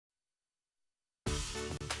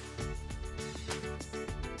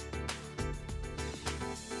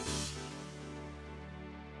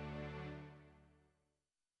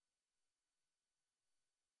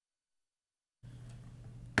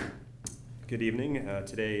Good evening.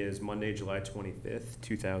 Today is Monday, July 25th,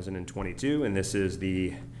 2022, and this is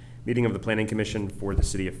the meeting of the Planning Commission for the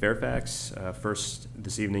City of Fairfax. First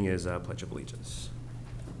this evening is Pledge of Allegiance.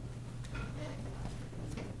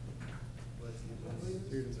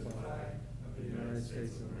 To the flag of the United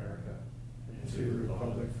States of America and to the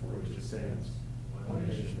republic for which it stands, one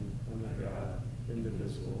nation, under God,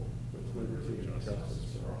 indivisible, with liberty and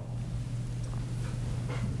justice for all.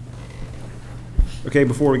 Okay,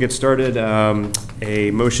 before we get started,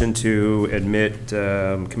 a motion to admit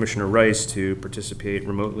Commissioner Rice to participate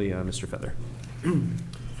remotely. Mr. Feather.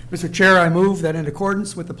 Mr. Chair, I move that in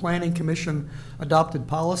accordance with the Planning Commission adopted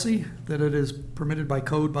policy, that it is permitted by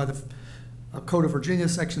code by the Code of Virginia,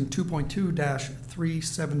 Section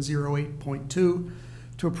 2.2-3708.2,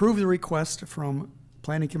 to approve the request from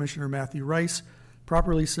Planning Commissioner Matthew Rice,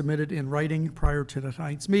 properly submitted in writing prior to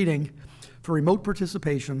tonight's meeting, for remote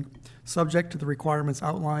participation, subject to the requirements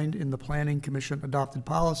outlined in the Planning Commission adopted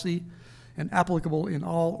policy and applicable in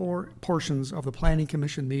all or portions of the Planning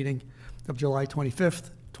Commission meeting of July 25th,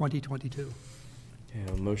 2022. Okay,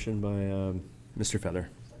 a motion by Mr. Feather.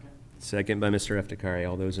 Second by Mr. Eftikari.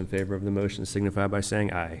 All those in favor of the motion signify by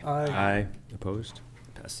saying aye. Aye. Aye. Opposed?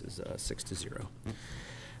 Passes 6-0.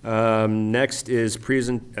 Next is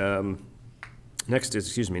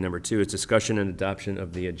number 2 is discussion and adoption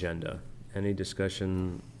of the agenda. Any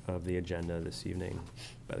discussion of the agenda this evening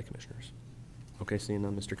by the commissioners? Okay, seeing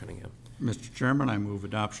none, Mr. Cunningham. Mr. Chairman, I move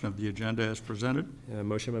adoption of the agenda as presented.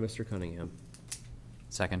 Motion by Mr. Cunningham.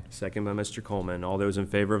 Second. Second by Mr. Coleman. All those in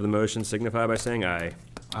favor of the motion signify by saying aye.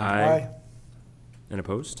 Aye. And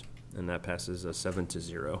opposed? And that passes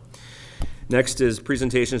 7-0. Next is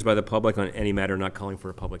presentations by the public on any matter not calling for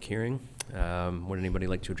a public hearing. Would anybody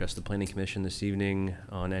like to address the Planning Commission this evening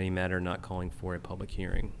on any matter not calling for a public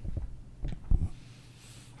hearing?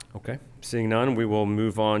 Okay, seeing none, we will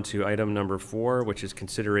move on to item number 4, which is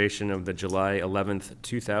consideration of the July 11th,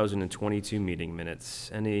 2022 meeting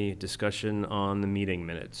minutes. Any discussion on the meeting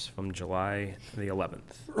minutes from July the 11th?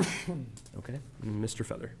 Okay, Mr.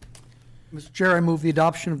 Feather. Mr. Chair, I move the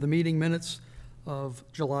adoption of the meeting minutes of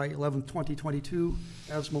July 11th, 2022,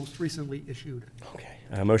 as most recently issued. Okay,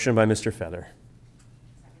 motion by Mr. Feather.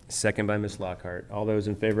 Second by Ms. Lockhart. All those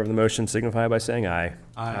in favor of the motion signify by saying aye.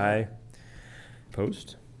 Aye.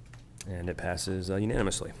 Opposed? And it passes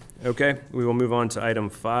unanimously. Okay, we will move on to item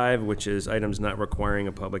 5, which is items not requiring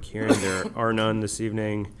a public hearing. There are none this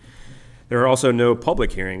evening. There are also no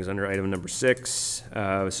public hearings under item number 6,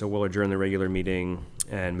 so we'll adjourn the regular meeting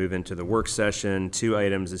and move into the work session. 2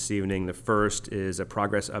 items this evening. The first is a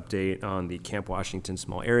progress update on the Camp Washington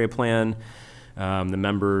Small Area Plan. The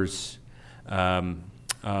members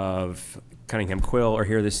of Cunningham Quill are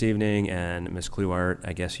here this evening, and Ms. Kluart,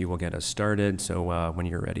 I guess you will get us started. So when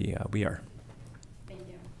you're ready, we are. Thank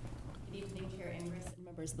you. Good evening, Chair Ingris and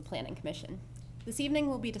members of the Planning Commission. This evening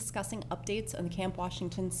we'll be discussing updates on the Camp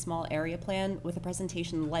Washington Small Area Plan with a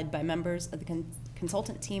presentation led by members of the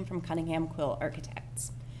consultant team from Cunningham Quill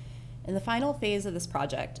Architects. In the final phase of this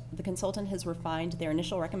project, the consultant has refined their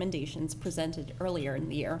initial recommendations presented earlier in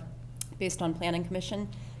the year based on Planning Commission,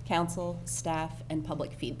 Council, staff, and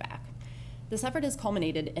public feedback. This effort has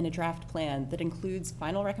culminated in a draft plan that includes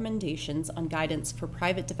final recommendations on guidance for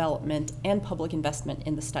private development and public investment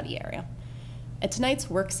in the study area. At tonight's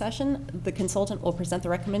work session, the consultant will present the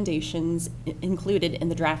recommendations included in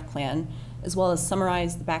the draft plan, as well as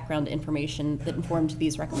summarize the background information that informed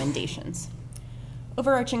these recommendations.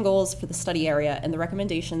 Overarching goals for the study area and the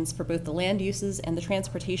recommendations for both the land uses and the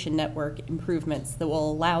transportation network improvements that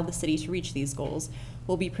will allow the city to reach these goals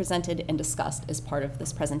will be presented and discussed as part of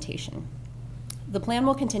this presentation. The plan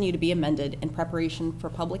will continue to be amended in preparation for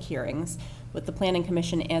public hearings with the Planning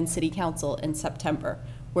Commission and City Council in September,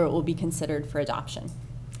 where it will be considered for adoption.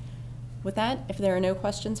 With that, if there are no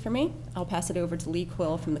questions for me, I'll pass it over to Lee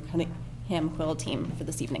Quill from the Cunningham Quill team for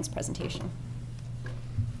this evening's presentation.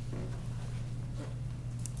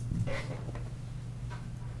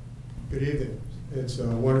 Good evening. It's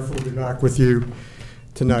wonderful to be back with you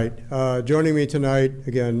tonight. Joining me tonight,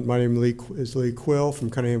 again, my name is Lee Quill from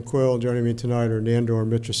Cunningham Quill. Joining me tonight are Nandor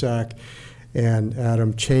Mitrasak and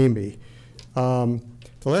Adam Chamby.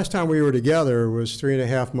 The last time we were together was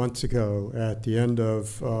 3.5 months ago at the end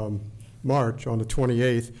of March on the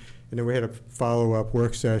 28th, and then we had a follow-up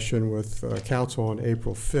work session with Council on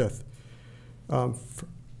April 5th.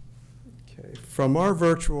 From our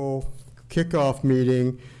virtual kickoff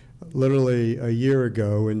meeting literally a year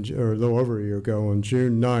ago, or a little over a year ago, on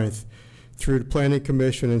June 9th, through the Planning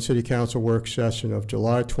Commission and City Council work session of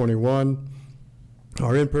July 21,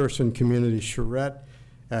 our in-person community charrette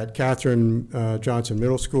at Catherine Johnson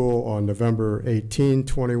Middle School on November 18,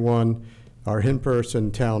 21, our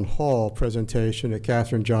in-person town hall presentation at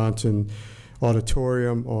Katherine Johnson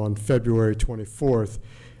Auditorium on February 24th.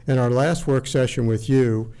 And our last work session with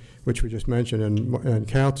you, which we just mentioned, in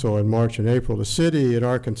council in March and April, the city and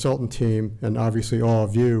our consultant team, and obviously all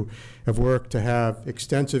of you, have worked to have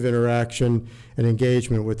extensive interaction and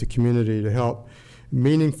engagement with the community to help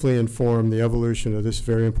meaningfully inform the evolution of this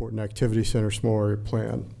very important activity center small area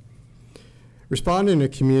plan. Responding to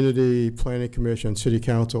Community Planning Commission, City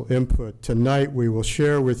Council input, tonight we will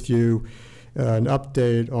share with you an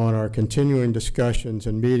update on our continuing discussions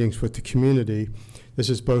and meetings with the community. This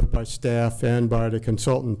is both by staff and by the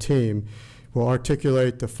consultant team. We'll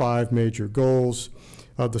articulate the 5 major goals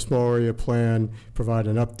of the small area plan, provide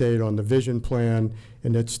an update on the vision plan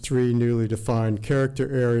and its 3 newly defined character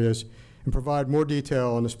areas, and provide more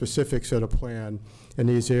detail on the specifics of the plan in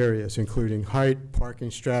these areas, including height,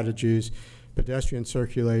 parking strategies, pedestrian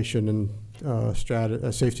circulation,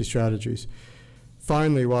 and safety strategies.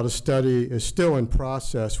 Finally, while the study is still in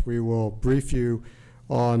process, we will brief you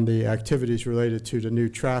on the activities related to the new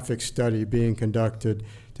traffic study being conducted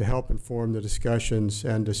to help inform the discussions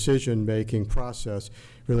and decision-making process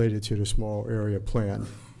related to the small area plan.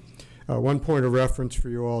 One point of reference for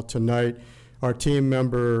you all tonight, our team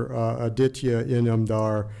member Aditya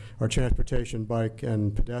Inamdar, our transportation, bike,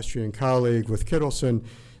 and pedestrian colleague with Kittleson,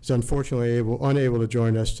 is unfortunately unable to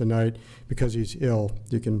join us tonight because he's ill.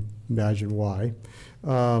 You can imagine why.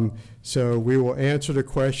 So we will answer the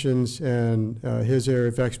questions and his area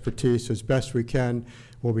of expertise as best we can.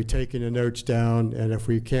 We'll be taking the notes down, and if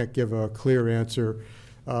we can't give a clear answer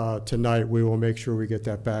tonight, we will make sure we get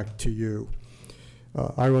that back to you.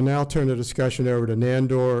 I will now turn the discussion over to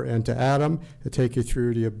Nandor and to Adam to take you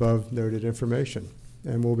through the above noted information.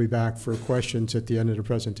 And we'll be back for questions at the end of the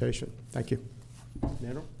presentation. Thank you.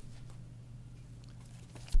 Nandor?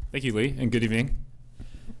 Thank you, Lee, and good evening.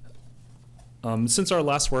 Since our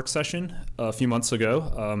last work session a few months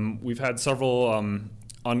ago, we've had several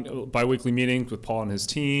bi-weekly meetings with Paul and his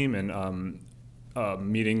team, and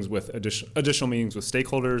meetings with additional meetings with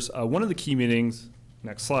stakeholders. One of the key meetings,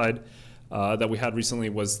 next slide, that we had recently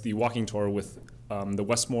was the walking tour with the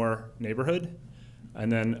Westmore neighborhood.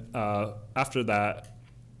 And then after that,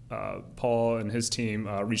 Paul and his team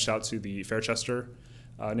reached out to the Fairchester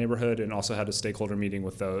neighborhood and also had a stakeholder meeting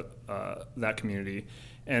with that community.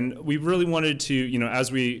 And we really wanted to,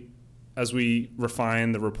 as we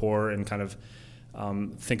refine the report and kind of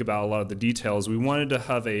think about a lot of the details, we wanted to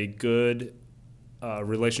have a good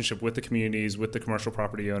relationship with the communities, with the commercial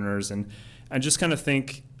property owners, and just kind of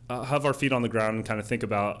have our feet on the ground and kind of think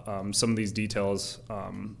about some of these details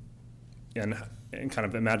and kind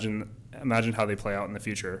of imagine how they play out in the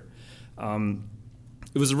future.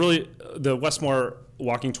 It was the Westmore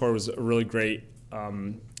walking tour was a really great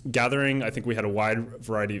gathering. I think we had a wide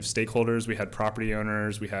variety of stakeholders. We had property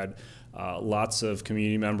owners. We had lots of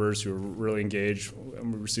community members who were really engaged,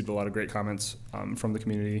 and we received a lot of great comments from the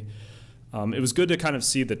community. It was good to kind of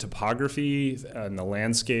see the topography and the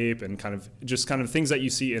landscape and kind of things that you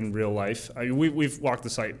see in real life. I mean, we've walked the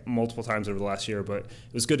site multiple times over the last year, but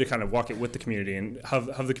it was good to kind of walk it with the community and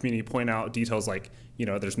have the community point out details like,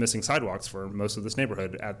 there's missing sidewalks for most of this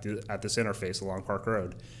neighborhood at this interface along Park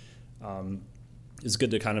Road. It's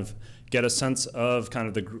good to kind of get a sense of kind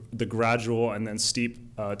of the gradual and then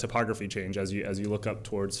steep topography change as you look up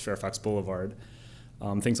towards Fairfax Boulevard,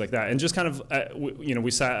 things like that. And just kind of, we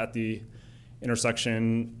sat at the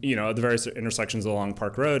intersection, the various intersections along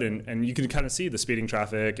Park Road, and you can kind of see the speeding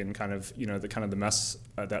traffic and kind of, the mess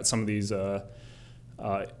that some of these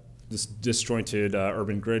this disjointed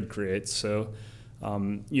urban grid creates. So,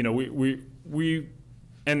 we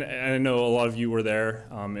and I know a lot of you were there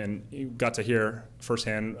and you got to hear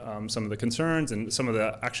firsthand some of the concerns and some of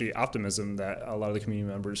the actually optimism that a lot of the community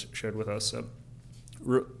members shared with us. So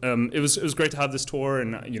it was great to have this tour,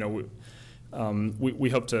 and we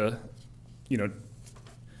hope to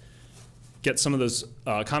get some of those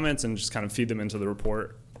comments and just kind of feed them into the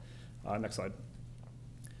report. Next slide.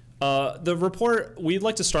 The report, we'd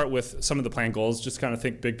like to start with some of the plan goals, just kind of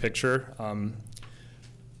think big picture.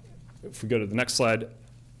 If we go to the next slide,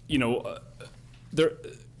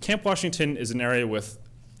 Camp Washington is an area with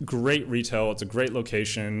great retail. It's a great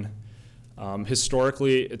location.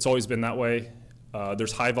 Historically, it's always been that way.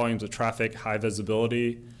 There's high volumes of traffic, high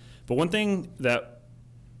visibility. But one thing that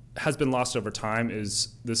has been lost over time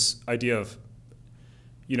is this idea of,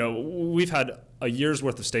 we've had a year's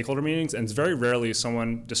worth of stakeholder meetings, and it's very rarely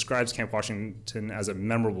someone describes Camp Washington as a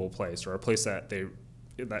memorable place or a place that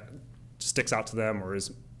sticks out to them or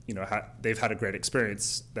is, they've had a great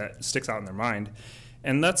experience that sticks out in their mind.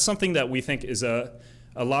 And that's something that we think is a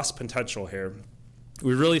lost potential here.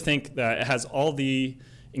 we really think that it has all the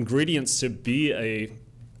ingredients to be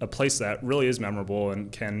a place that really is memorable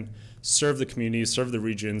and can serve the community, serve the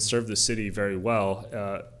region, serve the city very well.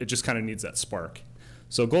 It just kind of needs that spark.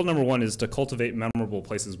 So goal number 1 is to cultivate memorable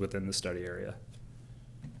places within the study area.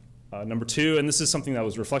 Number 2, and this is something that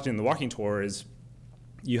was reflected in the walking tour, is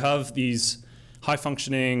you have these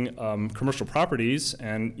high-functioning commercial properties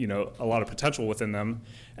and a lot of potential within them,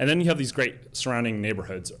 and then you have these great surrounding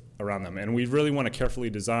neighborhoods around them. And we really want to carefully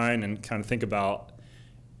design and kind of think about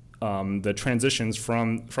the transitions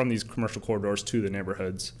from these commercial corridors to the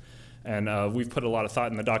neighborhoods. And we've put a lot of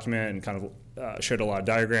thought in the document and kind of showed a lot of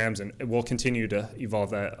diagrams, and we'll continue to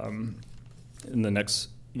evolve that in the next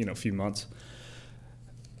few months.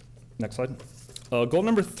 Next slide. Goal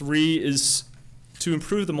number 3 is to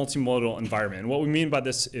improve the multimodal environment. And what we mean by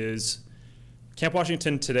this is Camp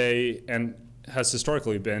Washington today and has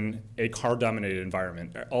historically been a car-dominated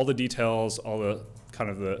environment. All the details, all the kind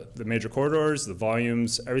of the major corridors, the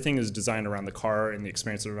volumes, everything is designed around the car and the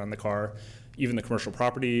experience around the car. Even the commercial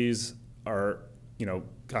properties are,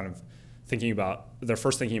 kind of they're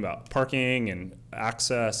first thinking about parking and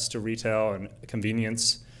access to retail and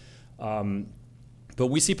convenience. But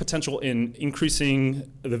we see potential in increasing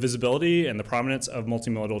the visibility and the prominence of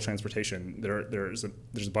multimodal transportation. There's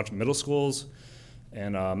a bunch of middle schools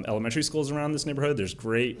and elementary schools around this neighborhood. There's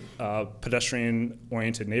great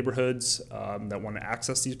pedestrian-oriented neighborhoods that want to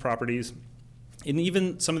access these properties. And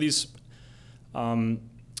even some of these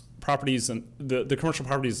properties, and the commercial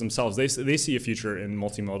properties themselves, they see a future in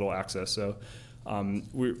multimodal access. So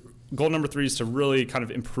goal number 3 is to really kind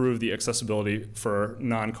of improve the accessibility for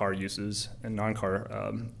non-car uses and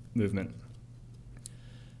non-car movement.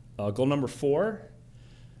 Goal number 4,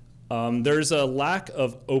 there's a lack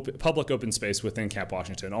of public open space within Camp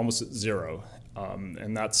Washington, almost 0.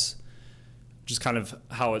 And that's just kind of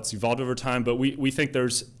how it's evolved over time. But we think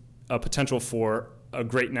there's a potential for a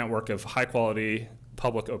great network of high-quality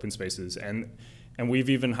public open spaces. And we've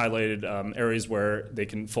even highlighted areas where they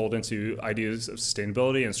can fold into ideas of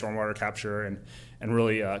sustainability and stormwater capture and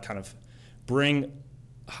really kind of bring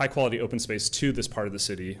high-quality open space to this part of the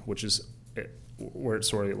city, which is where it's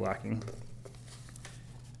sorely lacking.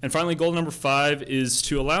 And finally, goal number 5 is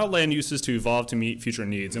to allow land uses to evolve to meet future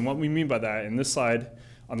needs. And what we mean by that, in this slide,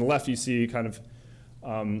 on the left, you see kind of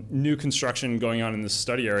new construction going on in this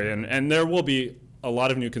study area. And there will be a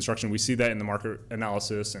lot of new construction. We see that in the market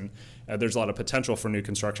analysis, and there's a lot of potential for new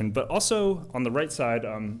construction. But also on the right side,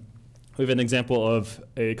 we have an example of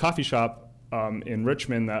a coffee shop in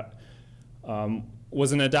Richmond that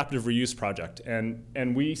was an adaptive reuse project.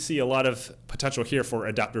 And we see a lot of potential here for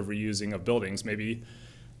adaptive reusing of buildings. Maybe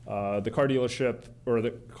the car dealership or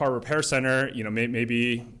the car repair center,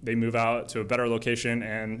 maybe they move out to a better location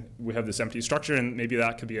and we have this empty structure, and maybe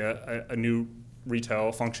that could be a new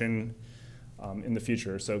retail function in the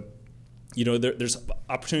future. So, there's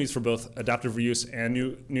opportunities for both adaptive reuse and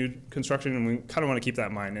new construction, and we kind of want to keep that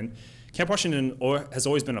in mind. And Camp Washington has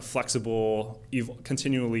always been a flexible,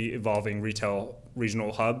 continually evolving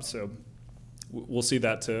regional hub, so we'll see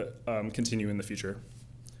that to continue in the future.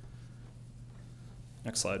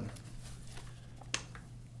 Next slide.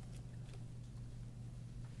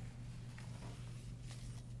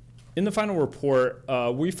 In the final report,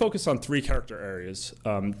 we focus on 3 character areas,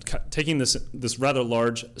 taking this rather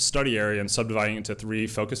large study area and subdividing it into 3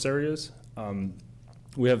 focus areas.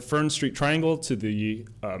 We have Fern Street Triangle to the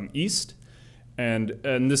east, and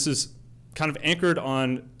this is kind of anchored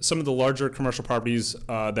on some of the larger commercial properties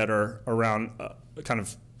that are around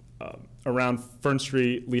around Fern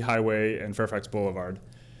Street, Lee Highway, and Fairfax Boulevard.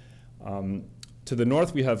 To the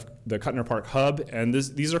north, we have the Cutner Park Hub, and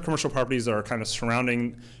these are commercial properties that are kind of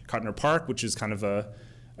surrounding Cutner Park, which is kind of a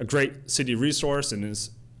great city resource and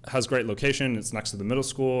has great location. It's next to the middle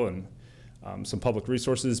school and some public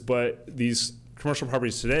resources, but these commercial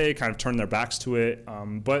properties today kind of turn their backs to it,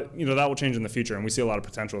 but that will change in the future, and we see a lot of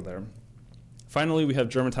potential there. Finally, we have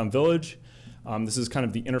Germantown Village. This is kind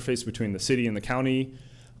of the interface between the city and the county.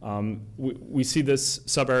 We see this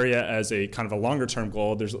sub-area as a kind of a longer-term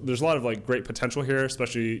goal. There's a lot of great potential here,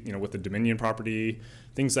 especially with the Dominion property,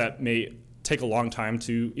 things that may take a long time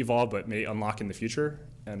to evolve but may unlock in the future,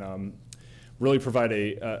 and really provide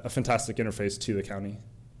a fantastic interface to the county.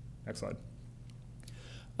 Next slide.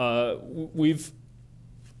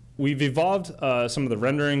 We've evolved some of the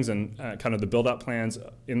renderings and kind of the build-out plans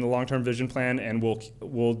in the long-term vision plan, and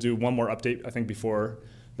we'll do one more update, I think, before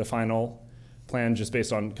the final plan, just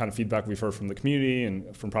based on kind of feedback we've heard from the community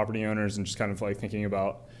and from property owners, and just kind of thinking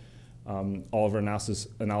about all of our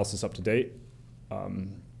analysis up to date.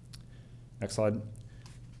 Next slide.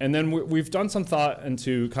 And then we've done some thought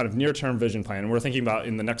into kind of near-term vision plan. And we're thinking about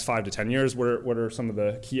in the next 5 to 10 years, what are some of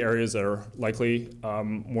the key areas that are likely,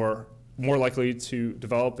 more likely to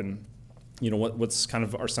develop, and what's kind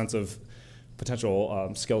of our sense of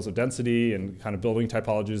potential scales of density and kind of building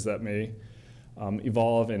typologies that may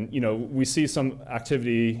evolve. And we see some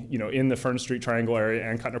activity in the Fern Street Triangle area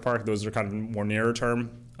and Cutner Park. Those are kind of more nearer term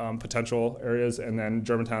potential areas. And then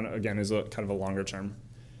Germantown again is a kind of a longer term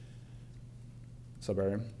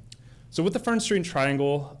sub-area. So with the Fern Street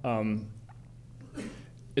Triangle,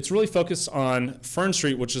 it's really focused on Fern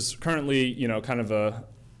Street, which is currently, kind of a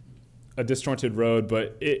disjointed road,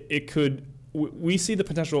 but we see the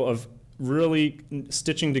potential of really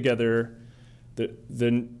stitching together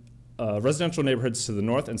the residential neighborhoods to the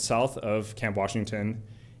north and south of Camp Washington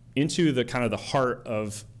into the kind of the heart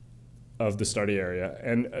of the study area.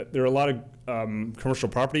 And there are a lot of commercial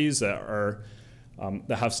properties that are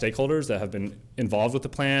that have stakeholders that have been involved with the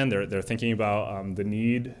plan. They're thinking about the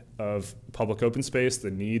need of public open space,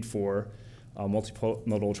 the need for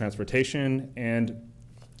multimodal transportation, and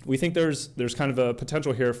we think there's kind of a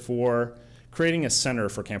potential here for creating a center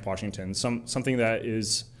for Camp Washington, something that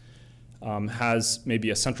is has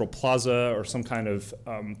maybe a central plaza or some kind of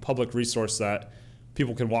public resource that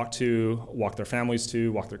people can walk to, walk their families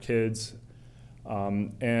to, walk their kids,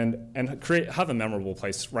 and have a memorable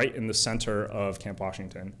place right in the center of Camp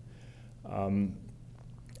Washington.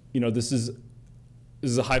 This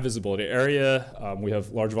is a high visibility area. We have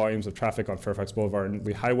large volumes of traffic on Fairfax Boulevard and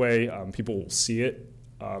Lee Highway. People will see it.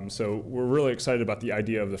 So we're really excited about the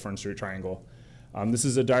idea of the Fern Street Triangle. This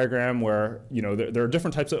is a diagram where there are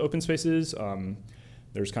different types of open spaces.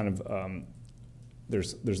 There's kind of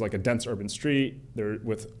there's like a dense urban street there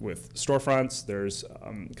with storefronts. There's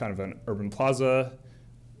kind of an urban plaza.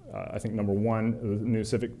 I think number 1, the new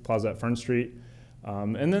Civic Plaza at Fern Street.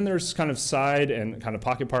 And then there's kind of side and kind of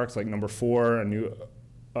pocket parks like number 4, a new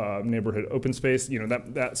neighborhood open space.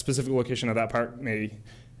 That specific location of that park may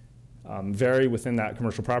vary within that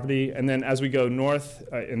commercial property. And then as we go north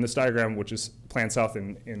in this diagram, which is planned south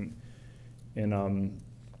in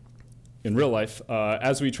real life,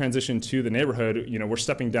 as we transition to the neighborhood, we're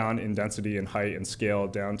stepping down in density and height and scale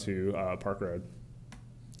down to Park Road.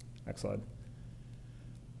 Next slide.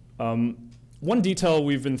 One detail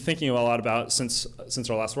we've been thinking a lot about since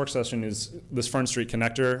our last work session is this Fern Street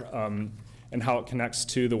connector and how it connects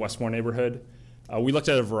to the Westmore neighborhood. We looked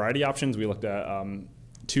at a variety of options. We looked at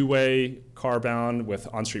two-way car bound with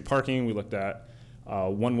on-street parking. We looked at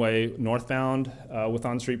one-way northbound with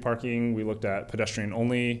on-street parking. We looked at pedestrian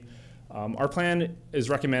only. Our plan is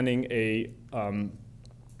recommending a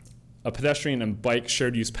pedestrian and bike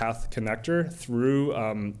shared use path connector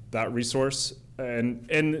through that resource,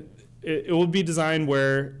 and it will be designed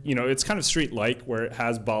where it's kind of street-like, where it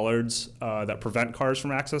has bollards that prevent cars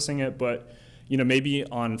from accessing it, but maybe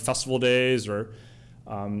on festival days or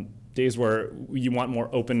days where you want more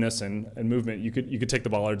openness and movement, you could take the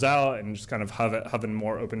bollards out and just kind of have a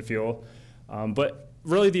more open feel. But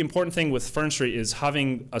really the important thing with Fern Street is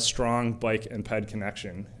having a strong bike and ped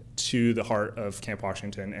connection to the heart of Camp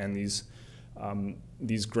Washington and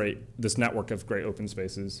this network of great open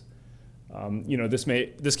spaces.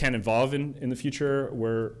 This can evolve in the future.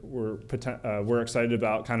 We're excited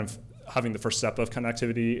about kind of having the first step of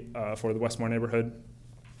connectivity for the Westmore neighborhood.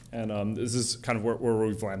 And this is kind of where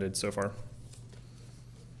we've landed so far.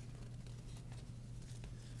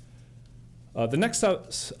 The next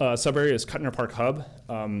sub-area is Cutner Park Hub.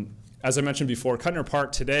 As I mentioned before, Cutner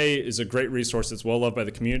Park today is a great resource that's well loved by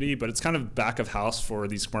the community, but it's kind of back of house for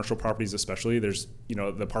these commercial properties especially. There's,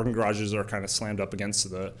 the parking garages are kind of slammed up against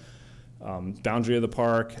the boundary of the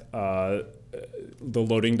park. The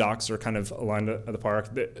loading docks are kind of aligned at the park.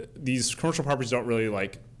 These commercial properties don't really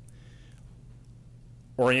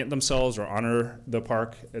orient themselves or honor the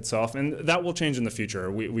park itself, and that will change in the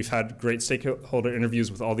future. We've had great stakeholder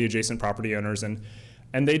interviews with all the adjacent property owners, and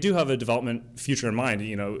they do have a development future in mind.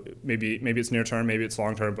 Maybe it's near term, maybe it's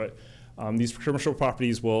long term, but these commercial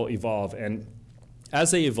properties will evolve, and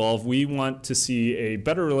as they evolve, we want to see a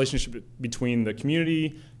better relationship between the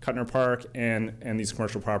community, Cutner Park, and these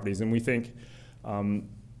commercial properties. And we think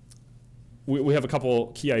we have a couple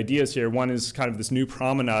key ideas here. One is kind of this new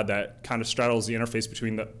promenade that kind of straddles the interface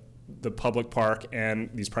between the public park and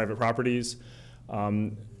these private properties.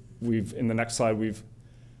 In the next slide, we've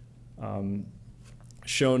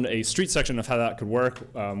shown a street section of how that could work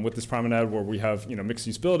with this promenade, where we have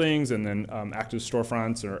mixed-use buildings and then active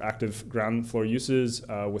storefronts or active ground floor uses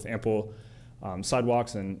with ample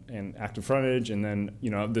sidewalks and active frontage, and then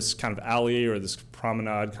this kind of alley or this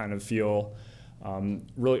promenade kind of feel,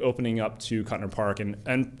 really opening up to Cutner Park,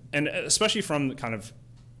 and especially from kind of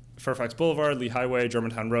Fairfax Boulevard, Lee Highway,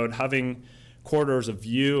 Germantown Road, having corridors of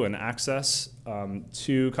view and access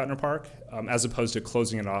to Cutner Park, as opposed to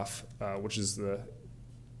closing it off, which is the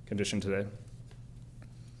condition today.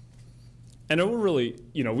 And it will really,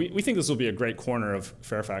 we think this will be a great corner of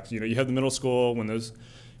Fairfax. You have the middle school when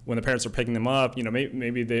the parents are picking them up.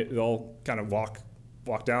 Maybe they'll kind of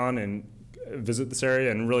walk down and visit this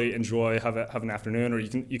area and really enjoy, have an afternoon, or you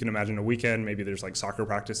can imagine a weekend. Maybe there's like soccer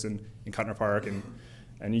practice in Cutner Park,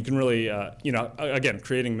 and you can really, again,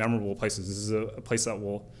 creating memorable places. This is a place that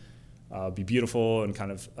will be beautiful and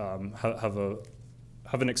kind of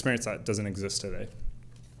have an experience that doesn't exist today.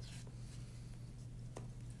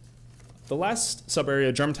 The last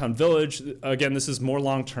sub-area, Germantown Village, again, this is more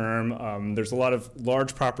long-term. There's a lot of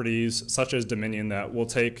large properties, such as Dominion, that will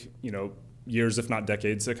take, years, if not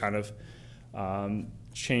decades, to kind of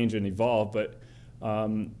change and evolve. But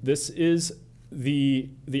this is the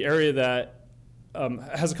area that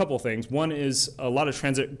has a couple of things. One is a lot of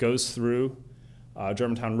transit goes through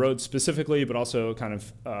Germantown Road specifically, but also kind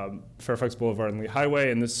of Fairfax Boulevard and Lee Highway.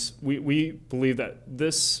 And we believe that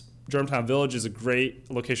this Germantown Village is a great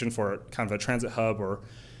location for kind of a transit hub, or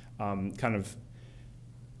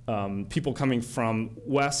people coming from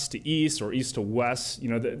west to east or east to west.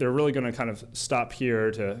 They're really going to kind of stop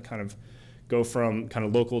here to kind of go from kind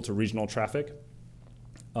of local to regional traffic.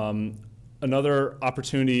 Another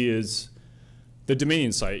opportunity is the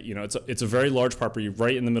Dominion site. It's a very large property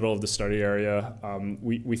right in the middle of the study area.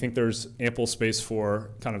 We think there's ample space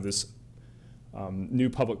for kind of this new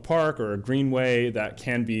public park or a greenway that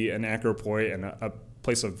can be an anchor point and a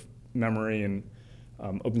place of memory and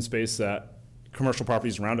open space that commercial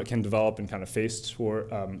properties around it can develop and kind of face toward,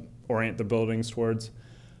 orient the buildings towards.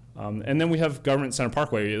 And then we have Government Center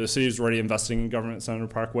Parkway. The city is already investing in Government Center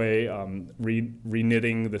Parkway,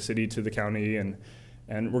 re-knitting the city to the county, and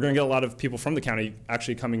we're going to get a lot of people from the county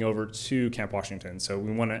actually coming over to Camp Washington. So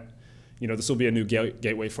we want to, this will be a new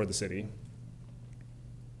gateway for the city.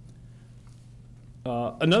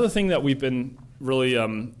 Another thing that we've been really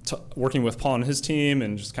working with Paul and his team,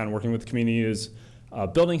 and just kind of working with the community, is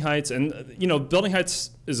building heights. And building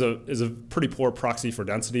heights is a pretty poor proxy for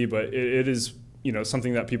density, but it is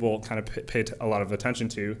something that people kind of pay a lot of attention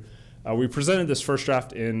to. We presented this first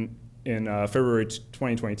draft in February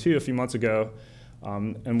 2022, a few months ago,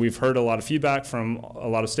 and we've heard a lot of feedback from a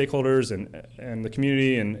lot of stakeholders and the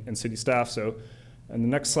community and city staff. So. And the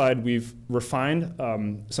next slide, we've refined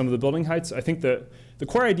some of the building heights. I think the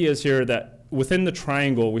core idea is here that within the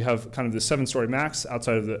triangle, we have kind of the 7-story max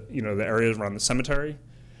outside of the the areas around the cemetery.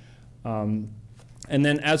 And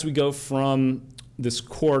then as we go from this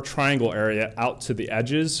core triangle area out to the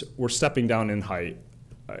edges, we're stepping down in height.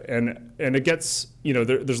 And it gets,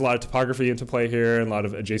 there's a lot of topography into play here and a lot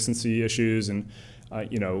of adjacency issues, and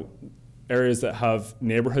areas that have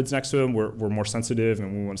neighborhoods next to them, we're more sensitive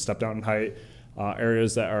and we want to step down in height.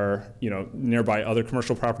 Areas that are nearby other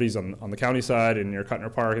commercial properties on the county side and near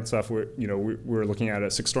Cutner Park and stuff, we're looking at a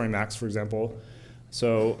 6-story max, for example.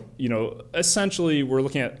 So essentially we're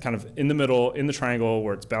looking at kind of in the middle, in the triangle,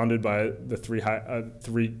 where it's bounded by the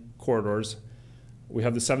three corridors. We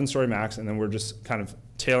have the 7-story max, and then we're just kind of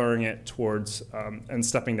tailoring it towards and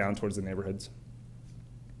stepping down towards the neighborhoods.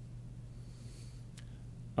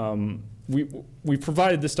 We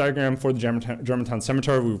provided this diagram for the Germantown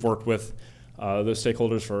Cemetery. We've worked with those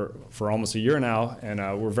stakeholders for almost a year now, and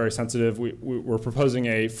we're very sensitive. We're proposing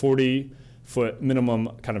a 40-foot minimum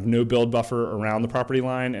kind of no build buffer around the property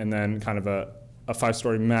line, and then kind of a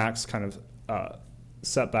 5-story max kind of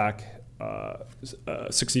setback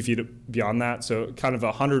 60 feet beyond that. So kind of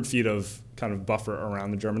 100 feet of kind of buffer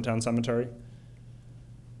around the Germantown Cemetery.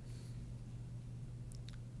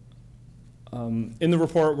 In the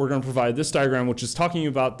report, we're going to provide this diagram, which is talking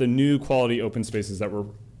about the new quality open spaces that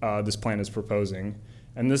this plan is proposing.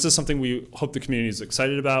 And this is something we hope the community is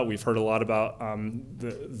excited about. We've heard a lot about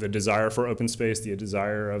the desire for open space, the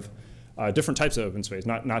desire of different types of open space,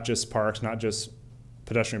 not just parks, not just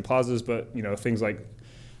pedestrian plazas, but things like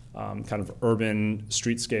kind of urban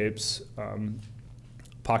streetscapes,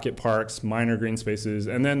 pocket parks, minor green spaces,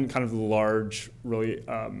 and then kind of the large, really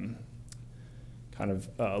kind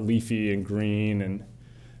of leafy and green and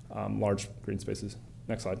large green spaces.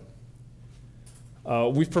 Next slide.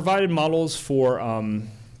 We've provided models for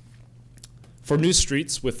new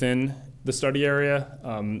streets within the study area,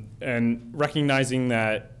 and recognizing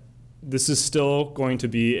that this is still going to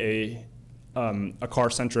be a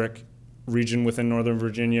car-centric region within Northern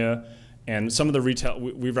Virginia, and some of the retail,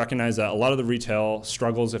 we recognize that a lot of the retail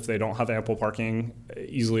struggles if they don't have ample parking,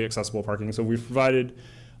 easily accessible parking. So we've provided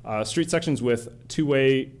street sections with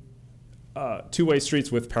two-way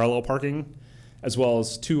streets with parallel parking, as well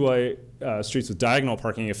as two-way streets with diagonal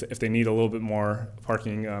parking if they need a little bit more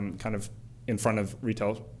parking kind of in front of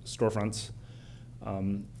retail storefronts.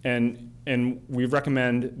 And we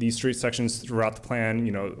recommend these street sections throughout the plan.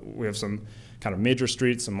 You know, we have some kind of major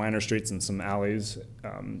streets, some minor streets, and some alleys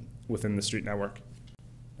within the street network.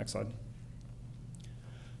 Next slide.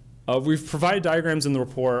 We've provided diagrams in the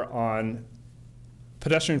report on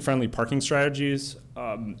pedestrian-friendly parking strategies.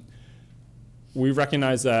 We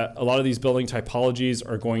recognize that a lot of these building typologies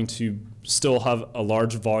are going to still have a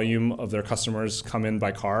large volume of their customers come in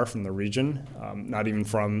by car from the region, not even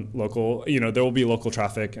from local. You know, there will be local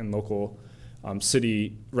traffic and local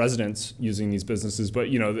city residents using these businesses, but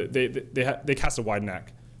you know, they cast a wide net.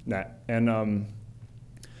 And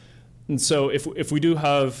so if we do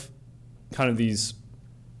have kind of these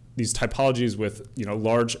typologies with, you know,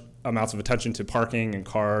 large amounts of attention to parking and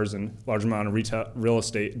cars and large amount of real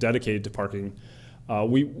estate dedicated to parking,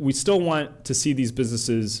 we still want to see these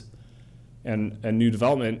businesses and new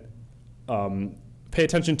development pay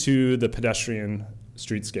attention to the pedestrian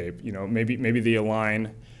streetscape. You know, maybe they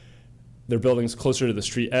align their buildings closer to the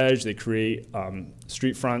street edge. They create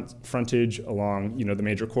street frontage along, you know, the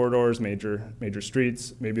major corridors, major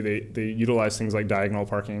streets. Maybe they utilize things like diagonal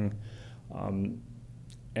parking.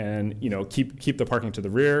 And you know, keep the parking to the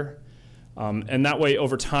rear, and that way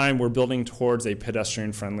over time we're building towards a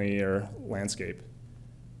pedestrian-friendlier landscape.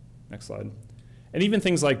 Next slide. And even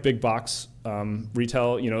things like big box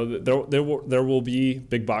retail, you know, there will be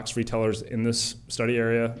big box retailers in this study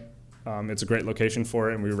area. It's a great location for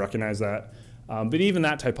it, and we recognize that. But even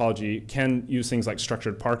that typology can use things like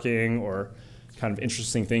structured parking or kind of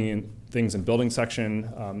interesting things in building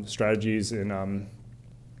section strategies in.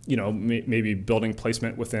 You know, maybe building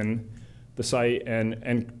placement within the site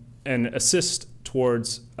and assist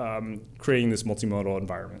towards creating this multimodal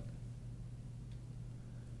environment.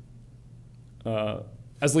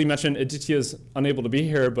 As Lee mentioned, Aditya is unable to be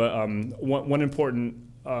here, but one important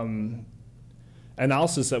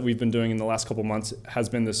analysis that we've been doing in the last couple months has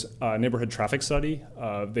been this neighborhood traffic study.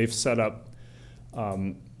 They've set up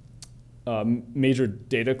major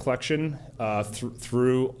data collection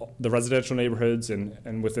through the residential neighborhoods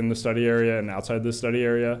and within the study area and outside the study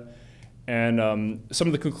area. And some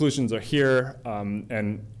of the conclusions are here,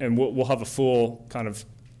 and we'll have a full kind of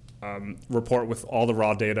report with all the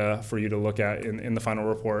raw data for you to look at in the final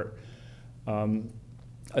report.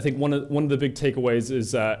 I think one of the big takeaways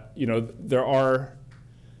is that, you know, there are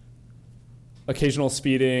occasional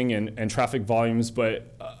speeding and traffic volumes,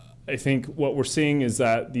 but I think what we're seeing is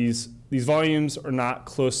that these volumes are not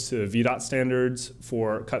close to VDOT standards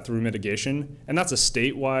for cut-through mitigation, and that's a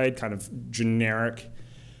statewide kind of generic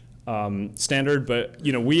standard. But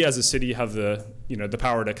you know, we as a city have the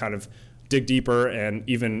power to kind of dig deeper and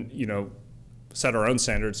even, you know, set our own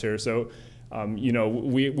standards here. So you know,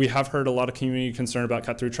 we have heard a lot of community concern about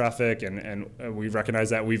cut-through traffic, and we recognize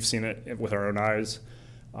that. We've seen it with our own eyes.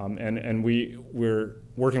 And we're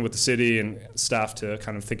working with the city and staff to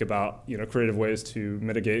kind of think about, you know, creative ways to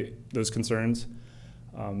mitigate those concerns.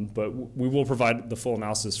 But we will provide the full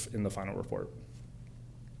analysis in the final report.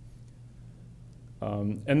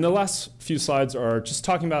 And the last few slides are just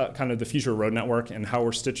talking about kind of the future road network and how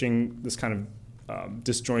we're stitching this kind of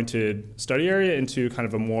disjointed study area into kind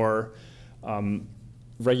of a more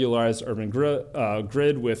regularized urban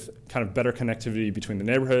grid with kind of better connectivity between the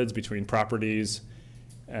neighborhoods, between properties,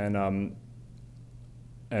 and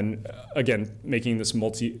again, making this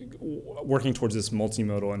working towards this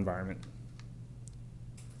multimodal environment.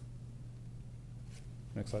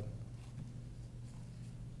 Next slide.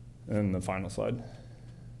 And the final slide.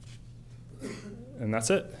 And that's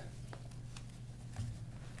it.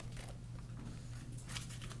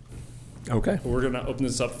 Okay. We're going to open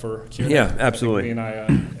this up for Q&A. Yeah, absolutely. Lee and I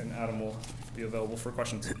and Adam will be available for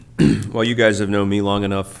questions. Well, you guys have known me long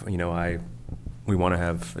enough. You know, we want to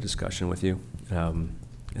have a discussion with you,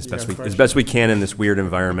 as best we can in this weird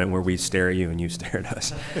environment where we stare at you and you stare at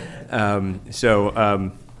us.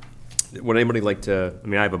 Would anybody like to? I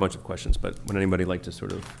mean, I have a bunch of questions, but would anybody like to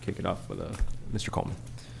sort of kick it off with Mr. Coleman?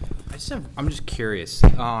 I'm just curious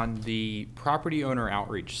on the property owner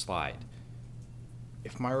outreach slide.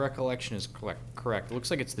 If my recollection is correct, it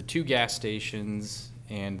looks like it's the 2 gas stations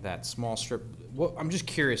and that small strip. I'm just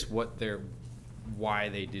curious why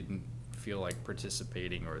they didn't feel like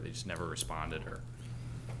participating, or they just never responded, or.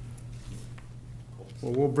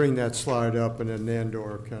 Well, we'll bring that slide up, and then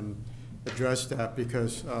Nandor can address that,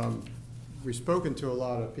 because we've spoken to a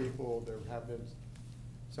lot of people. There have been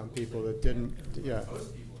some people that didn't, yeah.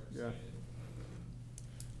 Yeah.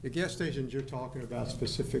 The gas stations you're talking about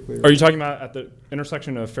specifically. Are you talking about at the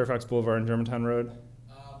intersection of Fairfax Boulevard and Germantown Road?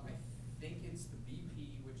 I think it's the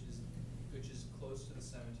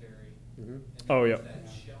Oh, yeah. That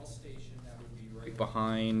Shell station that would be right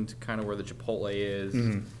behind kind of where the Chipotle is.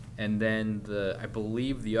 Mhm. And then I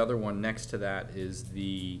believe the other one next to that is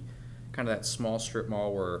the kind of that small strip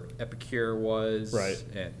mall where Epicure was. Right.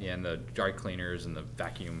 And the dry cleaners and the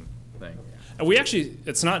vacuum thing. And we actually,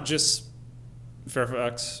 it's not just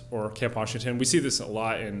Fairfax or Camp Washington. We see this a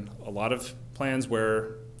lot in a lot of plans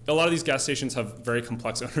where a lot of these gas stations have very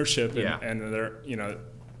complex ownership, and, Yeah. and they're,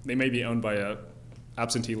 they may be owned by a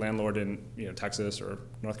absentee landlord in, Texas or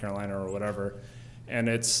North Carolina or whatever. And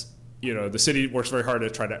it's, the city works very hard to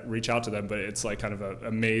try to reach out to them, but it's like kind of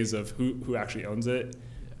a maze of who actually owns it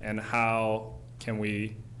and how can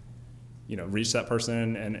we, reach that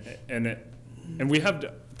person. And we have,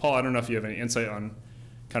 Paul, I don't know if you have any insight on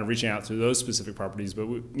kind of reaching out to those specific properties, but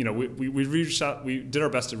we reached out, we did our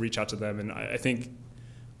best to reach out to them. And I think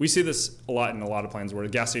we see this a lot in a lot of plans where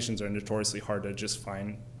the gas stations are notoriously hard to just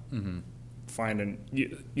find. Mm-hmm. And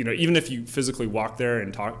even if you physically walk there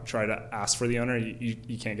and try to ask for the owner,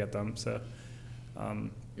 you can't get them. So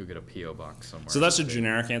You'll get a P.O. box somewhere. so that's a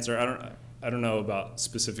generic answer. I don't know about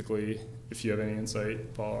specifically if you have any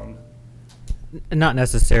insight, Paul, on. Not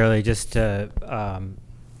necessarily, just to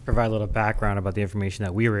provide a little background about the information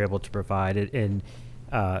that we were able to provide. And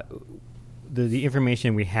the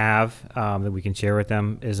information we have that we can share with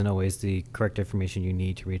them isn't always the correct information you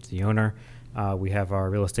need to reach the owner. We have our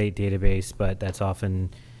real estate database, but that's often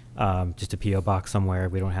just a P.O. box somewhere.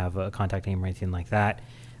 We don't have a contact name or anything like that.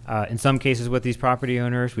 In some cases with these property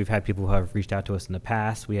owners, we've had people who have reached out to us in the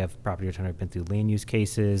past. We have property owners who have been through land use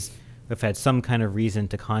cases. We've had some kind of reason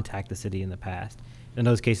to contact the city in the past. In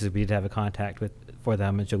those cases, we did have a contact for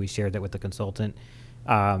them, and so we shared that with the consultant.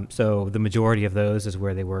 So the majority of those is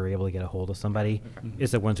where they were able to get a hold of somebody. Okay.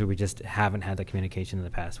 It's the ones where we just haven't had the communication in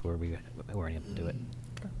the past where we weren't able to do it.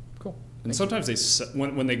 Cool. And sometimes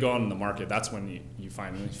when they go on the market, that's when you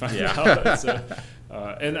finally find Yeah. out. So,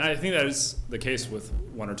 and I think that is the case with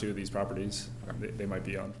one or two of these properties. They might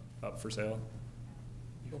be up for sale.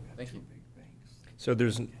 Thank you. So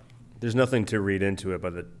there's nothing to read into it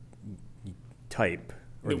but the type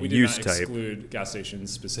or We the did use not type. exclude gas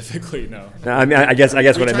stations specifically, no. No, I mean, I guess We what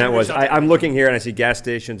I tried to meant was reach out to I'm looking here and I see gas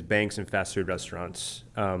stations, banks, and fast food restaurants.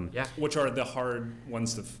 Yeah. Which are the hard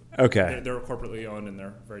ones to. Okay. They're corporately owned and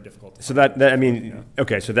they're very difficult to So find. that I mean, Yeah.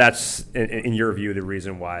 okay, so that's in your view the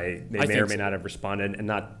reason why they I may think or may so. not have responded, and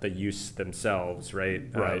not the use themselves, right?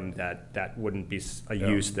 Right. That wouldn't be a Yeah.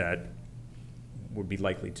 use that would be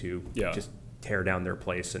likely to Yeah. just tear down their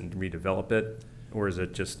place and redevelop it, or is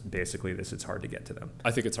it just basically this? It's hard to get to them.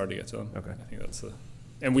 I think it's hard to get to them. Okay. I think that's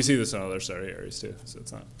and we see this in other study areas too. So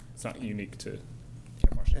it's not unique to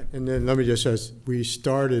Camp Washington. And then let me just say, we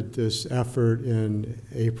started this effort in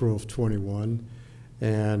April of '21,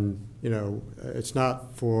 and, it's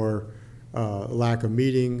not for lack of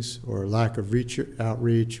meetings or lack of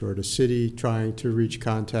outreach or the city trying to reach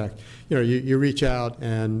contact. You reach out,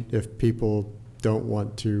 and if people don't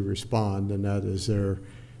want to respond, then that is their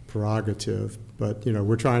prerogative. But,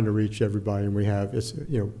 we're trying to reach everybody, and we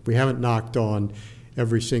haven't knocked on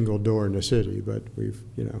every single door in the city, but we've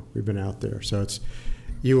been out there. So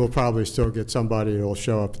you will probably still get somebody that will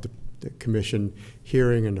show up at the commission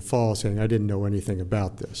hearing in the fall saying, I didn't know anything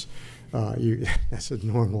about this. That's a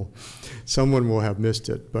normal, someone will have missed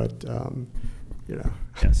it, but,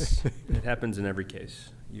 Yes, it happens in every case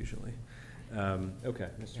usually. Okay,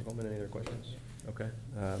 Mr. Coleman, any other questions? Okay.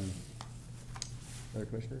 Other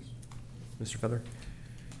commissioners? Mr. Feather?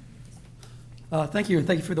 Thank you, and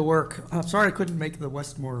thank you for the work. I'm sorry I couldn't make the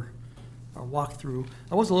Westmore walkthrough.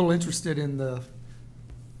 I was a little interested in the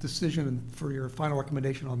decision for your final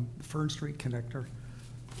recommendation on the Fern Street connector.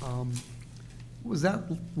 Was that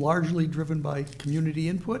largely driven by community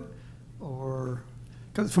input? Or,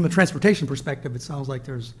 because from a transportation perspective, it sounds like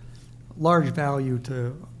there's large value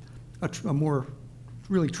to a more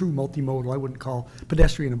really true multimodal. I wouldn't call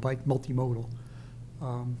pedestrian and bike multimodal.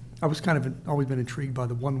 I was always been intrigued by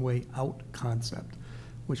the one-way out concept,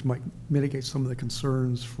 which might mitigate some of the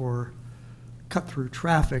concerns for cut-through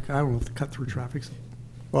traffic. I don't know if the cut-through traffic's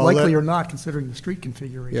likely or not, considering the street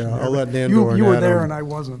configuration. Yeah, I'll there. let But Nandor you and were there Adam and I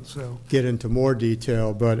wasn't, so. get into more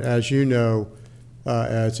detail, but as you know,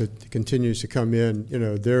 as it continues to come in,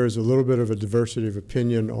 there is a little bit of a diversity of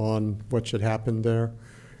opinion on what should happen there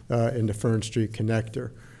in the Fern Street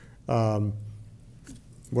connector.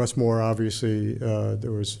 Westmore, obviously,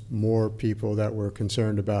 there was more people that were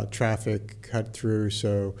concerned about traffic cut through,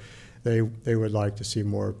 so they would like to see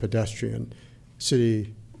more pedestrian.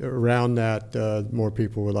 City around that, more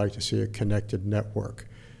people would like to see a connected network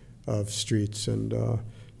of streets and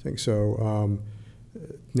things. So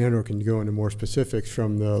Nandor can go into more specifics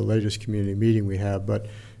from the latest community meeting we have, but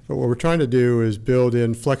But what we're trying to do is build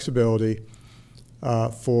in flexibility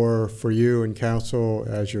for you and council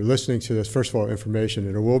as you're listening to this. First of all, information,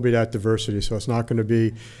 and there will be that diversity, so it's not going to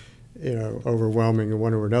be, overwhelming in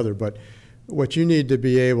one or another. But what you need to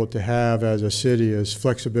be able to have as a city is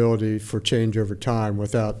flexibility for change over time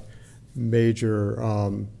without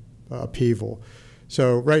major upheaval.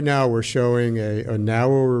 So right now we're showing a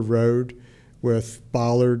narrower road with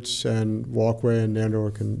bollards and walkway, and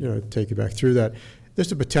Nandor can take you back through that.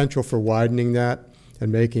 There's a potential for widening that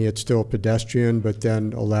and making it still pedestrian, but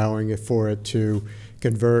then allowing it for it to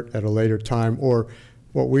convert at a later time. Or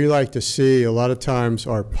what we like to see a lot of times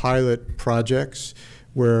are pilot projects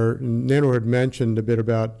where Nandor had mentioned a bit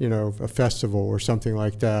about, a festival or something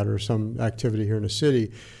like that, or some activity here in the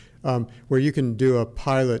city, where you can do a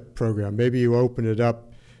pilot program. Maybe you open it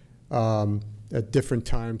up at different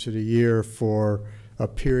times of the year for a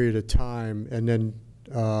period of time, and then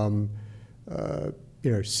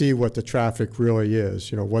see what the traffic really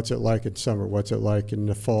is. What's it like in summer? What's it like in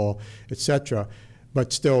the fall, etc.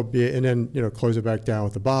 But still and then close it back down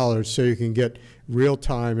with the bollards, so you can get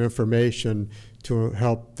real-time information to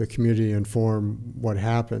help the community inform what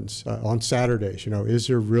happens on Saturdays. Is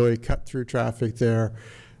there really cut-through traffic there,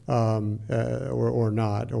 or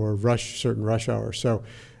not, or certain rush hours? So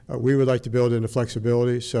we would like to build in the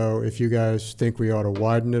flexibility. So if you guys think we ought to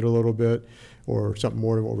widen it a little bit, or something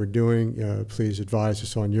more than what we're doing, please advise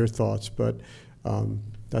us on your thoughts. But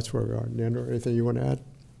that's where we are. Nandor, anything you want to add?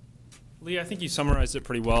 Lee, I think you summarized it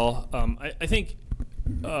pretty well. I think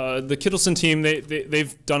the Kittleson team,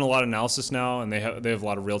 they've done a lot of analysis now, and they have a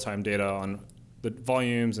lot of real-time data on the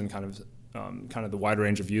volumes and kind of the wide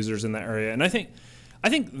range of users in that area. And I think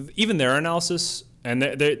even their analysis, and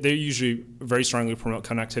they usually very strongly promote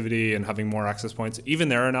connectivity and having more access points. Even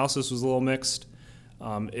their analysis was a little mixed.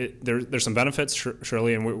 There's some benefits,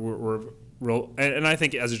 surely, and we're real. And I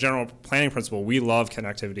think as a general planning principle, we love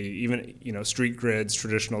connectivity. Even street grids,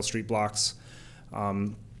 traditional street blocks.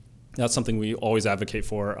 That's something we always advocate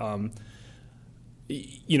for.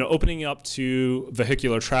 Opening up to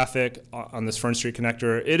vehicular traffic on this Fern Street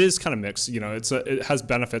connector, it is kind of mixed. It has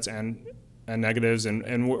benefits and negatives,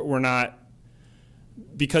 and we're not,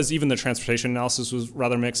 because even the transportation analysis was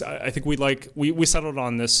rather mixed. I think we settled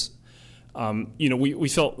on this. We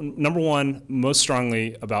felt, number one, most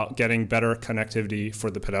strongly about getting better connectivity for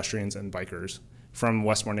the pedestrians and bikers from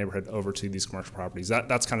Westmore neighborhood over to these commercial properties.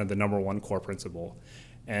 That's kind of the number one core principle.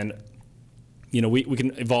 And, we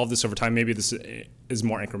can evolve this over time. Maybe this is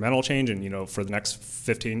more incremental change, and, for the next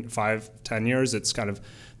 10 years, it's kind of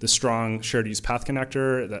the strong shared use path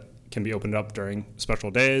connector that can be opened up during special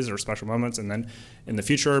days or special moments. And then in the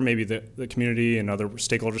future, maybe the community and other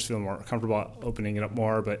stakeholders feel more comfortable opening it up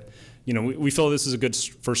more. But, we feel this is a good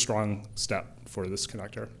first strong step for this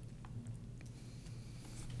connector.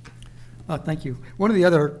 Thank you. One of the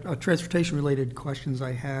other transportation-related questions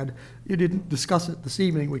I had, you didn't discuss it this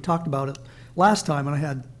evening. We talked about it last time, and I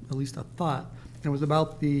had at least a thought. It was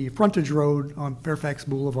about the frontage road on Fairfax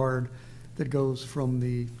Boulevard that goes from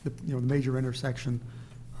the major intersection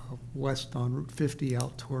west on Route 50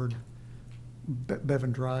 out toward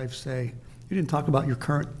Bevan Drive, say. You didn't talk about your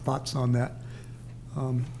current thoughts on that.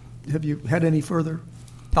 Have you had any further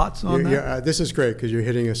thoughts on that? Yeah, this is great, because you're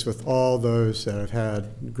hitting us with all those that have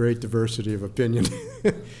had great diversity of opinion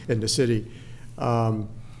in the city. And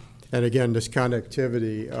again, this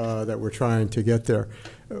connectivity that we're trying to get there.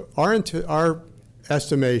 Our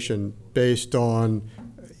estimation, based on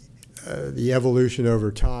the evolution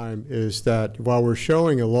over time, is that while we're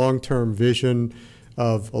showing a long-term vision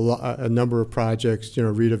of a number of projects,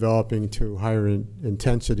 redeveloping to higher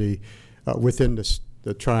intensity within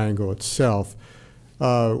the triangle itself,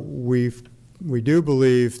 we do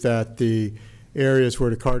believe that the areas where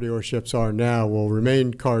the car dealerships are now will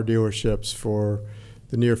remain car dealerships for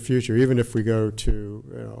the near future. Even if we go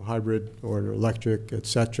to hybrid or electric, et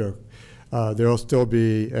cetera, there'll still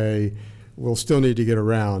be we'll still need to get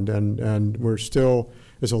around, and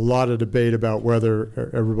there's a lot of debate about whether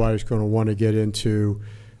everybody's going to want to get into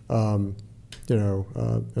an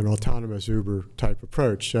autonomous Uber type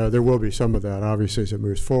approach. There will be some of that, obviously, as it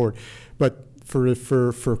moves forward. But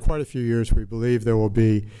for quite a few years, we believe there will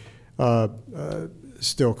be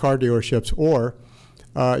still car dealerships, or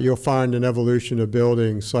you'll find an evolution of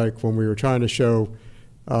buildings, like when we were trying to show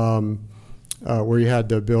where you had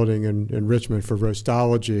the building in Richmond for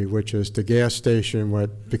Roastology, which is the gas station,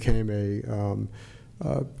 what became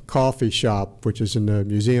a coffee shop, which is in the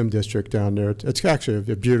museum district down there. It's actually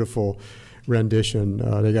a beautiful rendition.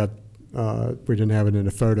 We didn't have it in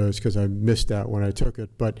the photos because I missed that when I took it,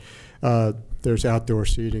 but there's outdoor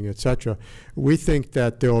seating, et cetera. We think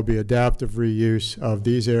that there will be adaptive reuse of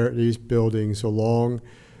these buildings along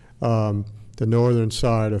the northern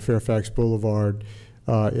side of Fairfax Boulevard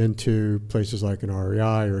into places like an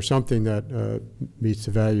REI or something that meets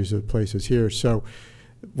the values of the places here. So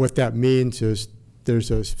what that means is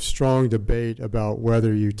there's a strong debate about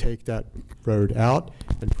whether you take that road out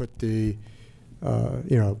and put the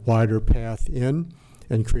wider path in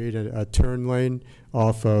and create a turn lane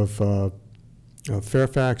off of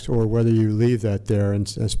Fairfax, or whether you leave that there. And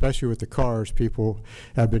especially with the cars, people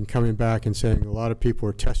have been coming back and saying a lot of people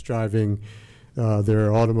are test driving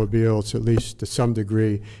their automobiles, at least to some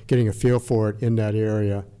degree, getting a feel for it in that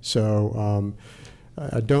area. So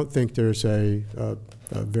I don't think there's a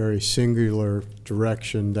very singular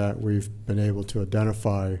direction that we've been able to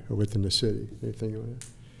identify within the city. Anything you want to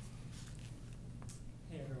add?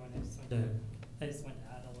 Hey everyone, I just wanted to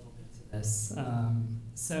add a little bit to this.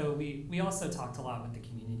 So we also talked a lot with the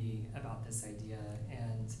community about this idea,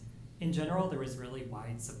 and in general there was really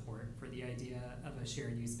wide support for the idea of a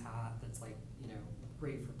shared use path that's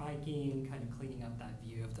great for biking, kind of cleaning up that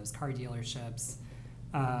view of those car dealerships.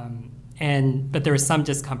 But there was some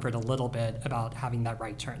discomfort a little bit about having that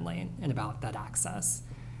right turn lane and about that access.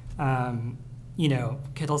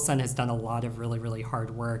 Kittleson has done a lot of really, really hard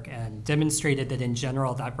work and demonstrated that in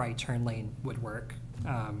general that right turn lane would work.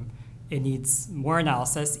 It needs more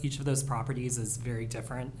analysis. Each of those properties is very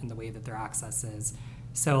different in the way that their access is.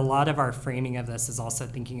 So a lot of our framing of this is also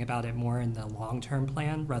thinking about it more in the long-term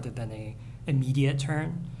plan rather than a immediate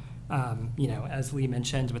turn. As Lee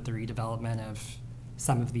mentioned, with the redevelopment of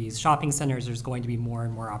some of these shopping centers, there's going to be more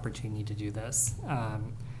and more opportunity to do this.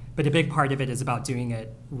 But a big part of it is about doing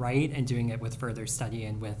it right and doing it with further study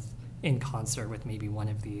and in concert with maybe one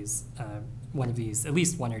of these, at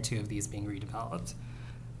least one or two of these being redeveloped.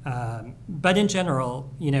 But in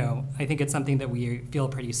general, I think it's something that we feel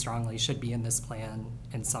pretty strongly should be in this plan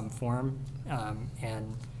in some form,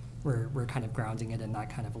 and we're kind of grounding it in that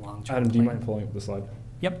kind of long-term Adam, plan. do you mind pulling up the slide?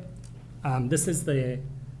 Yep. This is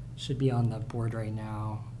should be on the board right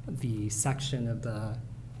now, the section of the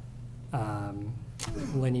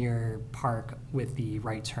linear park with the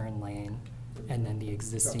right turn lane and then the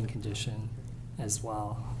existing condition as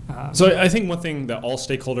well. So I think one thing that all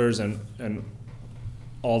stakeholders and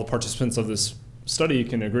all the participants of this study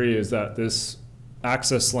can agree is that this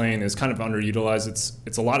access lane is kind of underutilized.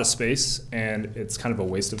 It's a lot of space, and it's kind of a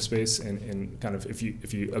waste of space in kind of if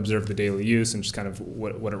you observe the daily use and just kind of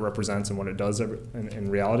what it represents and what it does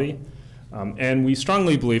in reality. And we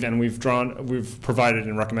strongly believe, and we've provided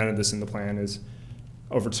and recommended this in the plan, is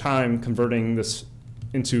over time converting this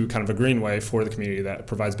into kind of a greenway for the community that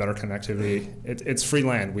provides better connectivity. It's free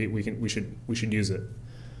land. We should use it.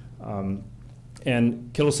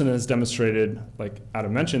 And Kittleson has demonstrated, like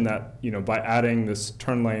Adam mentioned, that by adding this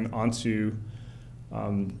turn lane onto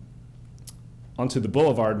the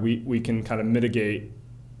boulevard, we can kind of mitigate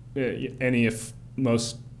any, if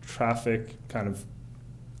most, traffic kind of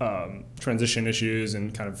transition issues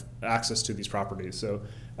and kind of access to these properties. So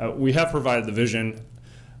we have provided the vision.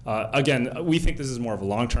 Again, we think this is more of a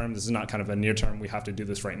long-term. This is not kind of a near-term, we have to do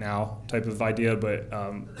this right now type of idea, but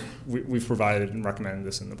we've provided and recommended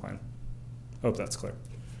this in the plan. Hope that's clear.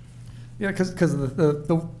 Yeah, because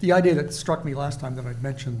the idea that struck me last time that I'd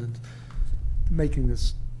mentioned, that making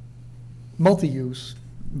this multi-use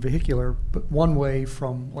vehicular, but one way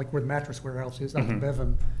from like where the mattress warehouse is out to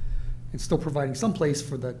Bevan, and still providing some place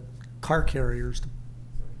for the car carriers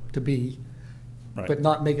to be, Right. but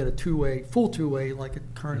not make it a full two-way like it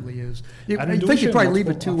currently is. Adam, I do we think show you'd probably leave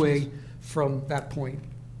it multiple two-way options? from that point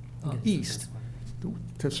east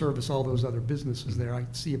to service all those other businesses there. I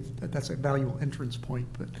see if that's a valuable entrance point,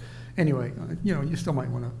 but anyway, you still might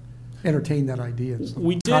want to entertain that idea.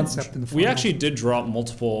 Concept in the We final. actually did draw up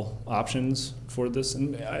multiple options for this,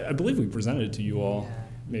 and I believe we presented it to you all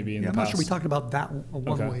maybe in the I'm past. not sure we talked about that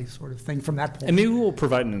one-way sort of thing from that point. And maybe we'll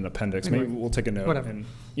provide in an appendix. Anyway, Maybe we'll take a note. whatever. And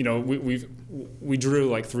we drew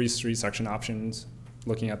like 3 street section options,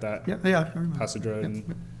 looking at that Yeah, I remember. passage road, Yeah.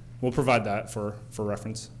 and we'll provide that for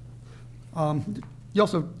reference. You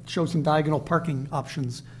also showed some diagonal parking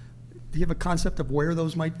options. Do you have a concept of where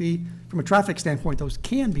those might be? From a traffic standpoint, those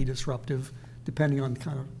can be disruptive depending on the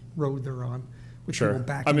kind of road they're on. Which Sure. people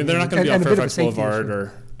back I mean, in they're not going to be on and a bit of a Fairfax safety Boulevard issue.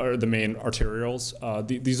 or the main arterials.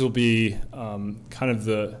 These will be kind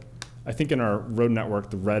of I think in our road network,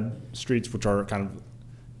 the red streets, which are kind of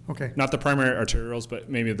Okay. not the primary arterials, but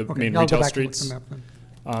maybe the Okay, main I'll go retail back and look at streets. the map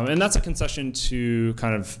then. And that's a concession to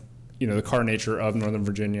kind of, the car nature of Northern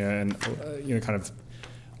Virginia and, kind of,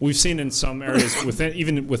 we've seen in some areas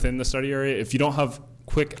even within the study area, if you don't have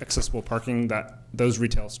quick, accessible parking, that those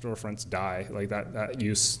retail storefronts die. Like that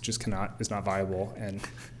use just is not viable. And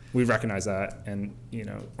we recognize that. And, you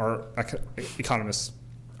know, our economists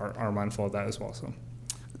are mindful of that as well, so.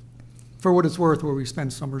 For what it's worth, where we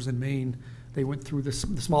spend summers in Maine, they went through the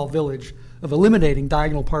small village of eliminating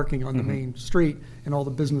diagonal parking on the main street, and all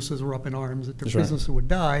the businesses were up in arms that their That's right. businesses would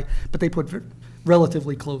die, but they put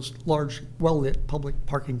relatively close, large, well-lit public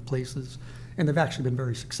parking places, and they've actually been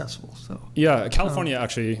very successful, so. Yeah, California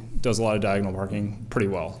actually does a lot of diagonal parking pretty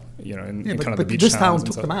well, you know, in Yeah, kind of but the beach this towns town and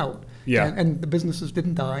took stuff. them out. Yeah. And the businesses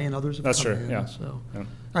didn't die, and others have That's come true, in, yeah. so. Yeah.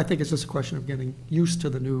 I think it's just a question of getting used to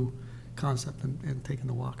the new concept and taking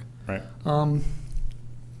the walk. Right.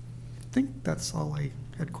 I think that's all I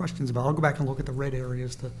had questions about. I'll go back and look at the red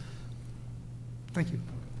areas to, thank you.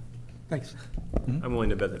 Thanks. I'm willing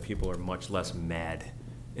to bet that people are much less mad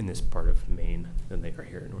in this part of Maine than they are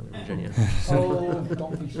here in Northern Virginia. Oh,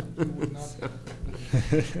 don't be, you would not.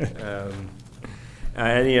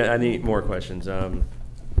 Any more questions? Mr.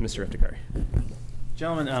 Iftikhari.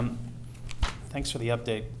 Gentlemen, thanks for the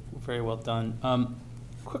update. Very well done.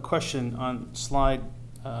 Quick question on slide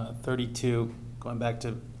 32, going back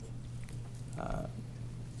to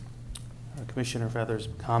Commissioner Feathers'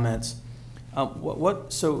 comments.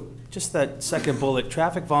 So just that second bullet,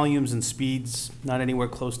 traffic volumes and speeds not anywhere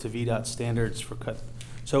close to VDOT standards for cut.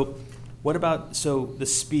 So what about, so the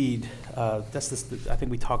speed, I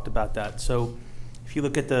think we talked about that. So if you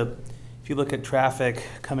look at traffic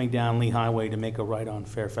coming down Lee Highway to make a right on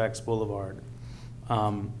Fairfax Boulevard,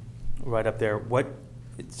 right up there,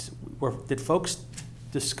 did folks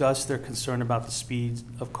discuss their concern about the speed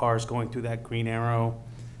of cars going through that green arrow?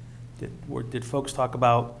 Did folks talk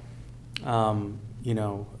about,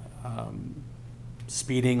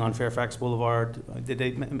 speeding on Fairfax Boulevard?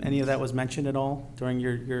 Any of that was mentioned at all during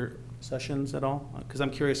your sessions at all? Because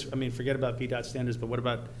I'm curious, I mean, forget about VDOT standards, but what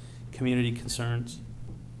about community concerns?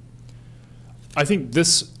 I think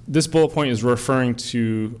this bullet point is referring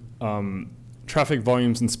to traffic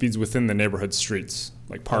volumes and speeds within the neighborhood streets,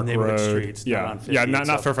 like Park neighborhood Road. streets, not on 50 not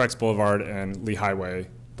itself. Fairfax Boulevard and Lee Highway,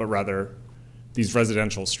 but rather these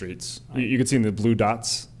residential streets. Right. You can see in the blue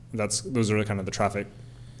dots. Those are kind of the traffic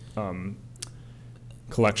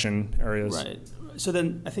collection areas. Right. So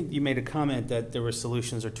then I think you made a comment that there were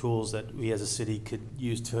solutions or tools that we as a city could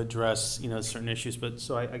use to address, certain issues. But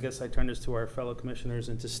so I guess I turn this to our fellow commissioners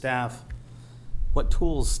and to staff. What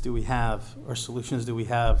tools do we have or solutions do we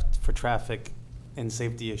have for traffic and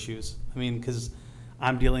safety issues? I mean, because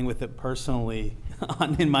I'm dealing with it personally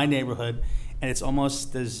in my neighborhood, and it's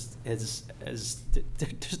almost as there's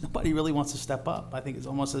nobody really wants to step up. I think it's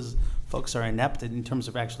almost as folks are inept in terms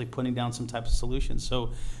of actually putting down some type of solutions.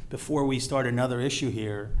 So before we start another issue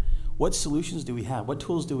here, what solutions do we have? What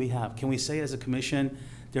tools do we have? Can we say as a commission,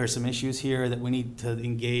 there are some issues here that we need to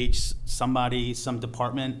engage somebody, some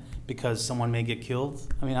department, because someone may get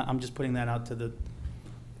killed? I mean, I'm just putting that out to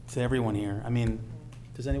everyone here. I mean,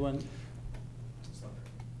 does anyone?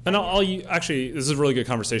 And actually, this is a really good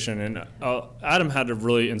conversation. And Adam had a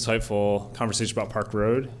really insightful conversation about Park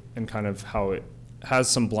Road and kind of how it has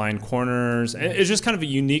some blind corners. And it's just kind of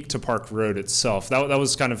unique to Park Road itself. That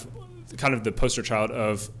was kind of the poster child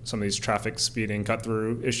of some of these traffic speeding cut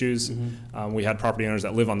through issues. Mm-hmm. We had property owners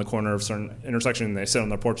that live on the corner of certain intersection, and they sit on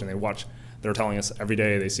their porch and they watch. They're telling us every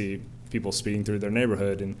day they see people speeding through their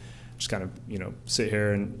neighborhood, and just kind of sit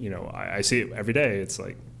here and I see it every day. It's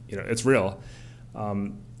like it's real.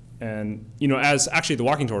 And as actually the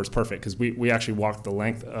walking tour is perfect because we actually walked the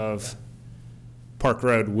length of Park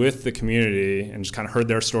Road with the community and just kind of heard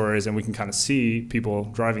their stories, and we can kind of see people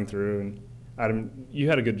driving through. And Adam, you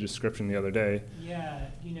had a good description the other day. Yeah,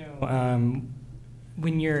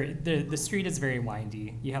 when the street is very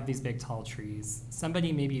windy, you have these big tall trees.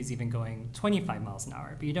 Somebody maybe is even going 25 miles an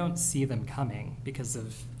hour, but you don't see them coming because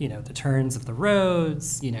of the turns of the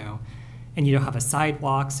roads, and you don't have a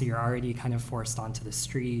sidewalk, so you're already kind of forced onto the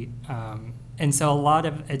street. And so a lot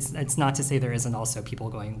of it's not to say there isn't also people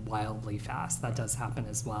going wildly fast. That does happen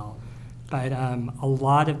as well. But a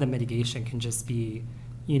lot of the mitigation can just be,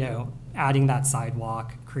 adding that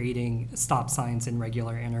sidewalk, creating stop signs in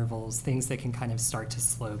regular intervals, things that can kind of start to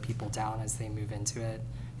slow people down as they move into it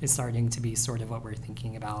is starting to be sort of what we're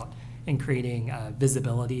thinking about, and creating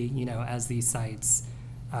visibility, as these sites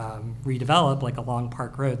redevelop, like along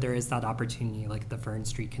Park Road, there is that opportunity, like the Fern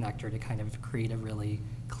Street connector, to kind of create a really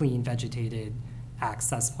clean vegetated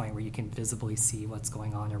access point where you can visibly see what's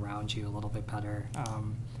going on around you a little bit better.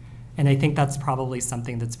 And I think that's probably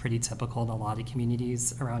something that's pretty typical in a lot of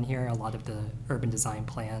communities around here. A lot of the urban design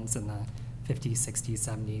plans in the 50s, 60s,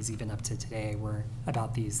 70s, even up to today, were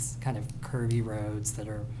about these kind of curvy roads that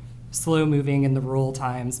are slow moving in the rural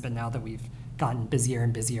times, but now that we've gotten busier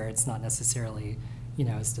and busier, it's not necessarily,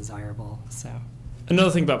 as desirable, so. Another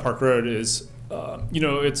thing about Park Road is,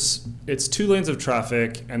 it's 2 lanes of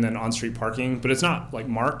traffic and then on-street parking, but it's not like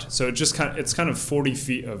marked. So it's kind of 40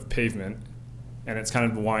 feet of pavement, and it's kind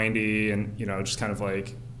of windy, and just kind of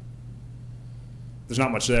like there's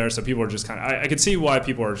not much there. So people are just kind of. I could see why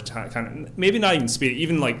people are kind of maybe not even speeding.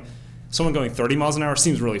 Even like someone going 30 miles an hour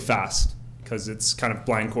seems really fast because it's kind of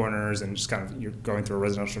blind corners and just kind of you're going through a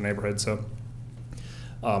residential neighborhood. So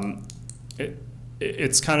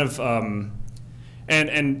it's kind of.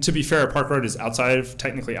 And to be fair, Park Road is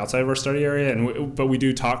technically outside of our study area, but we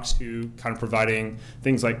do talk to kind of providing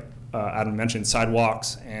things like Adam mentioned,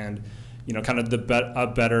 sidewalks, and kind of a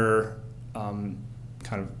better kind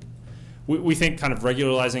of. We think kind of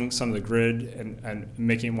regularizing some of the grid and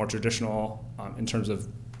making it more traditional in terms of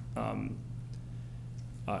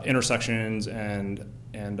intersections and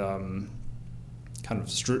kind of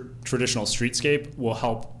traditional streetscape will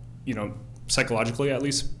help psychologically at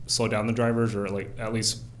least slow down the drivers, or like at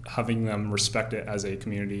least having them respect it as a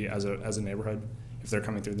community, as a neighborhood, if they're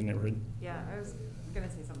coming through the neighborhood. Yeah, I was going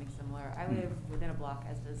to say something similar. I live within a block,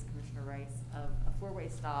 as does Commissioner Rice, of a 4-way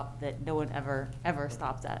stop that no one ever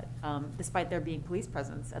stops at, despite there being police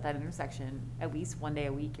presence at that intersection at least one day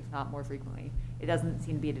a week, if not more frequently. It doesn't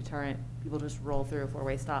seem to be a deterrent. People just roll through a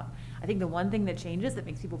 4-way stop. I think the one thing that changes that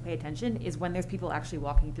makes people pay attention is when there's people actually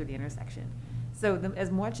walking through the intersection. So as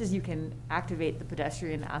much as you can activate the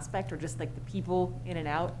pedestrian aspect, or just like the people in and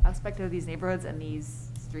out aspect of these neighborhoods and these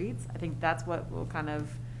streets, I think that's what will kind of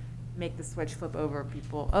make the switch flip over.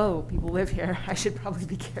 People live here, I should probably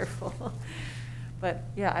be careful. But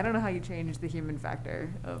yeah, I don't know how you change the human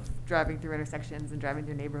factor of driving through intersections and driving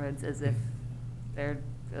through neighborhoods as if they're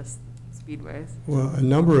just speedways. Well, a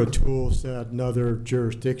number of tools that other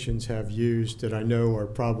jurisdictions have used that I know are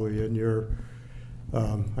probably in your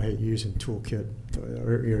I hate using toolkit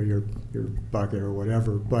or your bucket or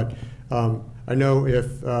whatever, but I know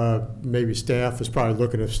if maybe staff is probably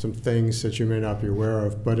looking at some things that you may not be aware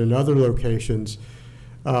of, but in other locations,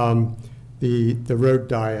 the road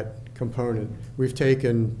diet component, we've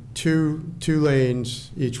taken two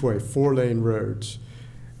lanes each way, 4-lane roads,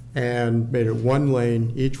 and made it 1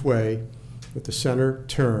 lane each way with the center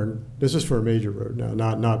turn. This is for a major road now,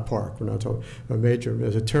 not park. We're not talking a major.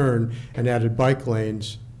 There's a turn, and added bike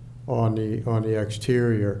lanes on the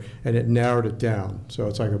exterior, and it narrowed it down. So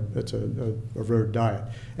it's like a road diet.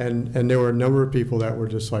 And there were a number of people that were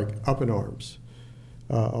just like up in arms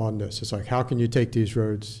on this. It's like, how can you take these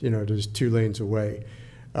roads, just 2 lanes away?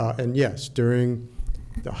 And yes, during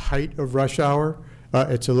the height of rush hour,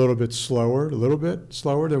 it's a little bit slower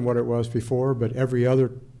than what it was before, but every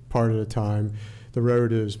other part of the time, the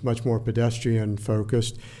road is much more pedestrian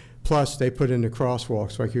focused. Plus, they put in the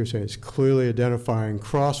crosswalks, like you were saying, it's clearly identifying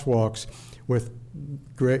crosswalks with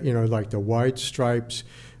great, like the white stripes.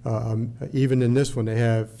 Even in this one, they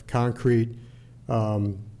have concrete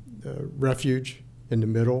refuge in the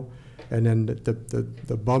middle, and then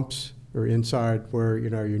the bumps are inside where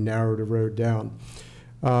you narrow the road down.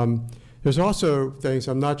 There's also things,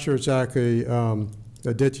 I'm not sure exactly,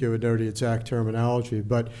 Aditya would know the exact terminology,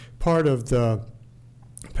 but part of the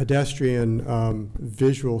pedestrian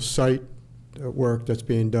visual site work that's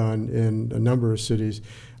being done in a number of cities.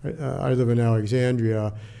 I live in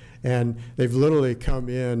Alexandria, and they've literally come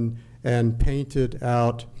in and painted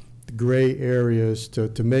out gray areas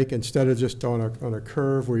to make, instead of just on a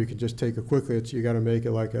curve where you can just take it quickly, you got to make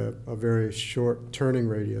it like a very short turning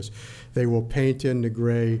radius. They will paint in the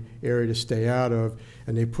gray area to stay out of,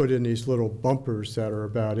 and they put in these little bumpers that are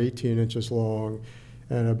about 18 inches long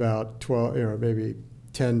and about 12, maybe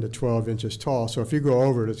 10 to 12 inches tall. So if you go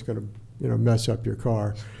over it, it's going to mess up your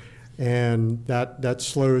car, and that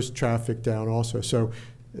slows traffic down also. So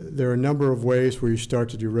there are a number of ways where you start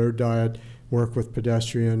to do road diet, work with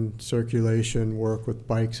pedestrian circulation, work with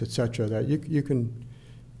bikes, etc., that you can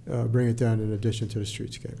bring it down in addition to the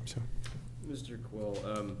streetscape. So, Mr. Quill,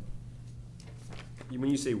 when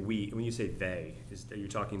you say they, are you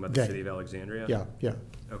talking about the city of Alexandria? Yeah.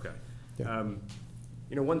 Okay. Yeah.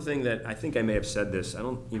 One thing that I think I may have said this, I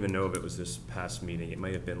don't even know if it was this past meeting, it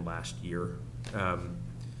might have been last year.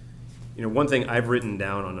 One thing I've written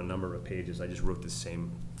down on a number of pages, I just wrote the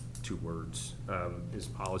same 2 words, is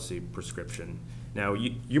policy prescription. Now,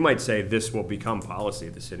 you might say this will become policy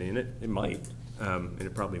of the city, and it might, and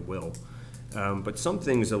it probably will. But some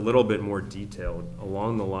things a little bit more detailed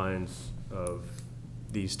along the lines of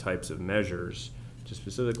these types of measures to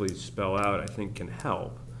specifically spell out, I think, can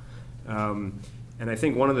help. And I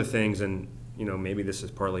think one of the things, and maybe this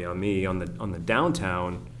is partly on me, on the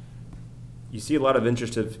downtown, you see a lot of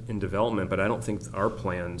interest in development, but I don't think our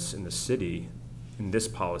plans in the city, in this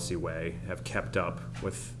policy way, have kept up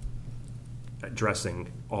with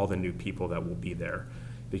addressing all the new people that will be there.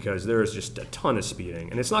 Because there is just a ton of speeding,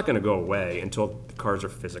 and it's not going to go away until the cars are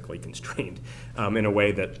physically constrained in a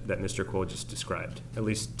way that Mr. Quill just described, at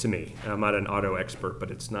least to me. I'm not an auto expert, but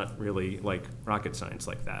it's not really like rocket science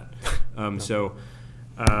like that.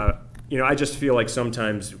 I just feel like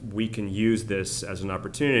sometimes we can use this as an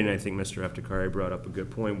opportunity, and I think Mr. Eftikari brought up a good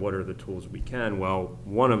point. What are the tools we can? Well,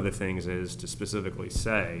 one of the things is to specifically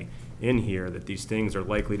say in here that these things are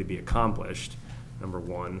likely to be accomplished, number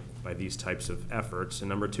one, by these types of efforts, and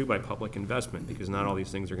number two, by public investment, because not all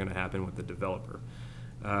these things are going to happen with the developer.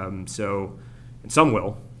 And some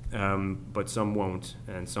will, but some won't,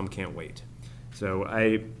 and some can't wait. So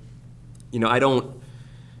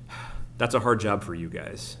that's a hard job for you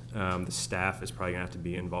guys. The staff is probably gonna have to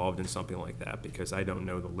be involved in something like that, because I don't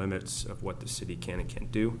know the limits of what the city can and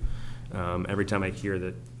can't do. Every time I hear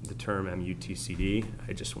the term MUTCD,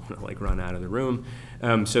 I just want to run out of the room.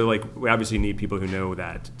 We obviously need people who know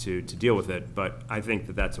that to deal with it, but I think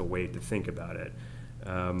that that's a way to think about it.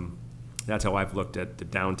 That's how I've looked at the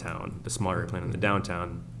downtown, the small area plan in the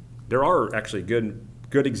downtown. There are actually good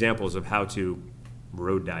examples of how to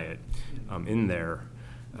road diet in there.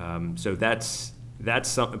 So that's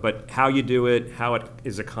something, but how you do it, how it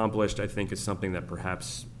is accomplished, I think is something that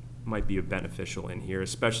perhaps might be beneficial in here,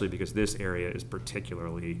 especially because this area is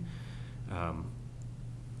particularly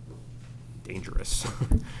dangerous,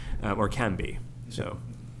 or can be. So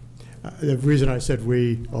The reason I said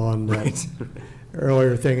we on that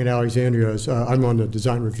earlier thing in Alexandria is I'm on the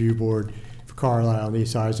design review board for Carlisle and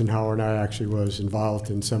East Eisenhower, and I actually was involved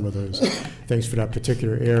in some of those things for that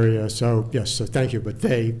particular area. So yes, so thank you. But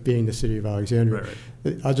they, being the city of Alexandria,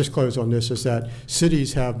 right. I'll just close on this, is that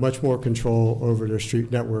cities have much more control over their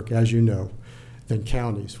street network, as you know, than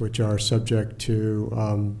counties, which are subject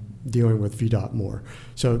to dealing with VDOT more.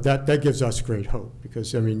 So that gives us great hope,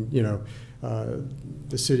 because, I mean,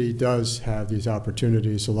 the city does have these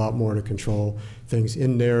opportunities, a lot more to control things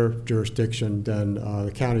in their jurisdiction than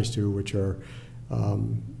the counties do, which are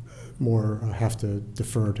more have to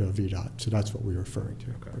defer to VDOT. So that's what we're referring to.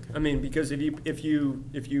 Okay. I mean, because if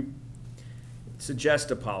you suggest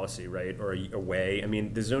a policy, right, or a way, I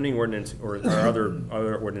mean, the zoning ordinance or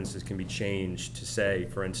other ordinances can be changed to say,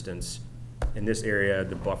 for instance, in this area,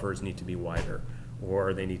 the buffers need to be wider,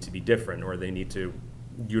 or they need to be different, or they need to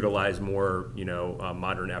utilize more,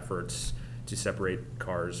 modern efforts to separate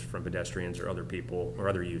cars from pedestrians or other people or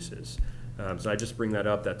other uses. So I just bring that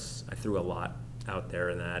up. I threw a lot out there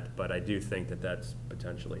in that, but I do think that that's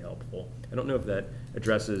potentially helpful. I don't know if that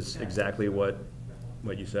addresses exactly what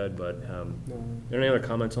you said, but are there any other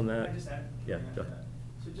comments on that? I just had. Yeah, go ahead.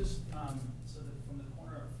 So just, so that from the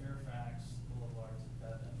corner of Fairfax Boulevard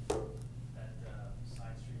to that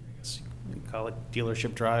side street, I guess. You call it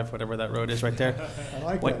Dealership Drive, whatever that road is right there. I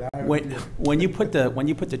like When- that. When you put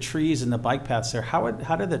the trees and the bike paths there, how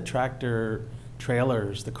do the tractor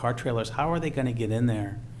trailers, the car trailers, how are they gonna get in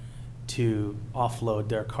there to offload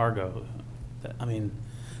their cargo? I mean,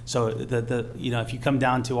 so if you come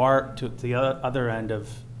down to the other end of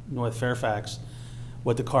North Fairfax,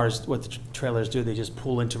 what the trailers do, they just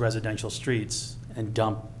pull into residential streets and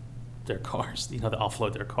dump their cars, they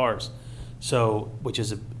offload their cars. So, which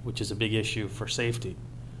is a big issue for safety.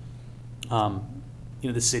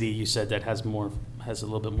 The city, you said, that has a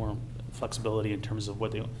little bit more flexibility in terms of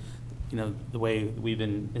what they, the way we've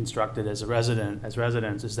been instructed as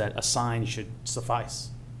residents is that a sign should suffice,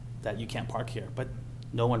 that you can't park here, but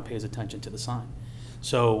no one pays attention to the sign.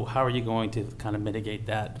 So how are you going to kind of mitigate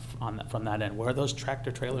that from that end? Where are those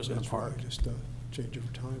tractor trailers going to That's park? probably just a change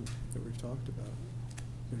of time that we've talked about.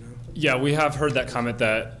 Yeah, we have heard that comment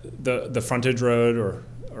that the frontage road or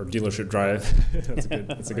dealership drive,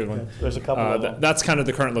 that's a good one. There's a couple of them. That's kind of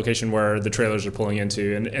the current location where the trailers are pulling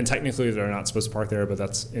into, and technically they're not supposed to park there, but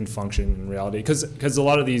that's in function in reality. Because a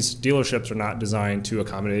lot of these dealerships are not designed to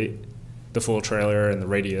accommodate the full trailer and the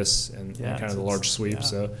radius and kind of the large sweep. Yeah.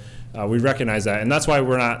 So we recognize that, and that's why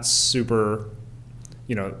we're not super,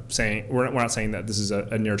 saying we're not saying that this is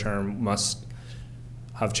a near term must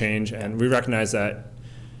have change, and we recognize that.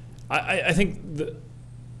 I think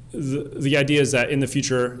the idea is that in the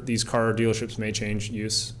future, these car dealerships may change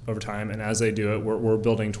use over time, and as they do it, we're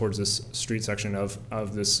building towards this street section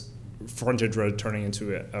of this frontage road turning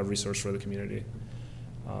into a resource for the community.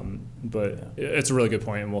 But it's a really good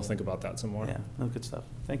point, and we'll think about that some more. Yeah, no, good stuff.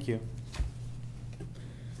 Thank you.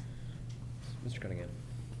 Mr. Cunningham.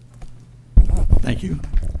 Thank you.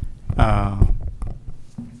 A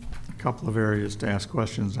couple of areas to ask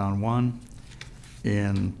questions on. One,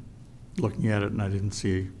 in looking at it, and I didn't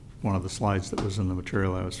see one of the slides that was in the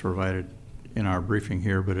material that was provided in our briefing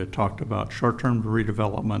here, but it talked about short-term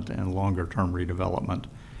redevelopment and longer-term redevelopment.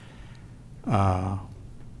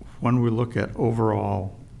 When we look at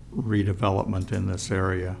overall redevelopment in this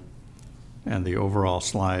area and the overall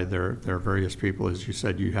slide, there are various people, as you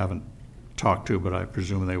said, you haven't talked to, but I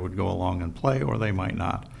presume they would go along and play, or they might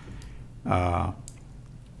not.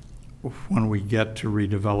 When we get to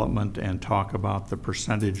redevelopment and talk about the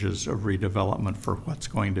percentages of redevelopment for what's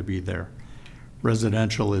going to be there,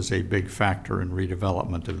 residential is a big factor in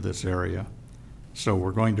redevelopment of this area. So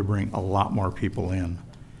we're going to bring a lot more people in.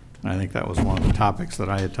 And I think that was one of the topics that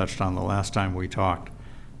I had touched on the last time we talked,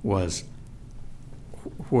 was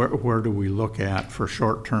where do we look at for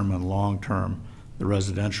short-term and long-term the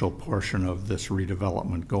residential portion of this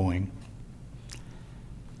redevelopment going?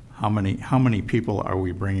 How many people are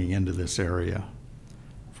we bringing into this area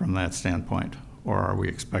from that standpoint, or are we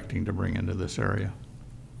expecting to bring into this area?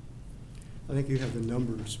 I think you have the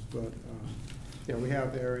numbers, but yeah, we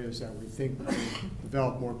have areas that we think will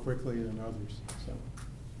develop more quickly than others. So.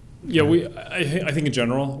 Yeah, I think in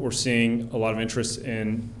general we're seeing a lot of interest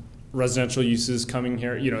in residential uses coming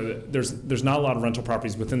here. You know, there's not a lot of rental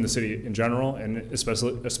properties within the city in general, and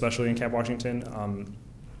especially in Camp Washington.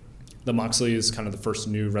 The Moxley is kind of the first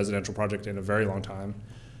new residential project in a very long time,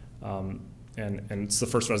 and it's the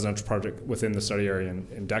first residential project within the study area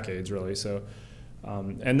in decades, really. So,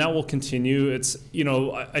 and that will continue. It's, you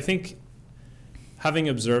know, I think having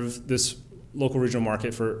observed this local regional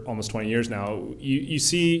market for almost 20 years now, you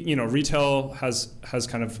see, you know, retail has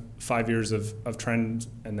kind of 5 years of trend,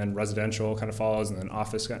 and then residential kind of follows, and then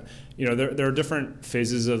office. You know, there are different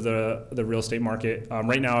phases of the real estate market.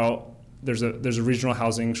 Right now, there's a regional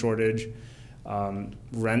housing shortage.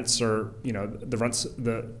 Rents are, you know,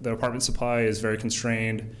 the apartment supply is very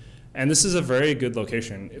constrained, and this is a very good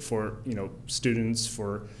location for, you know, students,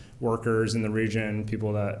 for workers in the region,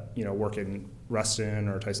 people that, you know, work in Reston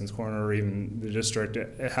or Tyson's Corner or even the district.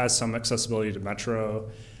 It has some accessibility to Metro.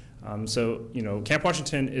 So, you know, Camp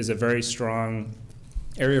Washington is a very strong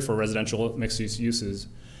area for residential mixed-use uses.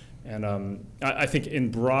 And I think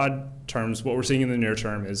in broad terms, what we're seeing in the near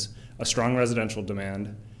term is a strong residential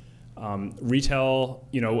demand. Retail,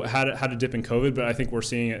 you know, had a dip in COVID, but I think we're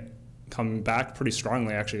seeing it come back pretty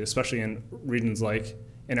strongly, actually, especially in regions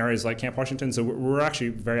in areas like Camp Washington. So we're actually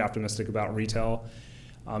very optimistic about retail.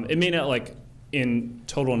 It may not, like, in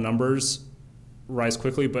total numbers, rise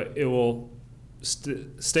quickly, but it will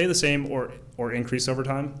stay the same or increase over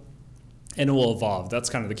time, and it will evolve. That's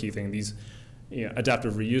kind of the key thing. These, you know,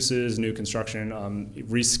 adaptive reuses, new construction,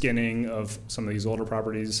 reskinning of some of these older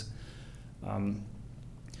properties.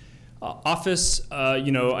 Office,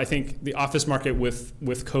 you know, I think the office market with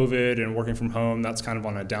COVID and working from home, that's kind of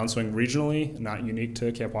on a downswing regionally, not unique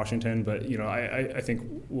to Camp Washington, but, you know, I think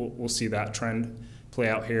we'll see that trend play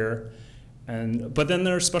out here. But then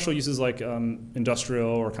there are special uses like industrial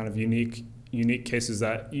or kind of unique cases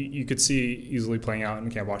that you could see easily playing out in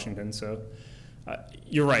Camp Washington. So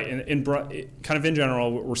you're right. Kind of in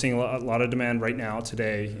general, we're seeing a lot of demand right now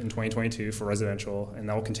today in 2022 for residential, and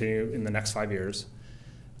that will continue in the next 5 years.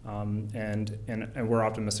 And we're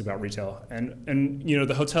optimistic about retail. And you know,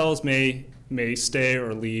 the hotels may stay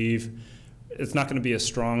or leave. It's not going to be a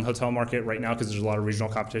strong hotel market right now because there's a lot of regional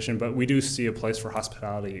competition, but we do see a place for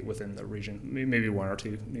hospitality within the region, maybe one or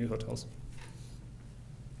two new hotels.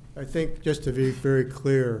 I think, just to be very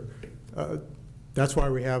clear, that's why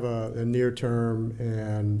we have a near-term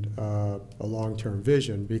and a long-term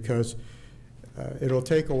vision, because it'll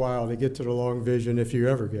take a while to get to the long vision if you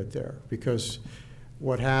ever get there. Because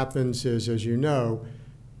what happens is, as you know,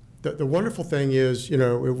 the wonderful thing is, you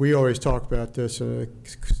know, we always talk about this in a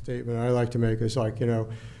statement I like to make, is like, you know,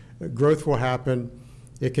 growth will happen.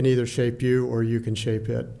 It can either shape you or you can shape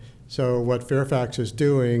it. So what Fairfax is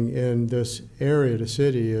doing in this area of the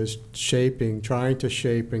city is trying to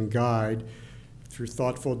shape and guide through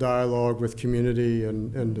thoughtful dialogue with community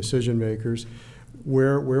and decision makers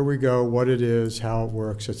where we go, what it is, how it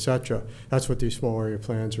works, et cetera. That's what these small area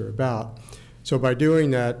plans are about. So by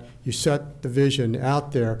doing that, you set the vision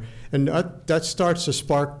out there, and that starts to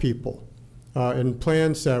spark people. In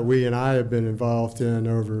plans that we and I have been involved in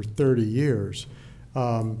over 30 years,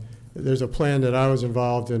 there's a plan that I was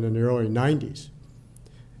involved in the early 90s.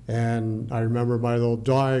 And I remember my little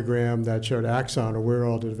diagram that showed axon of where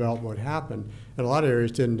all the development would happen. And a lot of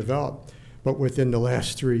areas didn't develop. But within the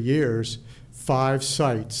last 3 years, 5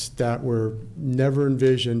 sites that were never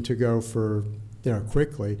envisioned to go for, you know,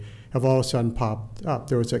 quickly have all of a sudden popped up.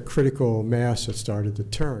 There was a critical mass that started to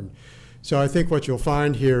turn. So I think what you'll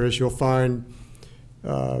find here is you'll find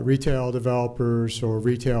retail developers or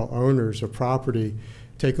retail owners of property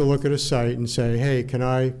take a look at a site and say, hey, can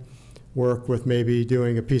I work with maybe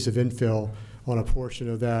doing a piece of infill on a portion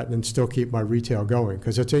of that and still keep my retail going?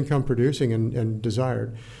 Because it's income producing and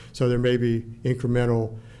desired. So there may be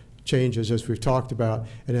incremental changes, as we've talked about,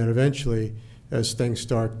 and then eventually, as things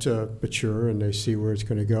start to mature and they see where it's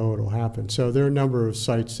going to go, it'll happen. So there are a number of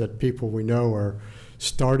sites that people we know are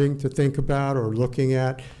starting to think about or looking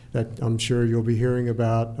at that I'm sure you'll be hearing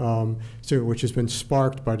about soon, which has been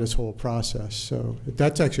sparked by this whole process. So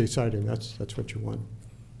that's actually exciting. That's what you want.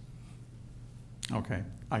 Okay.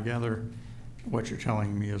 I gather what you're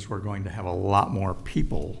telling me is we're going to have a lot more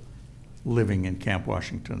people living in Camp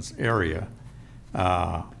Washington's area.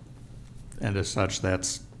 And as such,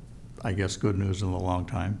 that's, I guess, good news in the long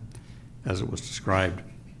time. As it was described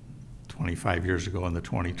 25 years ago in the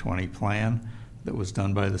 2020 plan that was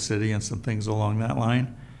done by the city and some things along that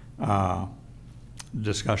line.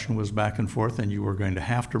 Discussion was back and forth, and you were going to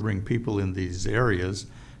have to bring people in these areas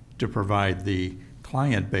to provide the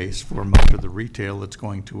client base for much of the retail that's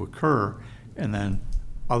going to occur, and then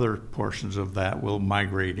other portions of that will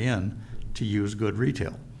migrate in to use good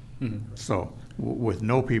retail. Mm-hmm. So with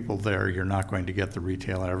no people there, you're not going to get the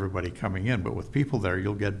retail and everybody coming in, but with people there,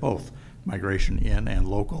 you'll get both migration in and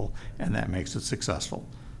local, and that makes it successful.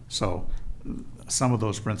 So some of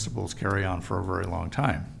those principles carry on for a very long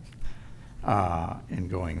time in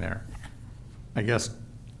going there. I guess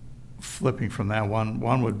flipping from that,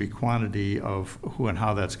 one would be quantity of who and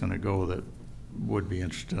how that's going to go, that would be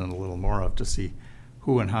interested in a little more of, to see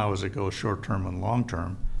who and how as it goes short-term and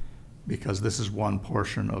long-term, because this is one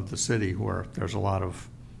portion of the city where there's a lot of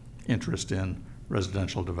interest in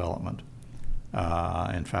residential development.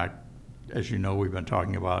 In fact, as you know, we've been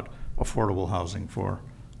talking about affordable housing for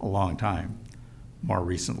a long time. More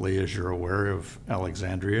recently, as you're aware of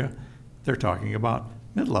Alexandria, they're talking about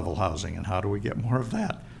mid-level housing and how do we get more of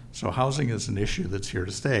that. So housing is an issue that's here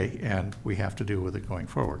to stay, and we have to deal with it going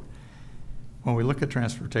forward. When we look at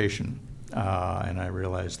transportation, and I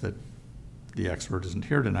realize that the expert isn't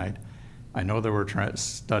here tonight, I know there were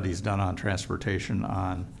studies done on transportation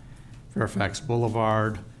on Fairfax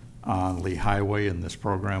Boulevard, on Lee Highway, and this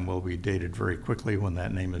program will be dated very quickly when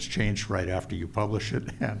that name is changed right after you publish it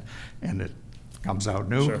and it comes out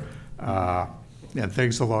new. Sure. And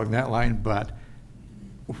things along that line. But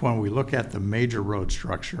when we look at the major road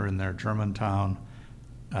structure in there, Germantown,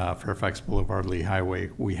 Fairfax Boulevard, Lee Highway,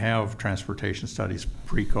 we have transportation studies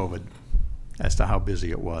pre-COVID as to how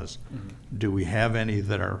busy it was. Mm-hmm. Do we have any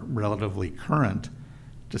that are relatively current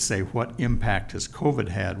to say what impact has COVID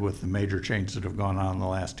had with the major changes that have gone on in the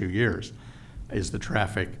last 2 years? Is the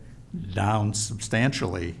traffic down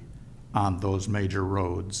substantially on those major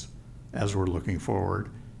roads as we're looking forward?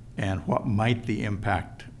 And what might the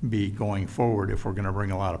impact be going forward if we're going to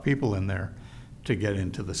bring a lot of people in there to get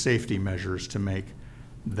into the safety measures to make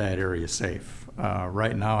that area safe?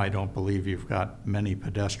 Right now, I don't believe you've got many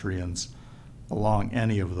pedestrians along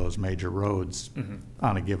any of those major roads mm-hmm.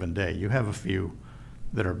 on a given day. You have a few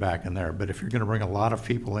that are back in there, but if you're going to bring a lot of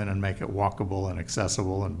people in and make it walkable and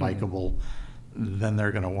accessible and bikeable, mm-hmm. then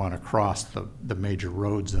they're going to want to cross the major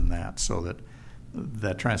roads in that, so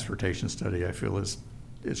that transportation study, I feel,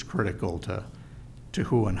 is critical to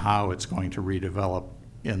who and how it's going to redevelop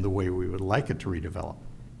in the way we would like it to redevelop.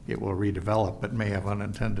 It will redevelop, but may have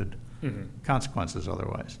unintended mm-hmm. consequences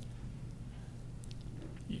otherwise.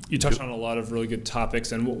 You touched on a lot of really good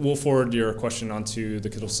topics, and we'll forward your question onto the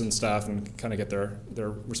Kittleson staff and kind of get their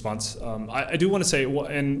response. I do want to say,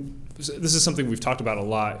 and this is something we've talked about a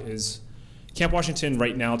lot, is Camp Washington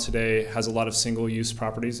right now today has a lot of single-use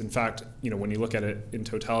properties. In fact, when you look at it in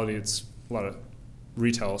totality, it's a lot of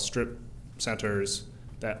retail strip centers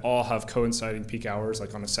that all have coinciding peak hours.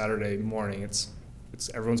 Like on a Saturday morning, it's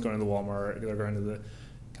everyone's going to the Walmart, they're going to the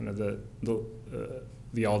kind of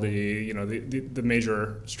the Aldi, the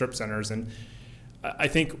major strip centers. And I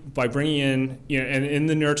think by bringing in, and in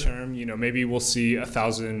the near term, maybe we'll see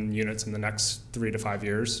 1,000 units in the next 3 to 5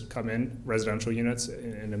 years come in, residential units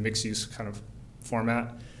in a mixed-use kind of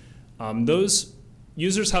format. Those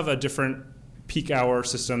users have a different peak hour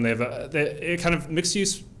system. They have kind of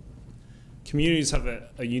mixed-use communities have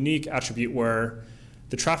a unique attribute where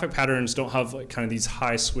the traffic patterns don't have kind of these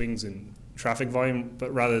high swings in traffic volume,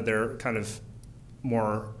 but rather they're kind of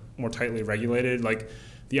more tightly regulated. Like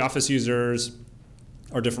the office users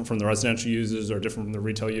are different from the residential users, or different from the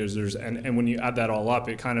retail users, and when you add that all up,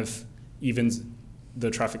 it kind of evens the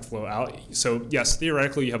traffic flow out. So yes,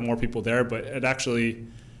 theoretically you have more people there, but it actually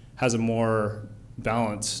has a more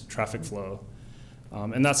balanced traffic flow.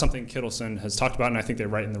 And that's something Kittleson has talked about, and I think they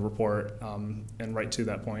write in the report, and right to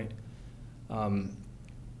that point.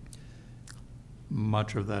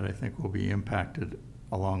 much of that, I think, will be impacted,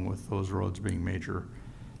 along with those roads being major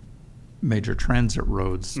transit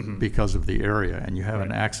roads because of the area. And you have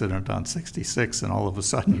an accident on 66, and all of a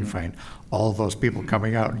sudden you find all of those people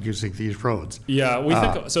coming out and using these roads. Yeah, we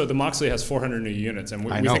think, so the Moxley has 400 new units, and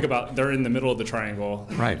we think about, they're in the middle of the triangle.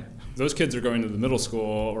 Right. Those kids are going to the middle school,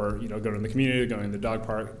 or, you know, going to the community, going to the dog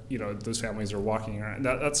park. You know, those families are walking around.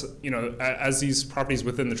 That's, you know, as these properties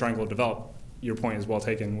within the triangle develop, your point is well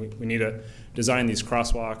taken. We need to design these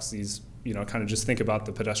crosswalks, these, you know, kind of just think about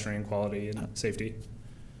the pedestrian quality and safety.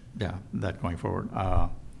 Yeah, that going forward.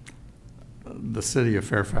 The city of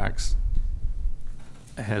Fairfax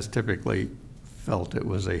has typically felt it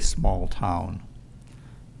was a small town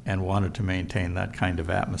and wanted to maintain that kind of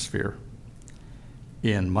atmosphere.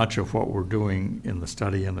 In much of what we're doing in the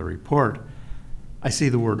study and the report, I see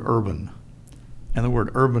the word urban. And the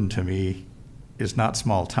word urban to me is not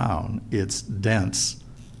small town. It's dense.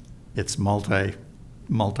 It's multi-purpose,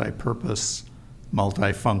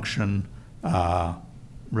 multi-function,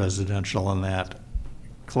 residential, and that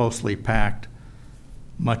closely packed,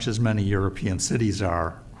 much as many European cities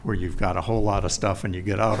are, where you've got a whole lot of stuff and you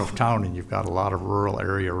get out of town and you've got a lot of rural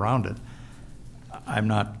area around it. I'm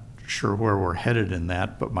not sure where we're headed in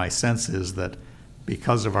that, but my sense is that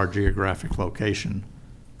because of our geographic location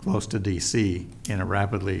close to DC in a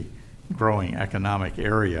rapidly growing economic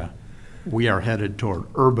area, we are headed toward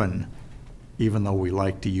urban, even though we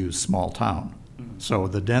like to use small town. So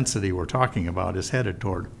the density we're talking about is headed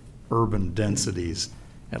toward urban densities,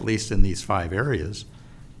 at least in these 5 areas.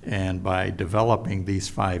 And by developing these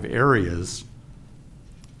 5 areas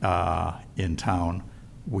in town,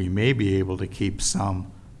 we may be able to keep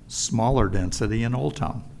some smaller density in Old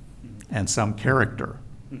Town and some character,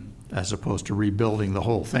 as opposed to rebuilding the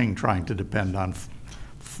whole thing, trying to depend on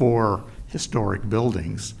 4 historic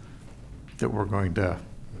buildings that we're going to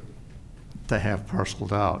have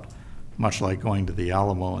parceled out. Much like going to the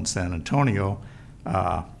Alamo in San Antonio,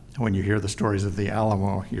 when you hear the stories of the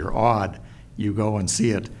Alamo, you're awed. You go and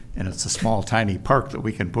see it, and it's a small, tiny park that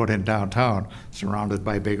we can put in downtown, surrounded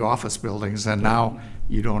by big office buildings, and now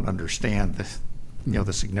you don't understand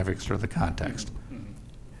the significance or the context.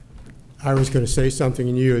 I was going to say something,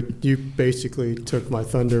 and you basically took my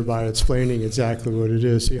thunder by explaining exactly what it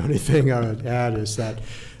is. The only thing I would add is that,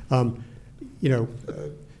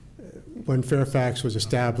 when Fairfax was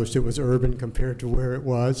established, it was urban compared to where it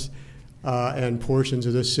was, and portions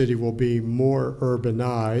of this city will be more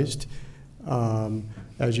urbanized,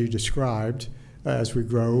 as you described, as we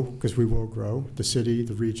grow, because we will grow, the city,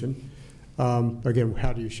 the region. Again,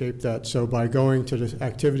 how do you shape that? So by going to the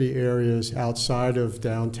activity areas outside of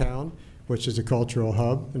downtown, which is a cultural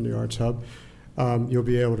hub and the arts hub, you'll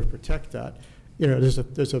be able to protect that. You know, there's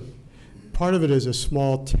a part of it is a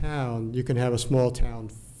small town. You can have a small town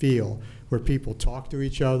feel where people talk to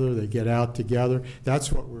each other, they get out together.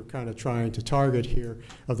 That's what we're kind of trying to target here,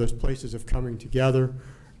 of those places of coming together,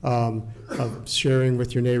 of sharing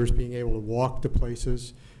with your neighbors, being able to walk to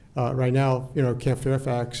places. Right now, Camp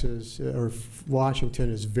Fairfax or Washington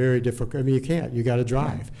is very difficult. I mean, you can't, you got to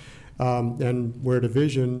drive. And we're at a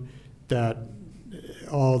vision that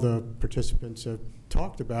all the participants have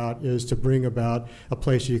talked about is to bring about a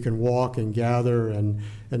place you can walk and gather and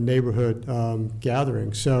neighborhood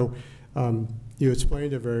gatherings. So you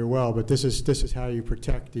explained it very well, but this is how you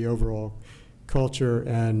protect the overall culture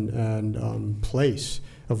and place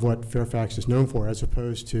of what Fairfax is known for, as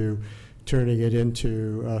opposed to turning it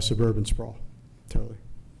into suburban sprawl. Totally.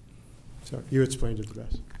 So you explained it the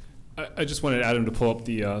best. I just wanted Adam to pull up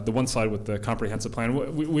the one slide with the comprehensive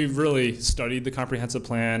plan. We've really studied the comprehensive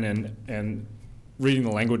plan and reading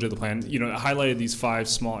the language of the plan. It highlighted these 5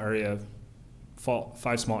 small areas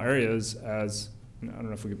as, I don't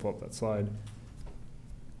know if we could pull up that slide.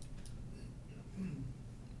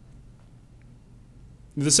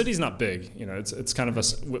 The city's not big, it's kind of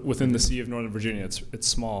within the Sea of Northern Virginia. It's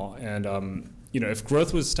small, and if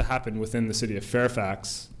growth was to happen within the city of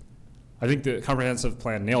Fairfax, I think the comprehensive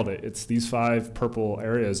plan nailed it. It's these 5 purple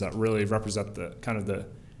areas that really represent they're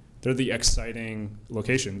the exciting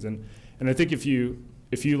locations, and I think if you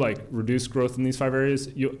like reduce growth in these 5 areas,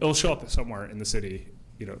 it'll show up somewhere in the city.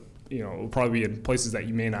 It'll probably be in places that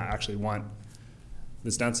you may not actually want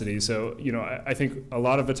this density. So, I think we've paid a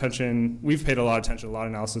lot of attention, a lot of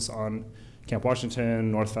analysis on Camp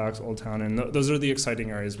Washington, North Fax, Old Town, and those are the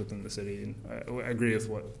exciting areas within the city. And I agree with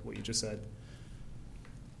what you just said.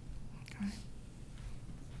 Okay.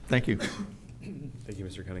 Thank you. Thank you,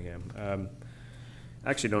 Mr. Cunningham. I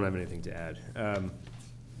actually don't have anything to add.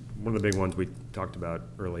 One of the big ones we talked about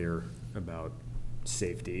earlier about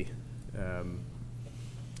safety.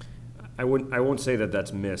 I won't say that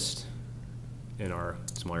that's missed in our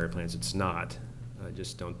small area plans. It's not. I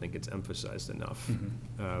just don't think it's emphasized enough.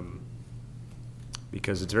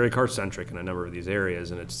 Because it's very car-centric in a number of these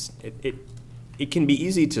areas, and it can be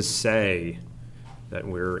easy to say that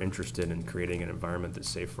we're interested in creating an environment that's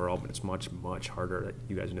safe for all, but it's much, much harder, that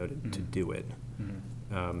you guys noted, to do it.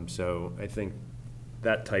 So I think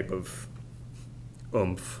that type of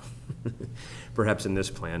oomph, perhaps in this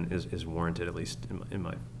plan, is warranted, at least in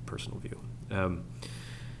my personal view.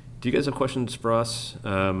 Do you guys have questions for us?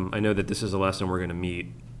 I know that this is the last time we're going to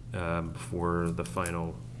meet before the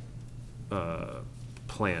final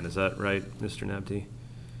plan. Is that right, Mr. Nabti?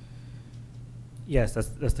 Yes,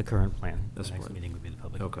 that's the current plan. That's the next plan. meeting would be the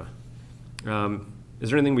public. Okay. Is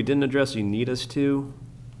there anything we didn't address you need us to?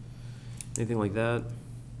 Anything like that?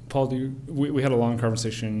 Paul, we had a long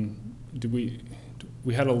conversation.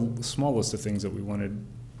 We had a small list of things that we wanted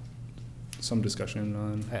some discussion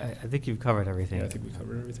on. I think you've covered everything. Yeah, I think we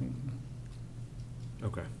covered everything.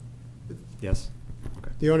 Okay. Yes?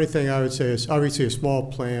 Okay. The only thing I would say is, obviously, a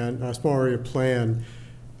small area plan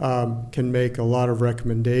can make a lot of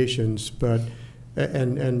recommendations, but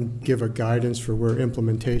and give a guidance for where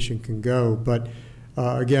implementation can go. But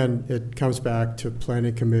again, it comes back to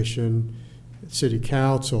Planning Commission, City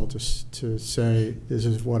Council to say, this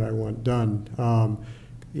is what I want done.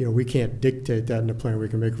 We can't dictate that in the plan. We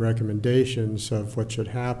can make recommendations of what should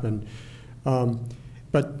happen.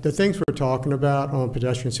 But the things we're talking about on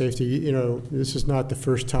pedestrian safety, this is not the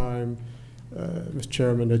first time, Mr.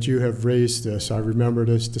 Chairman, that you have raised this. I remember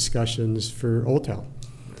those discussions for Old Town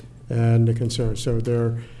and the concerns. So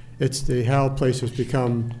it's how places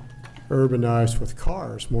become urbanized with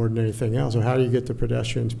cars more than anything else. So how do you get the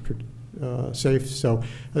pedestrians safe? So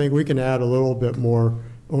I think we can add a little bit more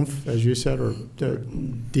oomph, as you said, or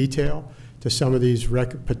detail to some of these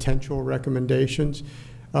potential recommendations.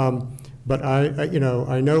 But I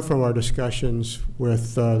know from our discussions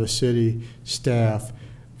with the city staff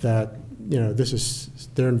that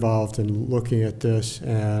they're involved in looking at this,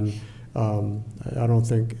 and I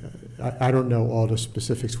don't know all the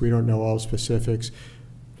specifics. We don't know all the specifics.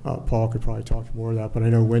 Paul could probably talk more of that, but I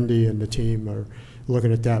know Wendy and the team are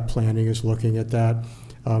looking at that. Planning is looking at that.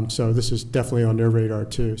 So this is definitely on their radar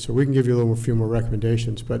too. So we can give you a few more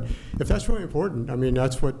recommendations. But if that's really important, I mean,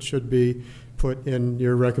 that's what should be put in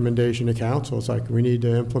your recommendation to council. It's like, we need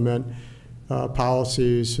to implement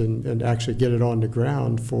policies and actually get it on the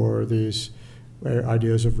ground for these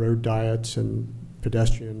ideas of road diets and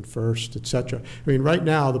pedestrian first, et cetera. I mean, right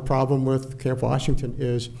now, the problem with Camp Washington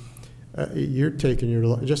is you're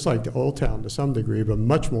taking just like the Old Town to some degree, but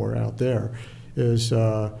much more out there, is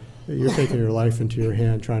you're taking your life into your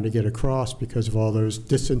hand trying to get across because of all those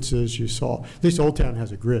distances you saw. At least Old Town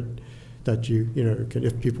has a grid that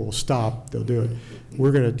if people will stop, they'll do it.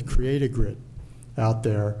 We're going to create a grid out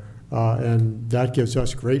there, and that gives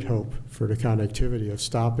us great hope for the connectivity of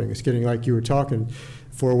stopping. It's getting, like you were talking,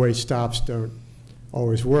 four-way stops don't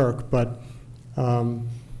always work, but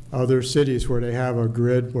other cities where they have a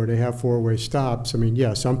grid, where they have four-way stops, I mean,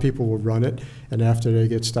 yeah, some people will run it, and after they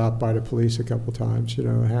get stopped by the police a couple times, it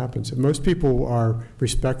happens. And most people are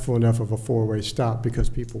respectful enough of a four-way stop because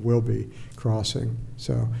people will be crossing.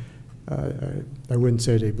 So I wouldn't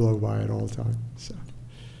say they blow by it all the time.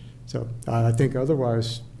 So I think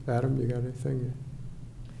otherwise, Adam, you got anything?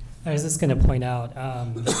 I was just going to point out,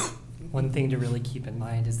 one thing to really keep in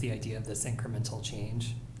mind is the idea of this incremental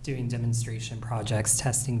change. Doing demonstration projects,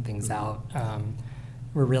 testing things out.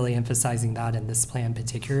 We're really emphasizing that in this plan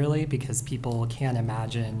particularly because people can't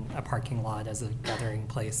imagine a parking lot as a gathering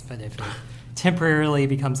place, but if it temporarily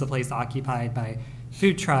becomes a place occupied by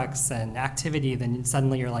food trucks and activity, then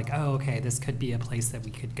suddenly you're like, oh, okay, this could be a place that we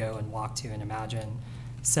could go and walk to and imagine.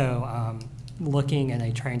 So looking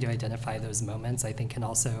and trying to identify those moments, I think, can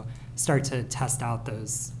also start to test out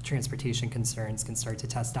those transportation concerns, can start to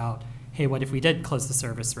test out, hey, what if we did close the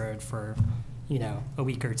service road for, a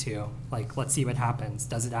week or two? Like, let's see what happens.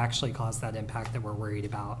 Does it actually cause that impact that we're worried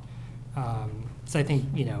about? So I think,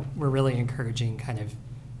 we're really encouraging kind of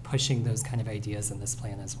pushing those kind of ideas in this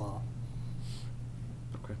plan as well.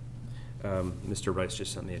 Okay. Mr. Rice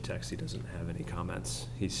just sent me a text. He doesn't have any comments.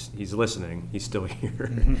 He's listening. He's still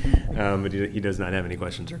here. But he does not have any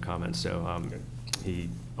questions or comments. So he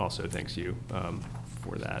also thanks you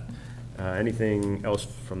for that. Anything else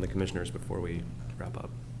from the commissioners before we wrap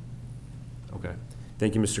up? Okay.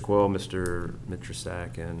 Thank you, Mr. Quill, Mr.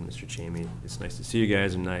 Mitrasak, and Mr. Chamey. It's nice to see you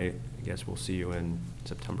guys, and I guess we'll see you in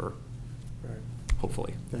September, Right.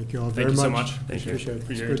 hopefully. Thank you all very much. Thank you so much. Thank you. Appreciate it.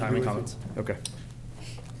 Appreciate It's your good to time be and with you. comments. Okay.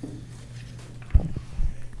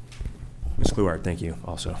 Ms. Kluart, thank you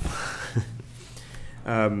also.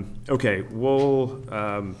 Okay, we'll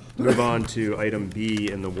move on to item B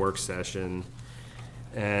in the work session.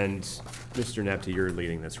 And Mr. Nepti, you're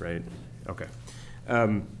leading this, right? Okay.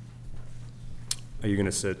 Are you going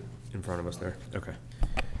to sit in front of us there? Okay.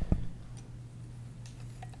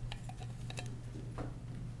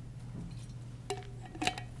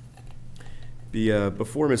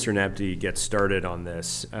 Before Mr. Nepti gets started on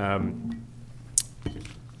this,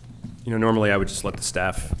 normally I would just let the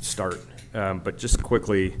staff start, but just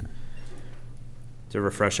quickly to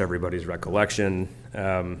refresh everybody's recollection,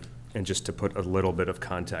 and just to put a little bit of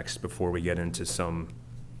context before we get into some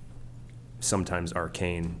sometimes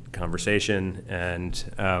arcane conversation and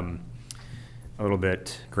a little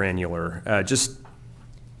bit granular. I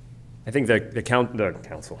think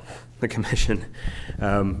the commission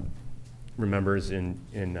remembers in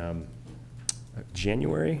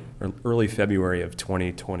January or early February of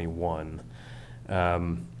 2021.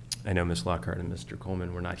 I know Ms. Lockhart and Mr.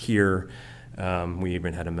 Coleman were not here. We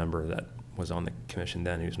even had a member that was on the commission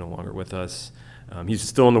then who's no longer with us. He's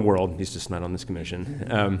still in the world. He's just not on this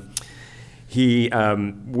commission.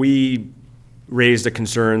 We raised a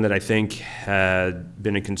concern that I think had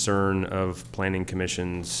been a concern of planning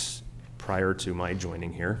commissions prior to my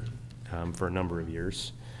joining here for a number of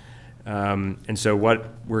years. And so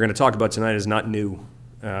what we're going to talk about tonight is not new.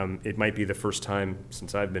 It might be the first time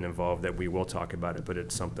since I've been involved that we will talk about it, but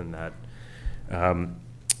it's something that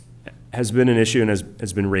has been an issue and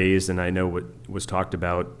has been raised, and I know what was talked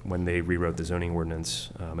about when they rewrote the zoning ordinance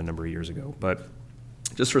a number of years ago. But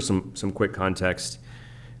just for some quick context,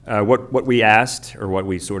 what we asked, or what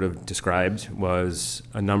we sort of described, was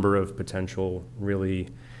a number of potential really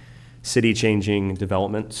city-changing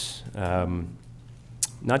developments,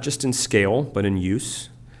 not just in scale, but in use,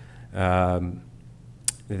 that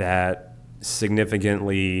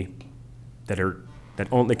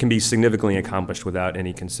can be significantly accomplished without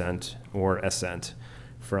any consent or assent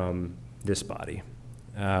from this body.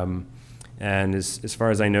 And as far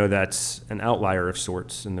as I know, that's an outlier of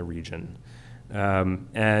sorts in the region.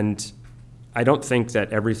 And I don't think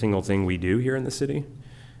that every single thing we do here in the city,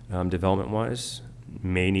 development-wise,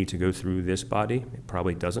 may need to go through this body. It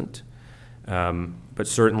probably doesn't. But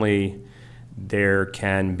certainly there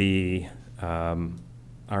can be,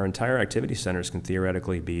 our entire activity centers can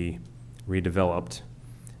theoretically be redeveloped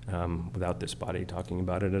without this body talking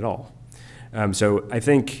about it at all. So I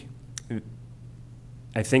think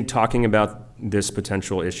talking about this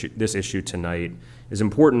issue tonight is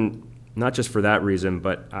important, not just for that reason,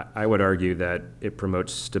 but I would argue that it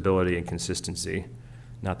promotes stability and consistency,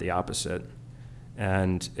 not the opposite.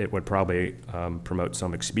 And it would probably promote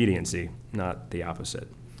some expediency, not the opposite.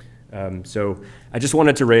 So I just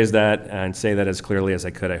wanted to raise that and say that as clearly as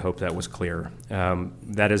I could. I hope that was clear.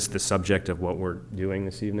 That is the subject of what we're doing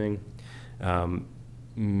this evening. Mr.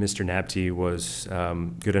 Napti was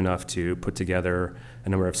good enough to put together a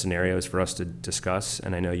number of scenarios for us to discuss,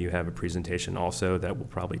 and I know you have a presentation also that will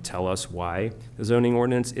probably tell us why the zoning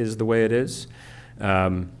ordinance is the way it is.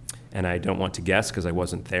 And I don't want to guess because I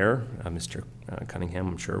wasn't there. Mr. Cunningham,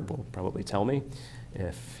 I'm sure, will probably tell me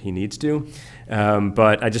if he needs to.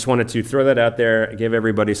 But I just wanted to throw that out there, give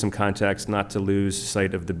everybody some context, not to lose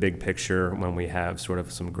sight of the big picture when we have sort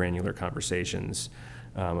of some granular conversations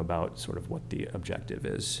about sort of what the objective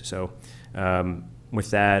is. So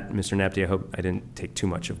with that, Mr. Napti, I hope I didn't take too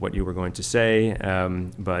much of what you were going to say,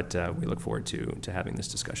 but we look forward to having this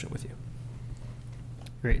discussion with you.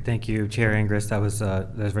 Great, thank you, Chair Ingris. That was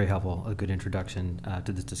very helpful, a good introduction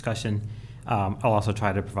to this discussion. I'll also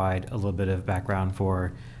try to provide a little bit of background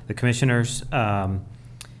for the commissioners and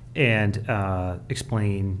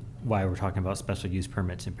explain why we're talking about special use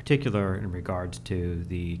permits in particular in regards to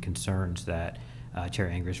the concerns that Chair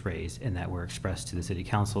Ingris raised and that were expressed to the City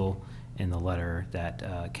Council in the letter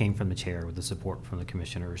that came from the chair with the support from the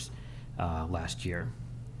commissioners last year.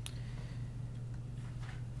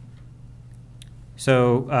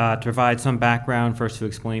 So to provide some background, first to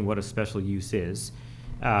explain what a special use is.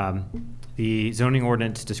 The zoning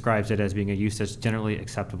ordinance describes it as being a use that's generally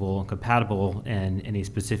acceptable and compatible in a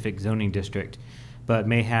specific zoning district, but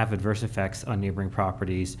may have adverse effects on neighboring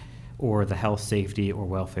properties or the health, safety, or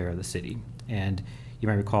welfare of the city. And you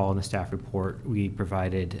might recall in the staff report, we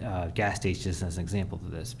provided gas stations as an example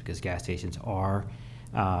of this, because gas stations are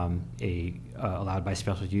allowed by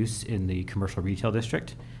special use in the commercial retail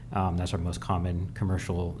district. That's our most common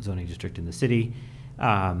commercial zoning district in the city.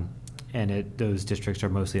 And those districts are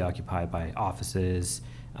mostly occupied by offices,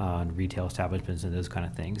 retail establishments, and those kind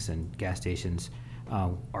of things. And gas stations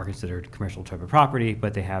are considered commercial type of property,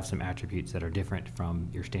 but they have some attributes that are different from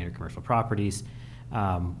your standard commercial properties,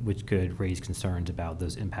 which could raise concerns about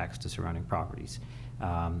those impacts to surrounding properties.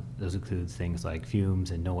 Those include things like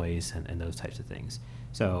fumes and noise and those types of things.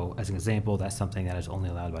 So as an example, that's something that is only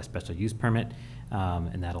allowed by special use permit,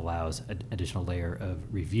 and that allows an additional layer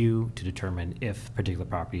of review to determine if particular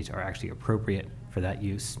properties are actually appropriate for that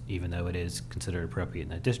use, even though it is considered appropriate in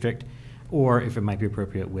the district, or if it might be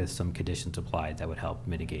appropriate with some conditions applied that would help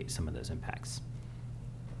mitigate some of those impacts.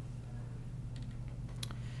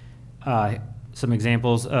 Some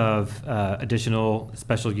examples of additional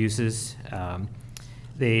special uses.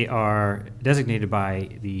 They are designated by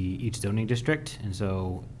each zoning district, and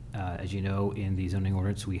so as you know, in the zoning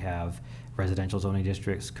ordinance, we have residential zoning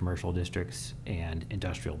districts, commercial districts, and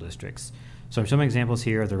industrial districts. So some examples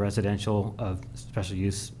here are the residential of special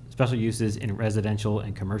uses in residential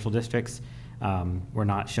and commercial districts. We're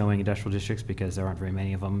not showing industrial districts because there aren't very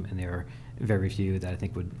many of them, and there are very few that I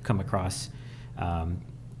think would come across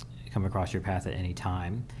your path at any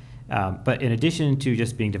time. But in addition to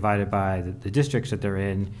just being divided by the districts that they're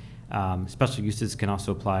in, special uses can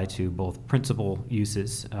also apply to both principal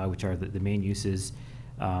uses, which are the main uses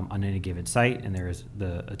on any given site, and there is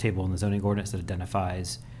a table in the zoning ordinance that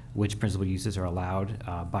identifies which principal uses are allowed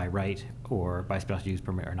by right or by special use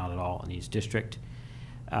permit or not at all in each district.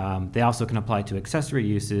 They also can apply to accessory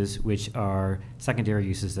uses, which are secondary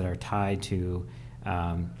uses that are tied to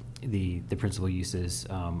the principal uses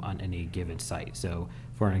on any given site. So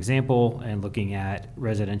for an example, and looking at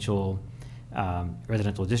residential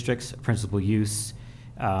districts, principal use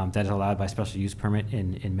that is allowed by special use permit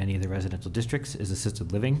in many of the residential districts is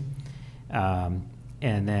assisted living.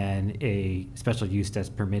 And then a special use that's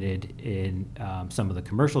permitted in some of the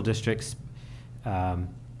commercial districts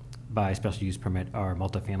by special use permit are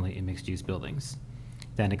multifamily and mixed use buildings.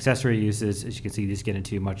 Then accessory uses, as you can see, these get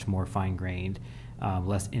into much more fine-grained,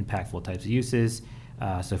 less impactful types of uses.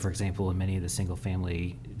 So for example, in many of the single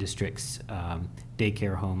family districts,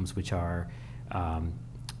 daycare homes, which are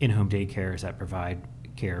in-home daycares that provide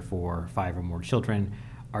care for 5 or more children,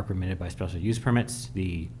 are permitted by special use permits.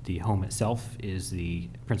 The home itself is the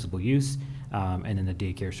principal use, and then the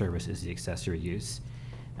daycare service is the accessory use.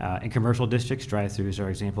 In commercial districts, drive-throughs are an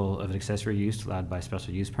example of an accessory use allowed by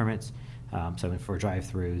special use permits. So for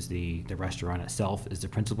drive-throughs, the restaurant itself is the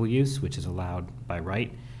principal use, which is allowed by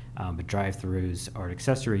right, but drive-throughs are an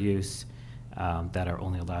accessory use that are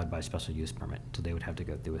only allowed by special use permit, so they would have to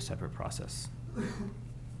go through a separate process.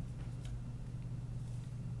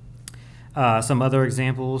 Some other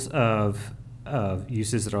examples of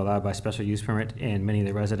uses that are allowed by special use permit in many of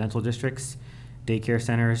the residential districts. Daycare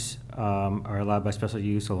centers are allowed by special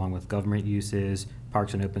use along with government uses,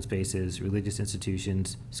 parks and open spaces, religious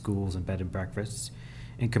institutions, schools, and bed and breakfasts.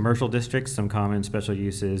 In commercial districts, some common special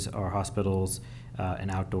uses are hospitals and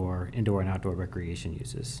indoor and outdoor recreation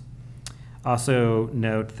uses. Also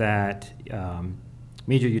note that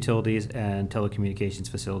major utilities and telecommunications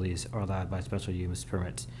facilities are allowed by special use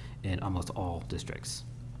permits in almost all districts.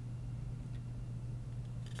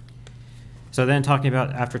 So then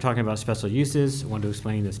after talking about special uses, I wanted to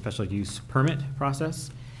explain the special use permit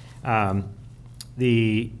process.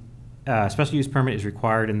 The special use permit is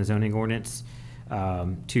required in the zoning ordinance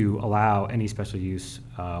to allow any special use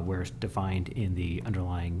where it's defined in the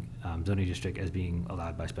underlying zoning district as being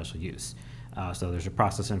allowed by special use. So there's a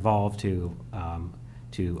process involved to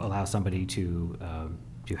allow somebody to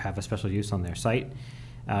have a special use on their site.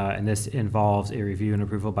 And this involves a review and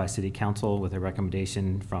approval by City Council with a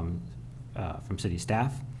recommendation from city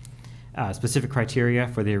staff. Specific criteria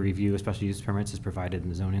for their review of special use permits is provided in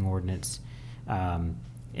the zoning ordinance. And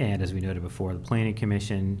as we noted before, the Planning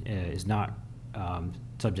Commission is not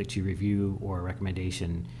subject to review or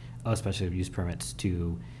recommendation of special use permits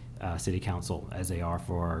to City Council as they are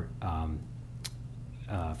for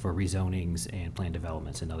rezonings and plan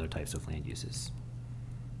developments and other types of land uses.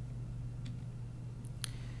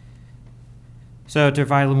 So to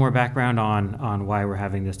provide a little more background on why we're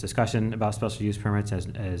having this discussion about special use permits,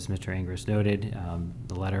 as Mr. Ingres noted,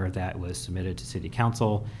 the letter that was submitted to City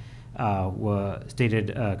Council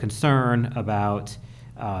stated concern about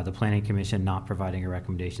the Planning Commission not providing a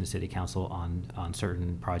recommendation to City Council on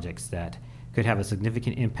certain projects that could have a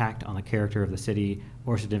significant impact on the character of the city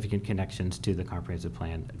or significant connections to the comprehensive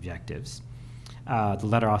plan objectives. The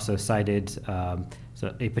letter also cited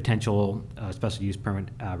a potential special use permit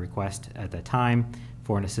request at that time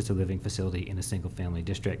for an assisted living facility in a single family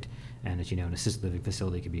district. And as you know, an assisted living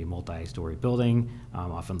facility could be a multi-story building,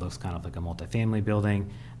 often looks kind of like a multifamily building.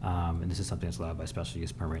 And this is something that's allowed by special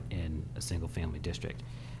use permit in a single family district.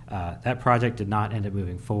 That project did not end up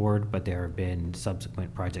moving forward, but there have been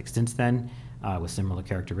subsequent projects since then with similar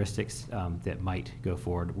characteristics that might go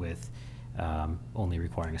forward with only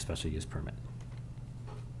requiring a special use permit.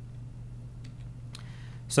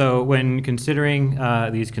 So when considering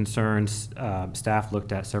these concerns, staff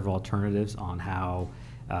looked at several alternatives on how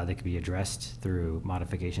they could be addressed through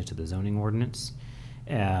modifications to the zoning ordinance.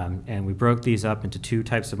 And we broke these up into two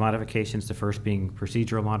types of modifications, the first being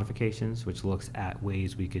procedural modifications, which looks at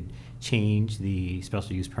ways we could change the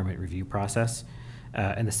special use permit review process.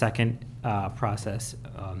 And the second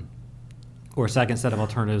second set of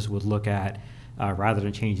alternatives would look at, rather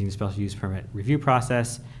than changing the special use permit review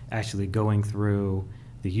process, actually going through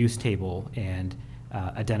the use table and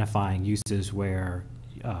identifying uses where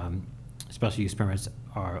special use permits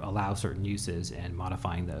allow certain uses and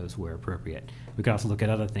modifying those where appropriate. We could also look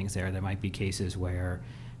at other things there. There might be cases where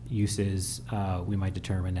uses, we might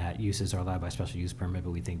determine that uses are allowed by special use permit,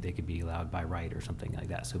 but we think they could be allowed by right or something like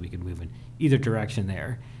that. So we could move in either direction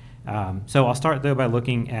there. So I'll start though by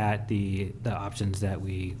looking at the options that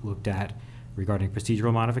we looked at regarding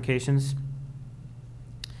procedural modifications.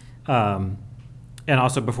 And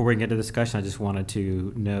also, before we get to discussion, I just wanted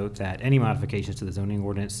to note that any modifications to the zoning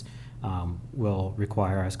ordinance will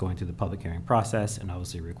require us going through the public hearing process and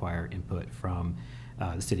obviously require input from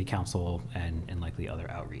the city council and likely other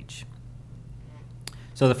outreach.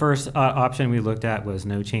 So the first option we looked at was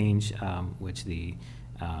no change, which the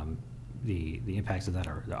impacts of that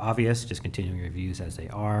are obvious, just continuing reviews as they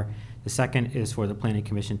are. The second is for the Planning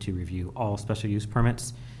Commission to review all special use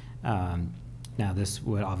permits. Now, this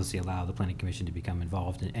would obviously allow the Planning Commission to become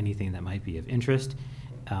involved in anything that might be of interest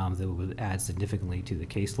that would add significantly to the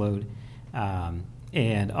caseload.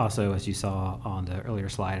 And also, as you saw on the earlier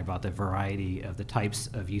slide about the variety of the types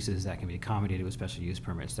of uses that can be accommodated with special use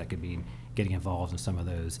permits, that could be getting involved in some of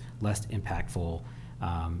those less impactful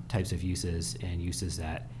types of uses and uses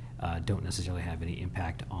that don't necessarily have any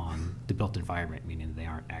impact on the built environment, meaning they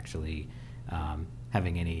aren't actually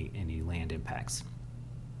having any land impacts.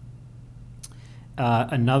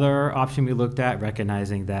 Another option we looked at,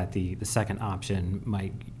 recognizing that the second option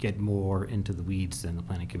might get more into the weeds than the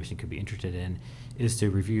Planning Commission could be interested in, is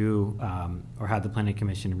to review or have the Planning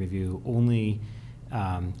Commission review only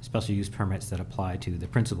special use permits that apply to the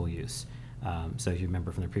principal use. So if you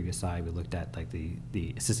remember from the previous slide, we looked at like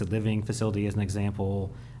the assisted living facility as an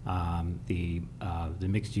example, the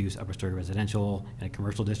mixed use upper story residential and a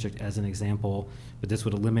commercial district as an example, but this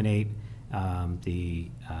would eliminate the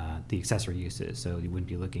accessory uses. So you wouldn't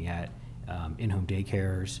be looking at in-home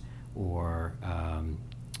daycares or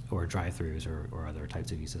drive-throughs or other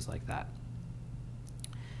types of uses like that.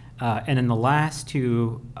 And then the last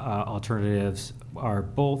two alternatives are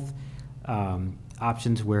both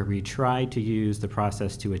options where we tried to use the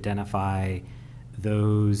process to identify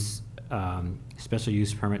those special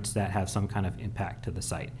use permits that have some kind of impact to the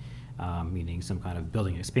site. Meaning some kind of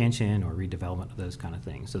building expansion or redevelopment of those kind of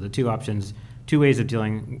things. So the two ways of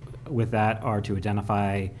dealing with that are to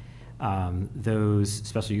identify those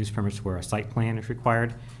special use permits where a site plan is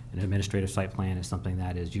required. An administrative site plan is something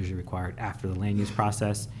that is usually required after the land use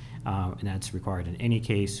process, and that's required in any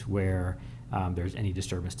case where there's any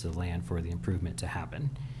disturbance to the land for the improvement to happen.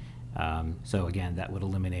 So again, that would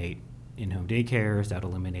eliminate in-home daycares, that would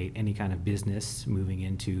eliminate any kind of business moving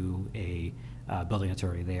into a building that's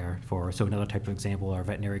already there. So another type of example are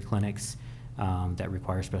veterinary clinics that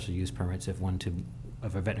require special use permits. If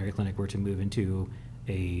a veterinary clinic were to move into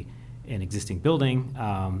an existing building,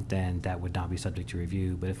 then that would not be subject to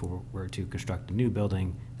review. But if we were to construct a new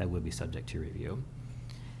building, that would be subject to review.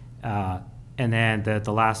 And then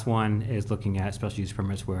the last one is looking at special use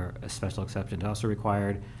permits where a special exception is also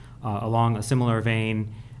required. Along a similar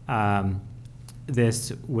vein,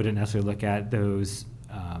 this wouldn't necessarily look at those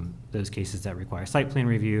cases that require site plan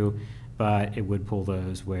review, but it would pull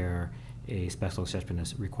those where a special exception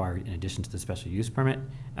is required in addition to the special use permit,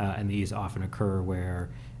 and these often occur where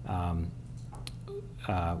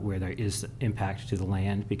there is impact to the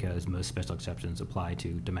land, because most special exceptions apply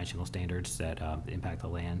to dimensional standards that impact the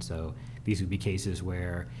land. So these would be cases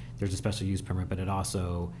where there's a special use permit, but it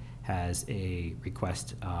also has a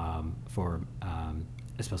request for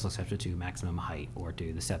a special exception to maximum height or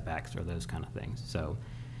to the setbacks or those kind of things. So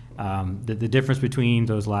the difference between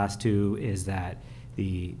those last two is that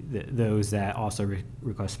those that also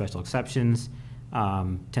request special exceptions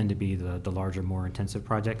tend to be the larger, more intensive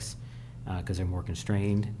projects because they're more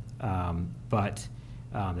constrained. But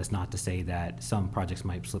that's not to say that some projects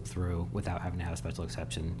might slip through without having to have a special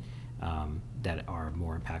exception that are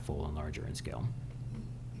more impactful and larger in scale.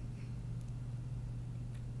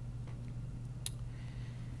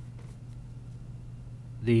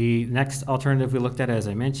 The next alternative we looked at, as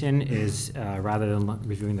I mentioned, is rather than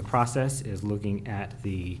reviewing the process, is looking at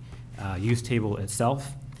the use table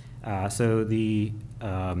itself. So the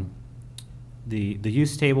The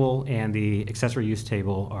use table and the accessory use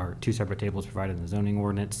table are two separate tables provided in the zoning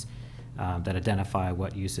ordinance that identify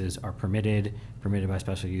what uses are permitted by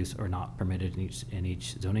special use, or not permitted in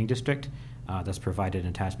each zoning district. That's provided in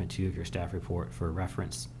attachment 2 of your staff report for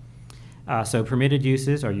reference. So permitted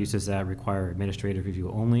uses are uses that require administrative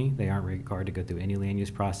review only. They aren't required to go through any land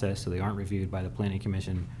use process, so they aren't reviewed by the Planning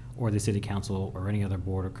Commission or the City Council or any other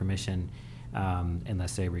board or commission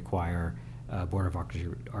unless they require Board of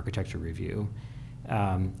Architecture review.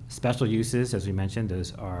 Special uses, as we mentioned,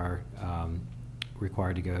 those are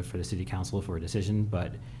required to go for the City Council for a decision,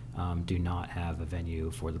 but do not have a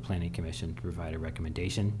venue for the Planning Commission to provide a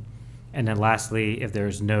recommendation. And then lastly, if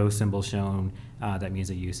there's no symbol shown, that means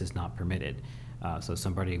the use is not permitted. So if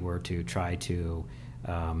somebody were to try to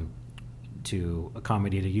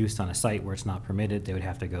accommodate a use on a site where it's not permitted, they would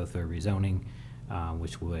have to go through a rezoning,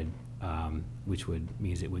 which would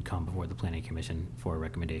means it would come before the Planning Commission for a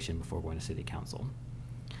recommendation before going to City Council.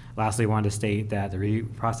 Lastly, I wanted to state that the review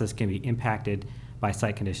process can be impacted by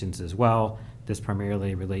site conditions as well. This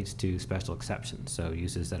primarily relates to special exceptions, so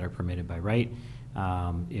uses that are permitted by right.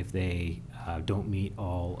 If they don't meet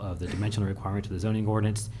all of the dimensional requirements of the zoning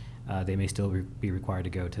ordinance, they may still be required to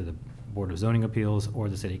go to the Board of Zoning Appeals or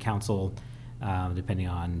the City Council, depending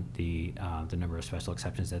on the number of special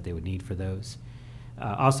exceptions that they would need for those.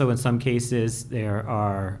 Also, in some cases, there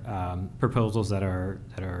are proposals that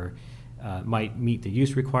might meet the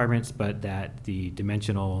use requirements, but that the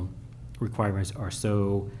dimensional requirements are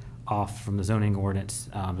so off from the zoning ordinance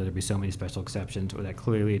that there'd be so many special exceptions, or that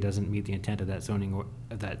clearly it doesn't meet the intent of that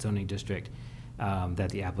zoning district, that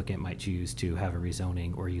the applicant might choose to have a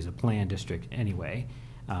rezoning or use a planned district anyway,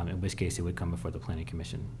 in which case it would come before the Planning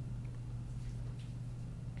Commission.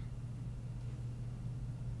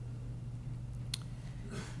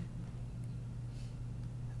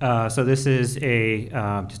 So this is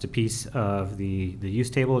just a piece of the use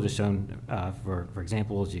table, just shown for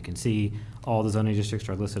examples. You can see all the zoning districts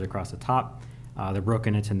are listed across the top. They're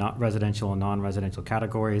broken into not residential and non-residential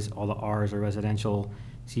categories. All the R's are residential,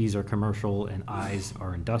 C's are commercial, and I's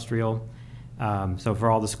are industrial. So for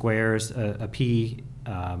all the squares, a P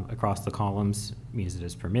across the columns means it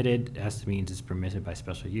is permitted, S means it's permitted by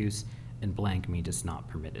special use, and blank means it's not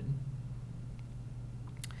permitted.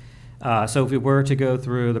 So if we were to go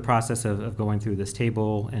through the process of going through this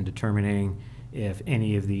table and determining if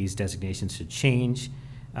any of these designations should change,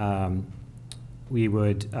 we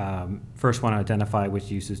would first want to identify which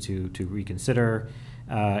uses to reconsider,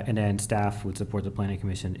 and then staff would support the Planning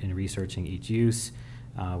Commission in researching each use.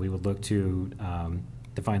 We would look to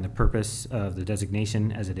define the purpose of the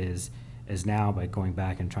designation as it is now by going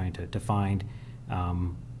back and trying to find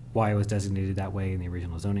why it was designated that way in the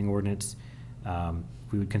original zoning ordinance.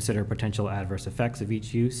 We would consider potential adverse effects of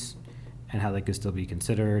each use and how they could still be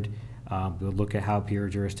considered. We would look at how peer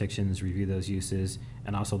jurisdictions review those uses,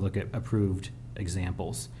 and also look at approved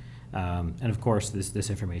examples. And of course, this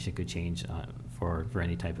information could change for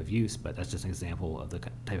any type of use, but that's just an example of the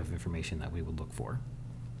type of information that we would look for.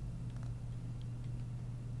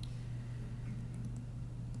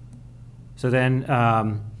 So then,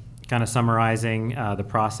 kind of summarizing the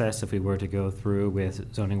process, if we were to go through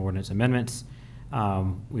with zoning ordinance amendments,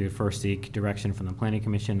 we would first seek direction from the Planning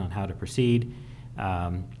Commission on how to proceed,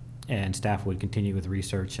 and staff would continue with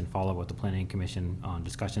research and follow with the Planning Commission on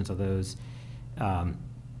discussions of those.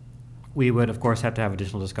 We would, of course, have to have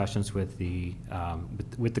additional discussions with the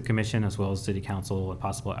Commission, as well as City Council, and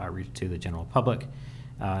possible outreach to the general public.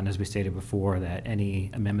 And as we stated before, that any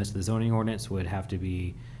amendments to the zoning ordinance would have to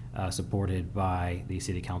be supported by the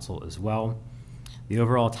City Council as well. The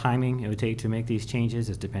overall timing it would take to make these changes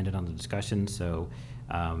is dependent on the discussion, so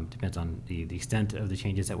depends on the extent of the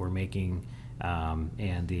changes that we're making,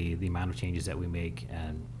 and the amount of changes that we make,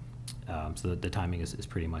 and so the timing is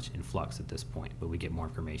pretty much in flux at this point, but we get more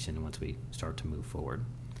information once we start to move forward.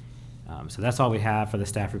 So that's all we have for the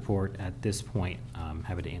staff report at this point. I'm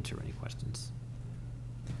happy to answer any questions.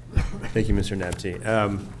 Thank you, Mr. Nabte.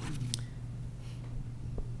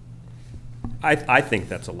 I think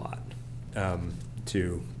that's a lot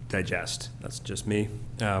to digest. That's just me,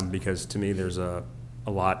 because to me there's a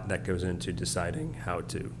lot that goes into deciding how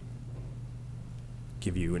to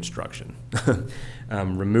give you instruction.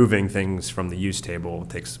 Removing things from the use table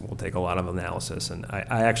will take a lot of analysis, and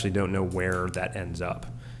I actually don't know where that ends up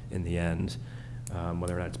in the end,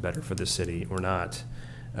 whether or not it's better for the city or not.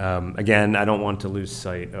 Again, I don't want to lose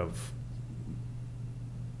sight of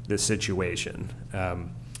this situation.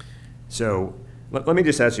 So let me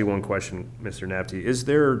just ask you one question, Mr.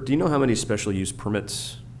 Nabte. Do you know how many special use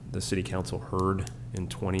permits the City Council heard in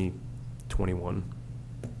 2021?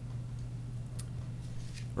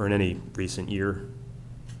 or in any recent year?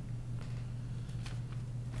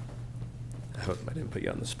 I hope I didn't put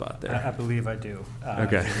you on the spot there. I believe I do.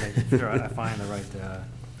 Okay. Just making sure I find the right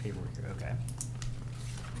paperwork here, okay.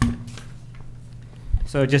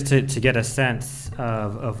 So just to get a sense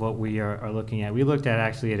of what we are looking at, we looked at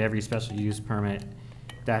actually at every special use permit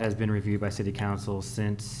that has been reviewed by city council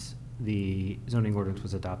since the zoning ordinance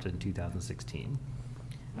was adopted in 2016.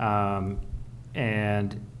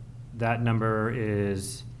 And that number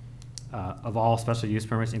is of all special use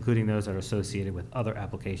permits, including those that are associated with other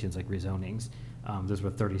applications like rezonings. Those were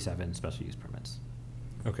 37 special use permits.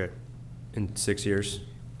 Okay. In 6 years?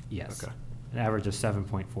 Yes. Okay. An average of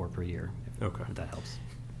 7.4 per year. Okay. If that helps.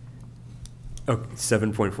 Oh,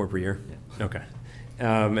 7.4 per year? Yeah. Okay.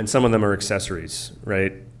 And some of them are accessories,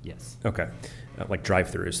 right? Yes. Okay. Like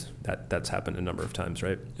drive-throughs, that's happened a number of times,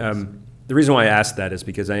 right? The reason why I asked that is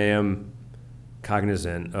because I am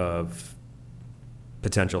cognizant of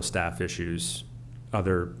potential staff issues,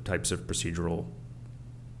 other types of procedural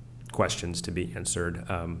questions to be answered.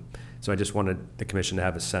 So I just wanted the commission to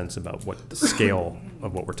have a sense about what the scale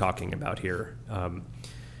of what we're talking about here.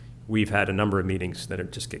 We've had a number of meetings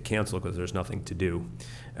that just get canceled because there's nothing to do.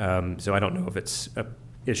 So I don't know if it's an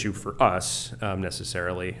issue for us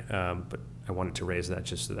necessarily, but I wanted to raise that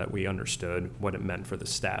just so that we understood what it meant for the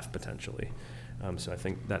staff potentially. So I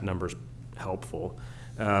think that number's helpful.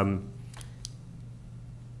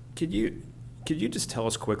 Could you just tell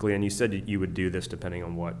us quickly, and you said you would do this depending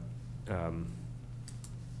on what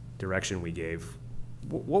direction we gave.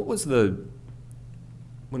 What was when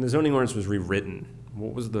the zoning ordinance was rewritten,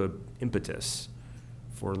 what was the impetus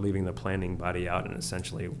for leaving the planning body out and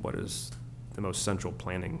essentially what is the most central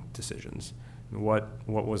planning decisions? What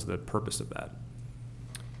was the purpose of that?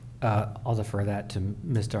 I'll defer that to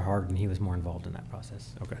Mr. Harden. He was more involved in that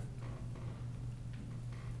process. Okay.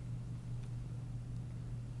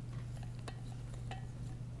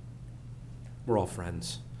 We're all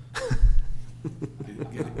friends.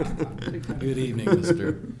 Good evening,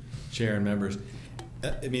 Mr. Chair and members.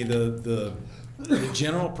 I mean, the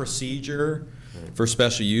general procedure for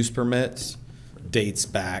special use permits dates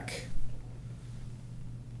back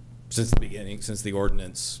since the beginning, since the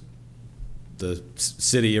ordinance, the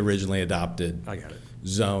city originally adopted I got it.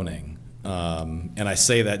 zoning. And I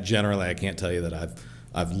say that generally, I can't tell you that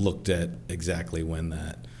I've looked at exactly when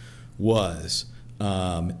that was.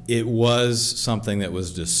 It was something that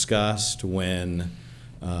was discussed when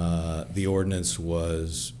the ordinance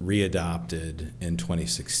was readopted in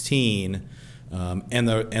 2016. And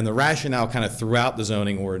the rationale kind of throughout the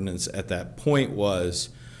zoning ordinance at that point was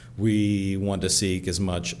we want to seek as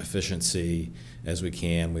much efficiency as we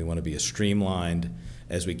can. We want to be as streamlined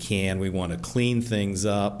as we can. We want to clean things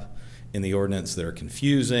up in the ordinance that are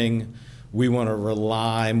confusing. We want to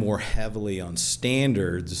rely more heavily on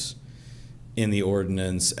standards in the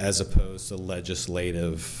ordinance as opposed to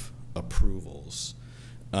legislative approvals.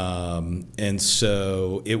 And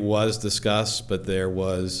so it was discussed, but there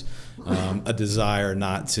was a desire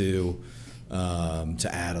not to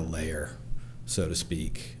add a layer, so to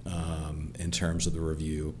speak, in terms of the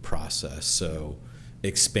review process. So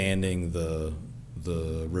expanding the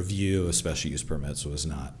review of special use permits was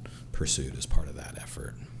not pursued as part of that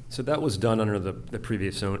effort. So that was done under the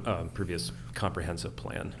previous previous comprehensive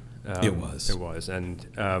plan. It was. It was, and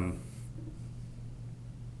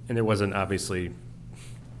it wasn't obviously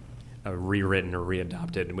rewritten or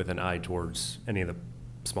readopted with an eye towards any of the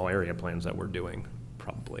small area plans that we're doing,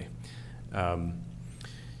 probably.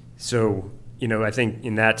 So, I think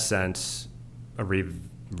in that sense,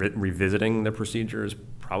 revisiting the procedure is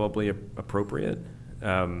probably appropriate,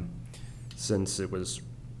 since it was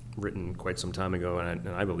written quite some time ago, and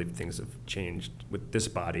I believe things have changed with this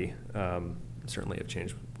body. Certainly have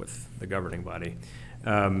changed with the governing body.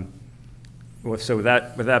 So with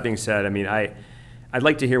that being said, I mean, I'd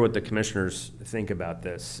like to hear what the commissioners think about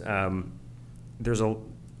this. I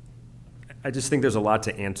just think there's a lot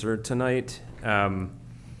to answer tonight.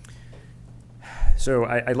 So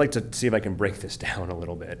I'd like to see if I can break this down a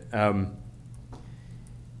little bit.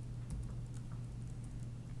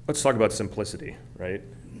 Let's talk about simplicity, right?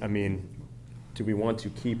 I mean, do we want to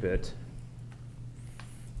keep it,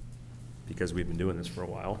 because we've been doing this for a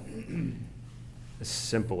while, as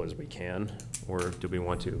simple as we can, or do we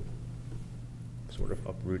want to sort of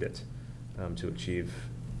uproot it to achieve,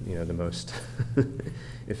 the most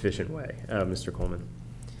efficient way? Mr. Coleman.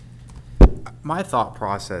 My thought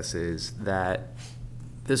process is that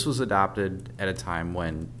this was adopted at a time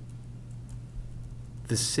when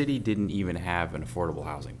the city didn't even have an affordable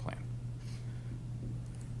housing plan.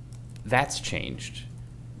 That's changed.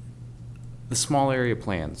 The small area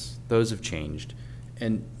plans, those have changed.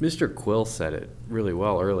 And Mr. Quill said it really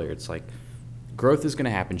well earlier. It's like growth is going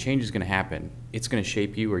to happen, change is going to happen. It's going to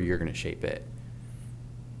shape you or you're going to shape it.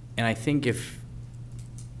 And I think if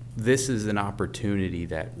this is an opportunity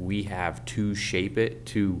that we have to shape it,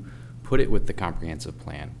 to put it with the comprehensive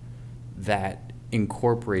plan that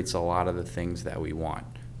incorporates a lot of the things that we want,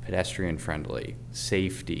 pedestrian friendly,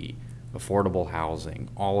 safety, affordable housing,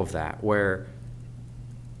 all of that, where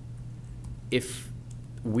if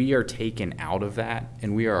we are taken out of that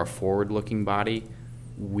and we are a forward-looking body,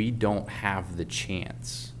 we don't have the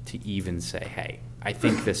chance to even say, hey, I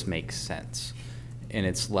think this makes sense. And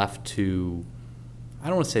it's left to, I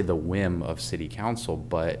don't want to say the whim of city council,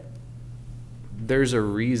 but there's a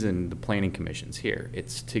reason the planning commission's here.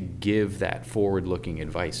 It's to give that forward-looking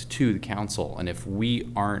advice to the council. And if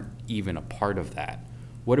we aren't even a part of that,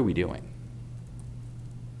 what are we doing?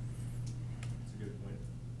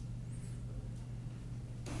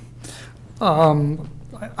 I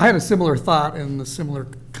had a similar thought in a similar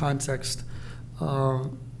context.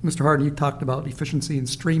 Mr. Harden, you talked about efficiency and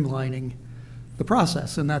streamlining the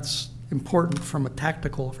process, and that's important from a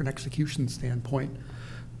tactical, from an execution standpoint,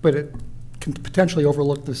 but it can potentially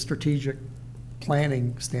overlook the strategic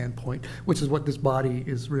planning standpoint, which is what this body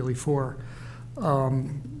is really for.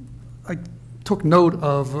 I took note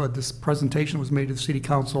of this presentation that was made to the City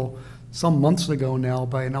Council some months ago now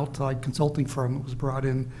by an outside consulting firm that was brought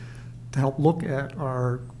in to help look at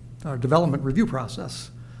our development review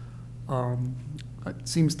process. It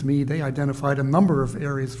seems to me they identified a number of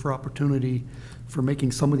areas for opportunity for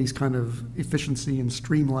making some of these kind of efficiency and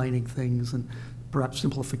streamlining things, and perhaps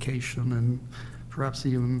simplification, and perhaps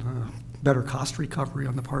even better cost recovery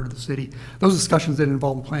on the part of the city. Those discussions didn't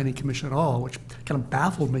involve the Planning Commission at all, which kind of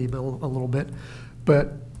baffled me a little bit.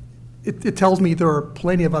 But it tells me there are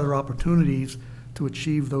plenty of other opportunities to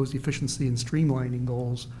achieve those efficiency and streamlining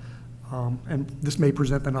goals. And this may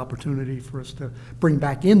present an opportunity for us to bring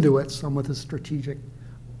back into it some of the strategic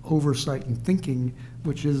oversight and thinking,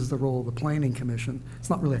 which is the role of the Planning Commission. It's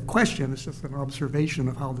not really a question, it's just an observation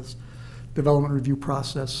of how this development review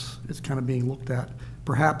process is kind of being looked at.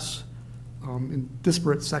 Perhaps in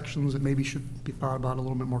disparate sections, it maybe should be thought about a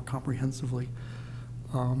little bit more comprehensively.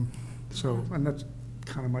 And that's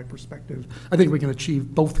kind of my perspective. I think we can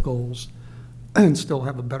achieve both goals and still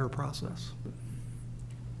have a better process.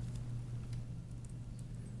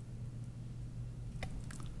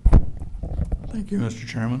 Thank you, Mr.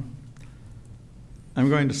 Chairman. I'm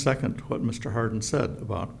going to second what Mr. Harden said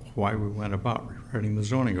about why we went about rewriting the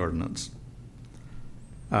zoning ordinance.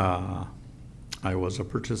 I was a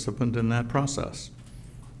participant in that process.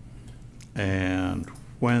 And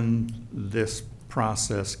when this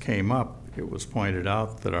process came up, it was pointed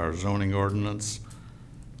out that our zoning ordinance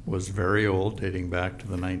was very old, dating back to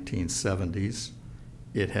the 1970s.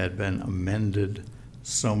 It had been amended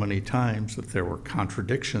so many times that there were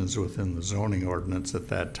contradictions within the zoning ordinance at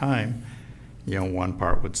that time. You know, one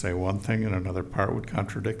part would say one thing and another part would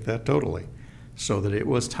contradict that totally, so that it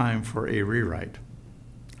was time for a rewrite.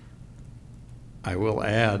 I will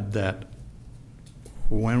add that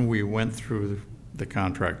when we went through the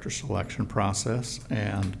contractor selection process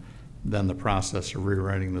and then the process of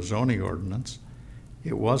rewriting the zoning ordinance,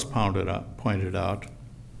 it was pointed out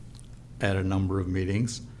at a number of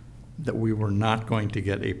meetings that we were not going to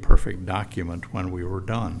get a perfect document when we were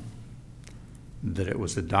done, that it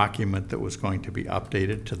was a document that was going to be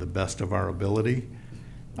updated to the best of our ability.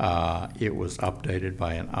 It was updated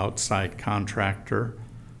by an outside contractor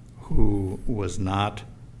who was not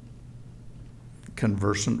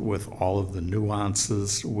conversant with all of the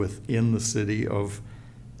nuances within the city of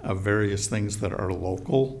various things that are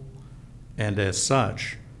local, and as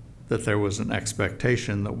such, that there was an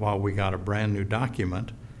expectation that while we got a brand new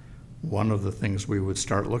document, one of the things we would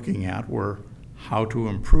start looking at were how to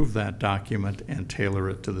improve that document and tailor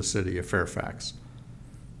it to the city of Fairfax.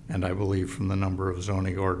 And I believe from the number of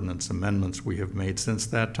zoning ordinance amendments we have made since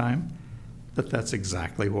that time, that that's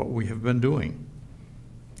exactly what we have been doing.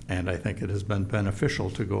 And I think it has been beneficial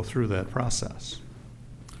to go through that process.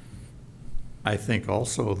 I think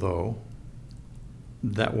also, though,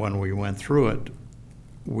 that when we went through it,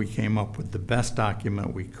 we came up with the best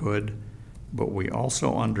document we could, but we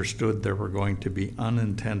also understood there were going to be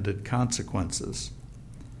unintended consequences,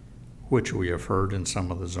 which we have heard in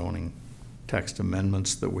some of the zoning text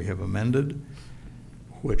amendments that we have amended,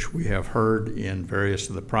 which we have heard in various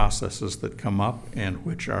of the processes that come up, and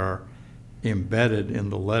which are embedded in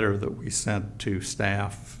the letter that we sent to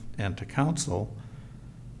staff and to council,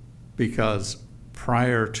 because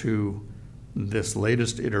prior to this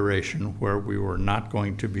latest iteration, where we were not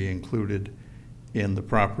going to be included in the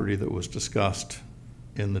property that was discussed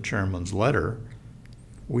in the chairman's letter,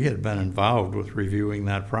 we had been involved with reviewing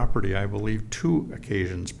that property, I believe, 2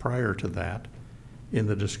 occasions prior to that in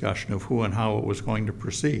the discussion of who and how it was going to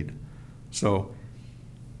proceed. So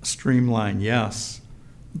streamline, yes,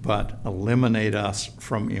 but eliminate us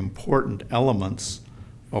from important elements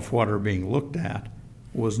of what are being looked at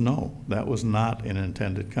was no. That was not an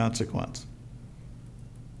intended consequence.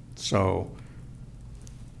 So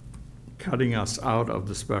cutting us out of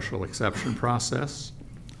the special exception process,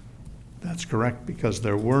 that's correct, because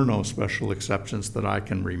there were no special exceptions that I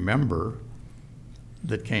can remember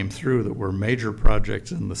that came through that were major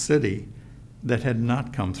projects in the city that had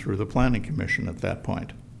not come through the Planning Commission at that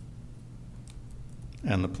point.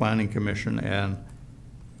 And the Planning Commission and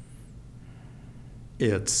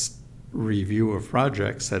its review of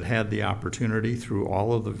projects had had the opportunity through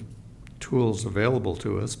all of the tools available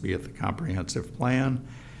to us, be it the comprehensive plan,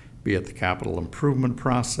 be it the capital improvement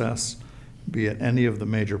process, be it any of the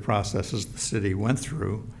major processes the city went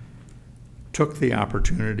through, took the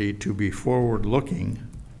opportunity to be forward-looking.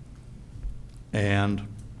 And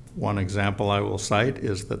one example I will cite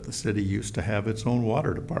is that the city used to have its own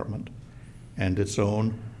water department and its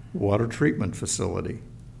own water treatment facility.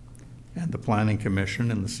 And the Planning Commission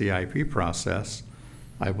in the CIP process,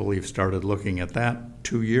 I believe, started looking at that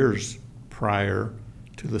 2 years prior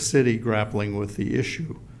to the city grappling with the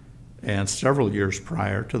issue and several years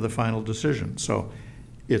prior to the final decision. So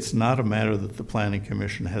it's not a matter that the Planning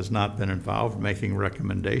Commission has not been involved making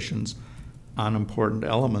recommendations on important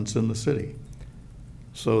elements in the city.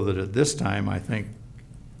 So that at this time, I think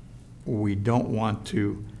we don't want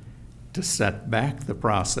to set back the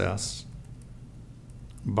process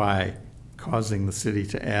by causing the city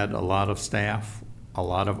to add a lot of staff, a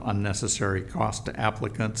lot of unnecessary cost to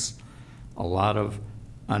applicants, a lot of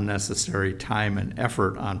unnecessary time and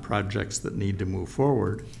effort on projects that need to move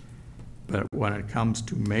forward. But when it comes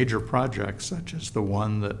to major projects, such as the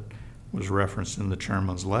one that was referenced in the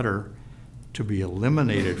chairman's letter, to be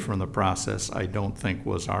eliminated from the process, I don't think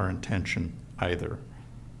was our intention either.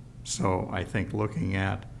 So I think looking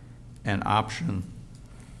at an option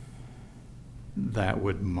that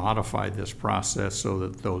would modify this process so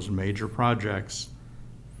that those major projects,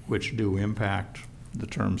 which do impact the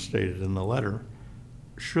terms stated in the letter,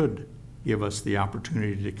 should give us the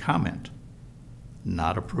opportunity to comment,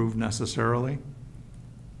 not approve necessarily,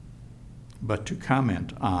 but to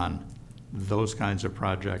comment on those kinds of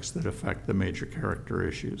projects that affect the major character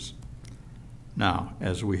issues. Now,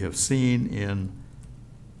 as we have seen in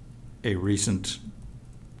a recent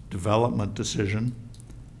development decision,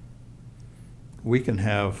 we can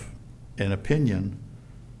have an opinion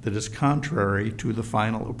that is contrary to the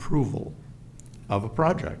final approval of a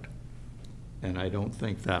project. And I don't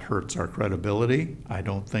think that hurts our credibility. I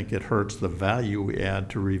don't think it hurts the value we add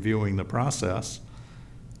to reviewing the process.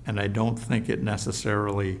 And I don't think it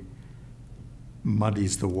necessarily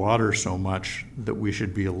muddies the water so much that we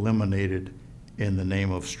should be eliminated in the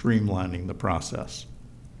name of streamlining the process.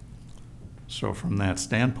 So from that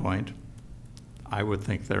standpoint, I would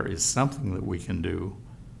think there is something that we can do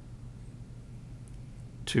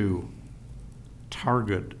to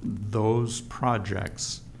target those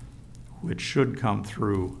projects which should come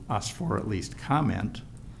through us for at least comment,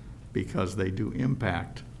 because they do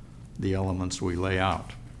impact the elements we lay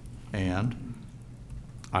out. And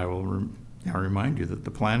I will remind you that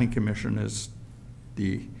the Planning Commission is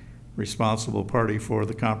the responsible party for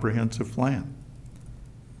the comprehensive plan.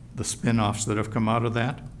 The spin-offs that have come out of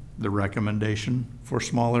that, the recommendation for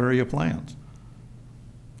small area plans.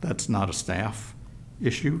 That's not a staff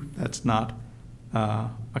issue. That's not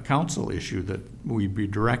a council issue that we be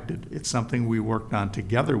directed. It's something we worked on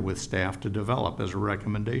together with staff to develop as a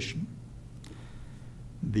recommendation.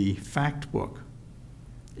 The fact book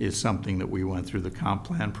is something that we went through the comp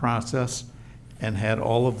plan process and had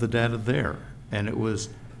all of the data there. And it was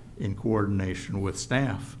in coordination with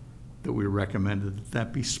staff that we recommended that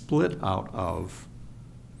that be split out of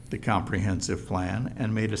the comprehensive plan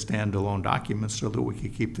and made a standalone document so that we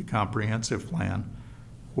could keep the comprehensive plan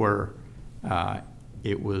where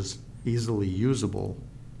it was easily usable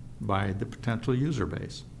by the potential user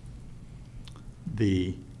base.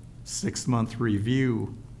 The 6-month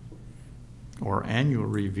review or annual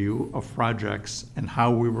review of projects and how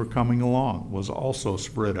we were coming along was also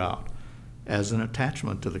spread out as an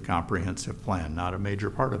attachment to the comprehensive plan, not a major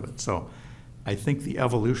part of it. So I think the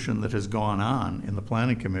evolution that has gone on in the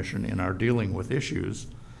Planning Commission in our dealing with issues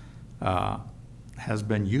has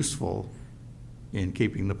been useful in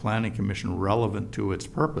keeping the Planning Commission relevant to its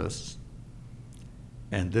purpose.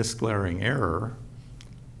 And this glaring error,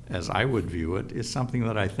 as I would view it, is something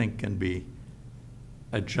that I think can be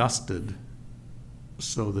adjusted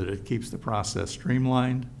so that it keeps the process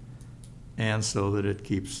streamlined and so that it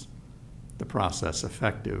keeps the process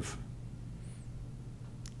effective.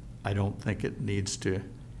 I don't think it needs to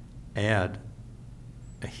add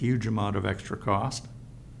a huge amount of extra cost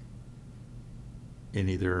in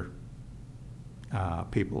either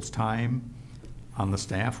people's time on the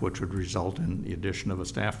staff, which would result in the addition of a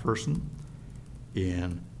staff person,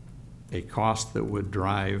 in a cost that would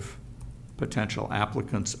drive potential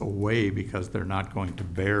applicants away because they're not going to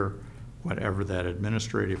bear whatever that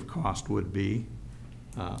administrative cost would be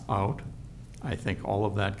out. I think all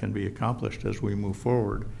of that can be accomplished as we move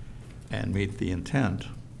forward and meet the intent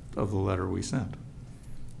of the letter we sent.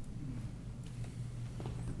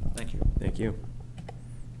 Thank you. Thank you.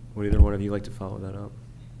 Would either one of you like to follow that up?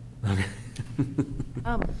 Okay.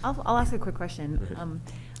 I'll ask a quick question.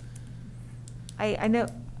 I know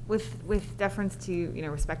with deference to, you know,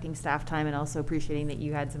 respecting staff time and also appreciating that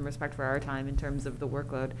you had some respect for our time in terms of the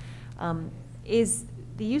workload, is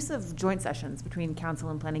the use of joint sessions between council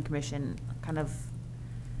and planning commission kind of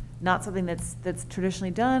not something that's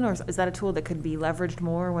traditionally done, or is that a tool that could be leveraged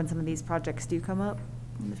more when some of these projects do come up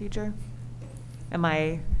in the future? Am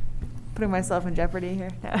I putting myself in jeopardy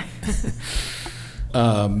here? No.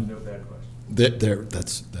 No bad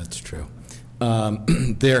question. That's true.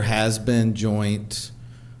 There has been joint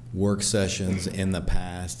work sessions in the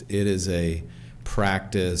past. It is a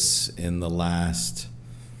practice in the last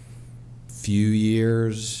few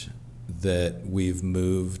years that we've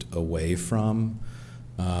moved away from.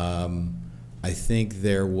 I think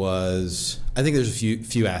there's a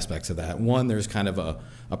few aspects of that. One, there's kind of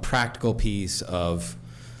a practical piece of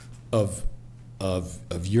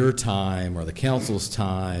your time or the council's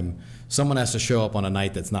time. Someone has to show up on a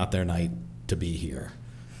night that's not their night to be here,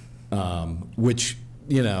 which,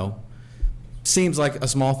 you know, seems like a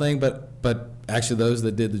small thing, but actually those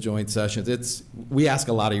that did the joint sessions, we ask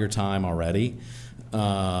a lot of your time already,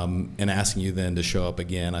 and asking you then to show up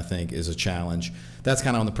again, I think, is a challenge. That's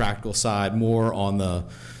kind of on the practical side. More on the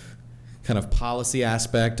kind of policy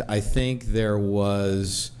aspect, I think there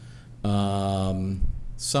was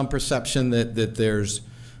some perception that there's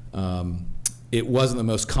it wasn't the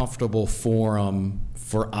most comfortable forum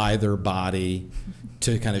for either body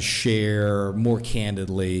to kind of share more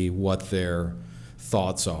candidly what their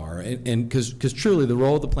thoughts are, and because truly the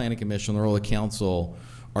role of the planning commission, the role of the council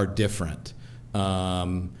are different,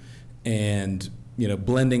 and you know,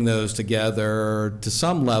 blending those together to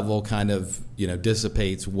some level kind of, you know,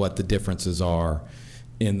 dissipates what the differences are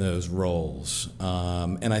in those roles.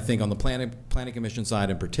 And I think on the planning commission side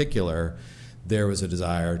in particular, there was a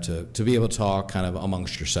desire to be able to talk kind of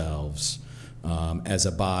amongst yourselves as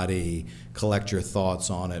a body, collect your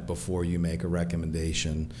thoughts on it before you make a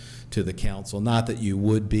recommendation to the council. Not that you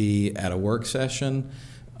would be at a work session,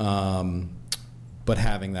 but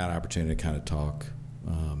having that opportunity to kind of talk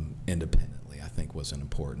independently, I think, was an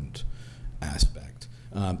important aspect.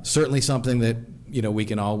 Certainly something that, you know, we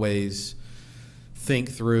can always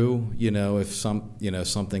think through, you know, if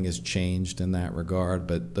something has changed in that regard,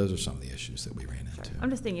 but those are some of the issues that we ran into. Sure.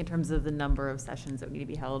 I'm just thinking in terms of the number of sessions that need to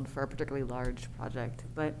be held for a particularly large project.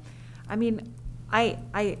 But I mean, I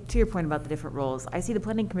to your point about the different roles, I see the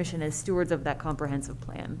planning commission as stewards of that comprehensive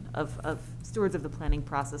plan, of stewards of the planning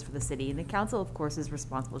process for the city. And the council, of course, is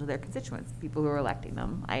responsible to their constituents, people who are electing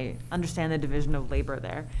them. I understand the division of labor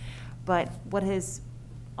there. But what has,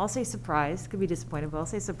 I'll say surprised, could be disappointed, but I'll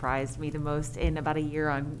say surprised me the most in about a year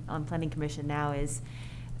on planning commission now is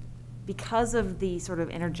because of the sort of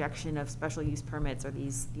interjection of special use permits or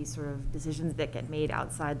these sort of decisions that get made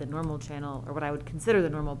outside the normal channel, or what I would consider the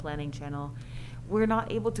normal planning channel, we're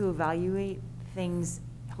not able to evaluate things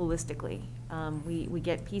holistically. We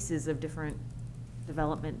get pieces of different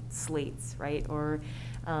development slates, right? Or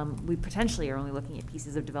we potentially are only looking at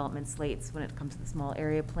pieces of development slates when it comes to the small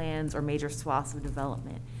area plans or major swaths of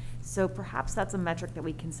development. So perhaps that's a metric that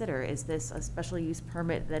we consider. Is this a special use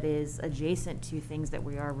permit that is adjacent to things that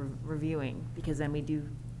we are reviewing? Because then we do,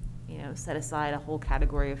 you know, set aside a whole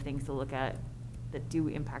category of things to look at that do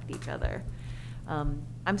impact each other.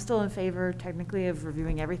 I'm still in favor technically of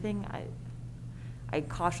reviewing everything. I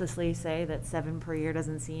cautiously say that 7 per year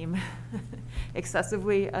doesn't seem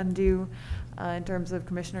excessively undue in terms of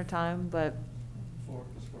commissioner time, but 4 of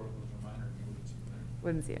those are minor, you wouldn't see them.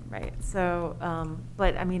 wouldn't see it, right? So,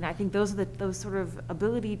 but I mean, I think those are those sort of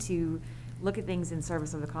ability to look at things in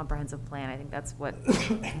service of the comprehensive plan. I think that's what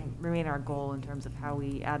remain our goal in terms of how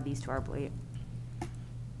we add these to our plate.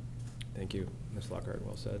 Thank you, Ms. Lockhart.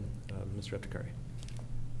 Well said. Mr. Epticari.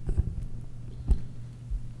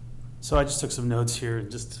 So I just took some notes here,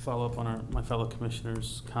 just to follow up on my fellow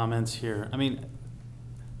commissioners' comments here. I mean,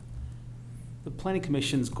 the planning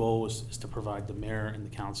commission's goal is to provide the mayor and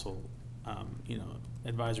the council,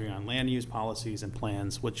 advisory on land use policies and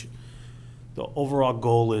plans, which the overall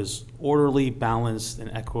goal is orderly, balanced, and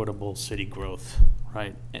equitable city growth,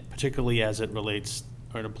 right? And particularly as it relates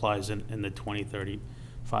or it applies in the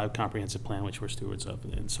 2035 comprehensive plan, which we're stewards of,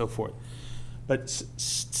 and so forth. But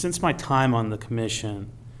since my time on the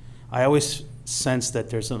commission, I always sense that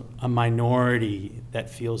there's a minority that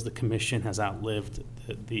feels the commission has outlived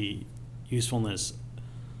the usefulness,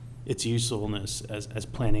 its usefulness as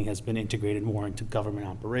planning has been integrated more into government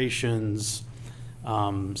operations,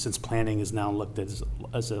 since planning is now looked at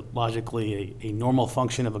as logically a normal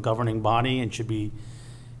function of a governing body and should be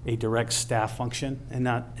a direct staff function and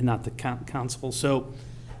not the council. So,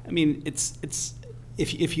 I mean, it's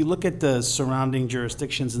if you look at the surrounding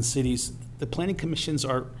jurisdictions and cities, the planning commissions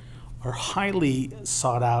are highly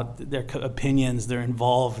sought out. Their opinions, they're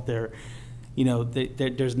involved.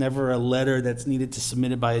 There's never a letter that's needed to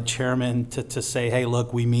submitted by a chairman to say, hey,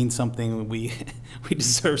 look, we mean something. We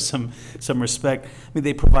deserve some respect. I mean,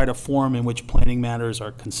 they provide a forum in which planning matters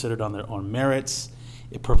are considered on their own merits.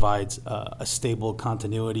 It provides a stable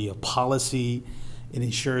continuity of policy. It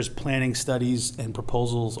ensures planning studies and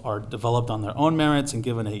proposals are developed on their own merits and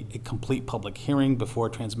given a complete public hearing before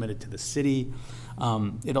transmitted to the city.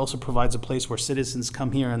 It also provides a place where citizens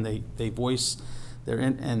come here and they voice their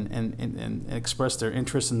and express their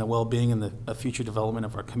interest in the well-being and the future development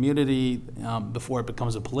of our community before it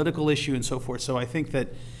becomes a political issue and so forth. So I think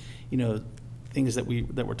that, things that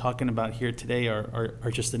we're talking about here today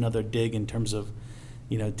are just another dig in terms of,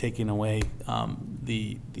 taking away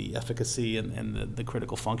the efficacy and the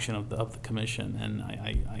critical function of the commission, and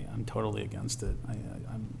I'm totally against it.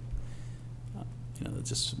 I'm that's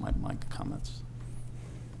just my comments.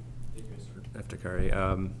 Thank you, Mr.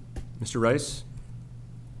 Eftekari. Mr. Rice?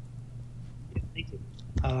 Thank you.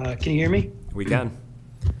 Can you hear me? We can.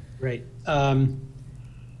 Great.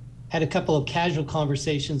 Had a couple of casual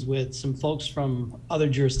conversations with some folks from other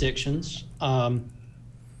jurisdictions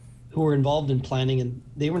who were involved in planning, and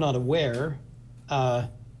they were not aware the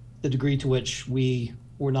degree to which we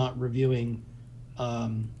were not reviewing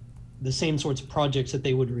the same sorts of projects that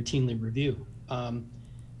they would routinely review.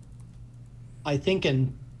 I think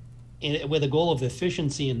with a goal of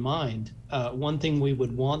efficiency in mind, one thing we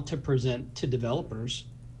would want to present to developers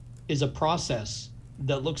is a process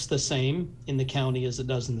that looks the same in the county as it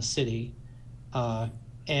does in the city.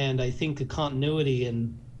 And I think the continuity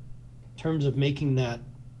in terms of making that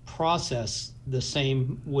process the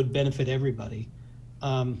same would benefit everybody.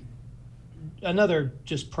 Another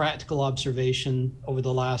just practical observation over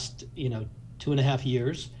the last 2.5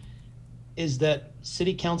 years is that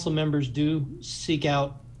city council members do seek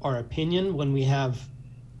out our opinion when we have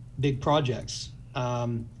big projects.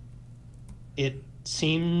 It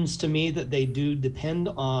seems to me that they do depend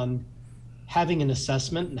on having an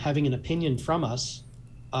assessment and having an opinion from us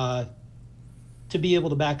to be able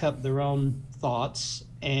to back up their own thoughts.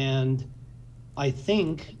 And I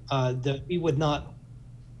think that we would not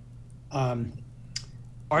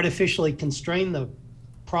artificially constrain the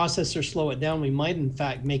process or slow it down. We might, in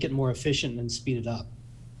fact, make it more efficient and speed it up.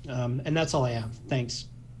 And that's all I have. Thanks.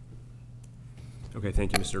 Okay,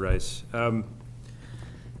 thank you, Mr. Rice.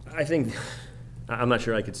 I think, I'm not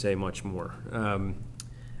sure I could say much more.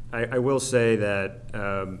 I will say that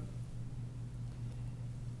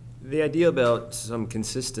the idea about some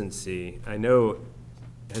consistency, I know,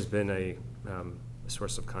 has been a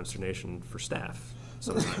source of consternation for staff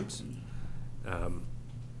sometimes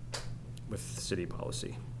with city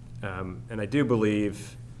policy. And I do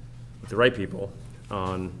believe with the right people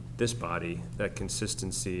on this body that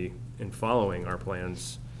consistency in following our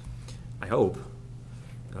plans, I hope,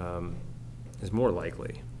 is more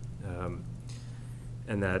likely.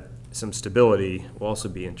 And that some stability will also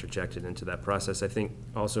be interjected into that process. I think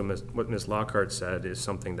also what Ms. Lockhart said is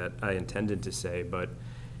something that I intended to say, but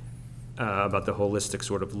about the holistic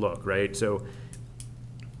sort of look, right? So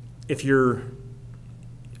if you're,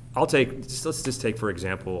 let's just take, for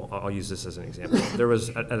example, I'll use this as an example. There was,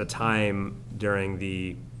 at a time during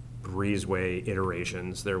the Breezeway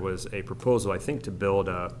iterations, there was a proposal, I think, to build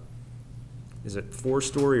is it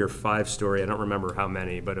 4-story or 5-story? I don't remember how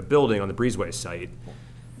many, but a building on the Breezeway site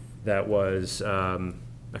that was,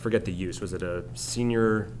 I forget the use. Was it a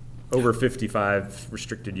senior over 55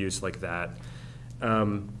 restricted use like that?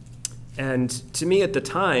 And to me at the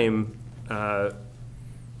time, I'll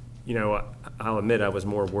admit I was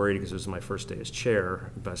more worried because it was my first day as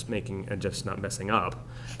chair, just not messing up.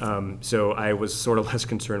 So I was sort of less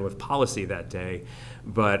concerned with policy that day.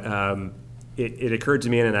 But it occurred to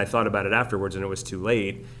me, and I thought about it afterwards, and it was too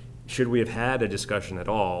late. Should we have had a discussion at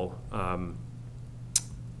all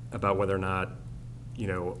about whether or not,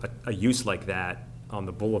 a use like that on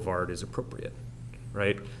the boulevard is appropriate,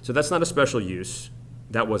 right? So that's not a special use.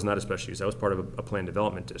 That was not a special use. That was part of a planned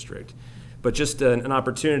development district. But just an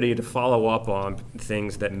opportunity to follow up on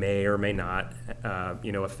things that may or may not,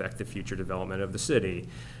 affect the future development of the city.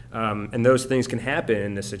 And those things can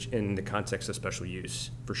happen in the context of special use,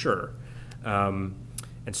 for sure. And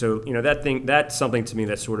so, that's something to me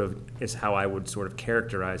that sort of is how I would sort of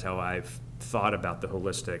characterize how I've thought about the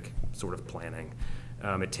holistic sort of planning.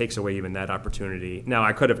 It takes away even that opportunity. Now,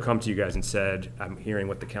 I could have come to you guys and said, I'm hearing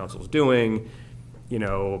what the council's doing,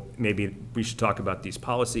 maybe we should talk about these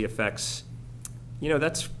policy effects.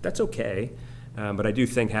 That's okay. But I do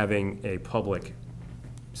think having a public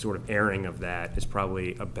sort of airing of that is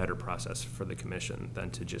probably a better process for the commission than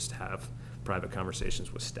to just have private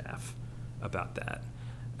conversations with staff about that.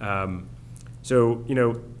 I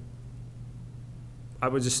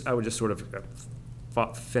would just sort of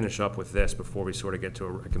finish up with this before we sort of get to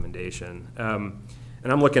a recommendation. And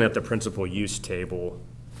I'm looking at the principal use table.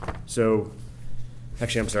 So,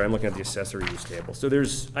 actually, I'm sorry, I'm looking at the accessory use table. So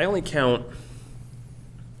I only count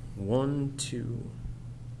 1, 2,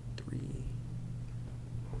 3,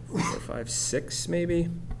 4, 5, 6, maybe.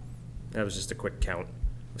 That was just a quick count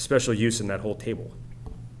of special use in that whole table,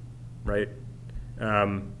 right?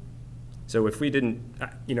 So if we didn't,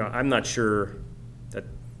 I'm not sure that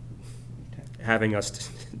having us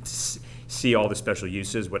see all the special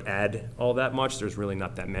uses would add all that much. There's really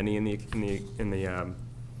not that many in the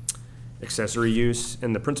accessory use,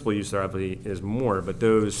 and the principal use there obviously is more. But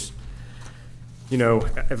those,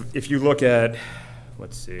 if you look at,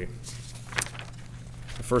 let's see,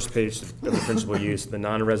 the first page of the principal use, the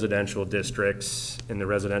non-residential districts in the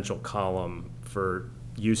residential column for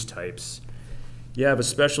use types. You have a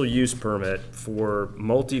special use permit for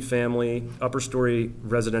multifamily, upper story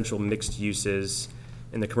residential mixed uses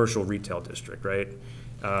in the commercial retail district, right?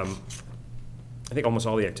 I think almost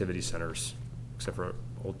all the activity centers, except for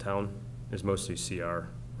Old Town, is mostly CR,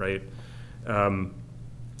 right? So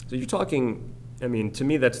you're talking, to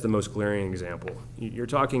me, that's the most glaring example. You're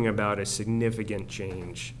talking about a significant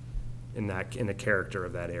change in the character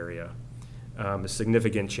of that area, a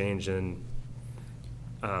significant change in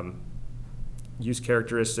use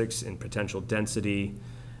characteristics and potential density,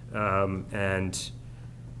 and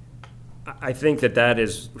I think that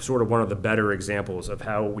is sort of one of the better examples of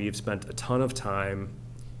how we've spent a ton of time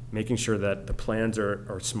making sure that the plans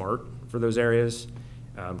are smart for those areas,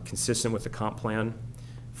 consistent with the comp plan,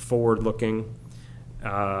 forward-looking,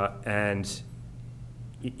 and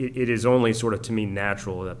it is only sort of, to me,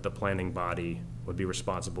 natural that the planning body would be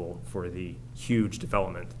responsible for the huge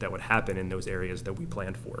development that would happen in those areas that we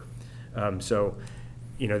planned for.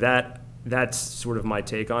 That's sort of my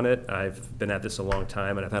take on it. I've been at this a long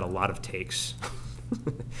time, and I've had a lot of takes.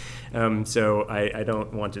 So I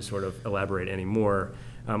don't want to sort of elaborate anymore.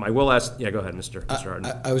 I will ask, go ahead, Mr.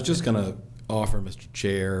 Harden. I was just going to offer, Mr.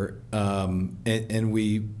 Chair, and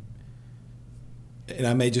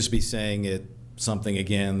I may just be saying it something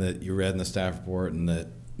again that you read in the staff report and that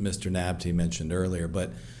Mr. Nabte mentioned earlier,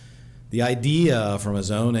 but the idea from a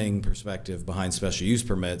zoning perspective behind special use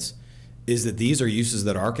permits is that these are uses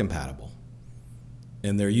that are compatible,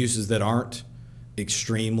 and they're uses that aren't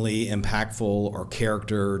extremely impactful or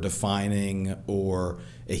character defining or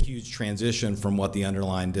a huge transition from what the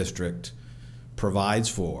underlying district provides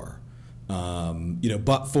for,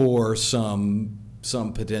 but for some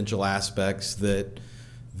potential aspects that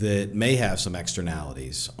may have some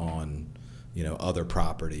externalities on other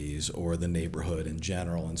properties or the neighborhood in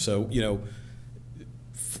general. And so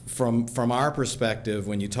from our perspective,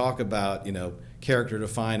 when you talk about character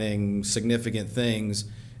defining significant things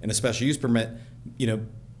in a special use permit,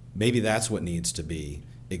 maybe that's what needs to be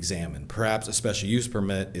examined. Perhaps a special use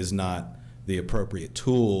permit is not the appropriate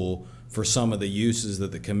tool for some of the uses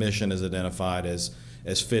that the commission has identified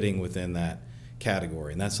as fitting within that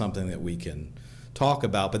category, and that's something that we can talk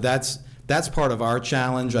about. But that's part of our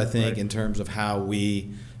challenge, I think, right, in terms of how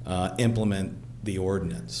we implement the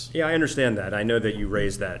ordinance. Yeah, I understand that. I know that you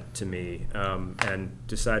raised that to me, and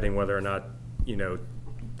deciding whether or not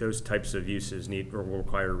those types of uses need or will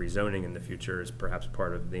require rezoning in the future is perhaps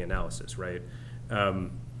part of the analysis, right? Well,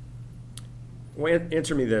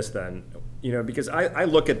 answer me this then, because I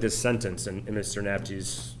look at this sentence in Mr.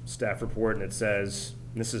 Nabte's staff report, and it says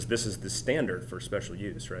this is the standard for special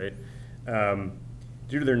use, right?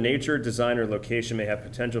 Due to their nature, design, or location may have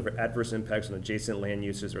potential for adverse impacts on adjacent land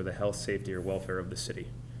uses or the health, safety, or welfare of the city.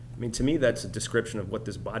 To me, that's a description of what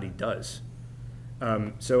this body does.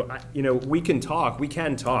 We can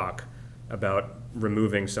talk about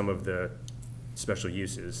removing some of the special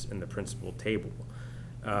uses in the principal table.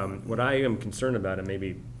 What I am concerned about, and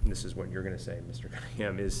maybe this is what you're going to say, Mr.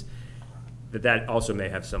 Cunningham, is that also may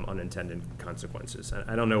have some unintended consequences.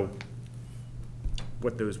 I don't know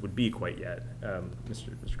what those would be quite yet.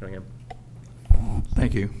 Mr. Cunningham.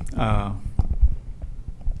 Thank you.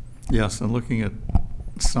 Yes, and looking at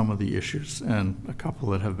some of the issues, and a couple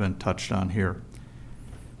that have been touched on here.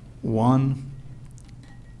 One,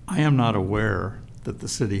 I am not aware that the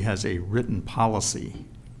city has a written policy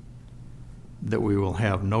that we will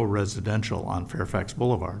have no residential on Fairfax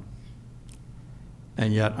Boulevard.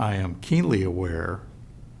 And yet I am keenly aware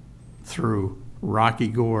through Rocky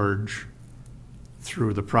Gorge,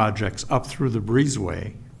 through the projects up through the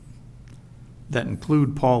Breezeway that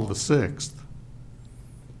include Paul VI,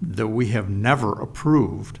 that we have never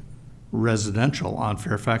approved residential on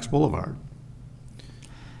Fairfax Boulevard.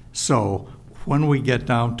 So when we get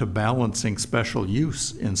down to balancing special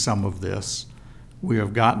use in some of this, we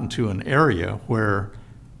have gotten to an area where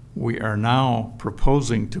we are now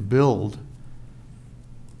proposing to build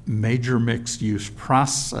major mixed-use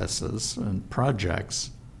processes and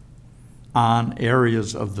projects on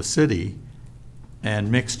areas of the city,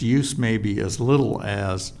 and mixed use may be as little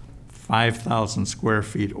as 5,000 square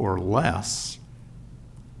feet or less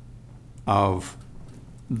of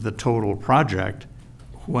the total project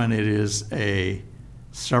when it is a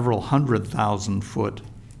several 100,000 foot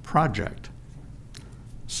project.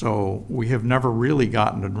 So we have never really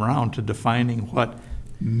gotten around to defining what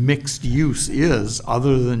mixed use is,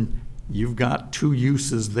 other than you've got two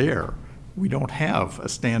uses there. We don't have a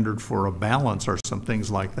standard for a balance or some things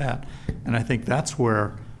like that. And I think that's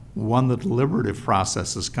where the deliberative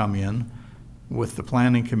processes come in with the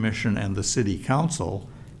Planning Commission and the City Council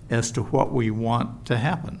as to what we want to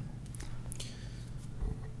happen.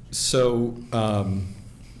 So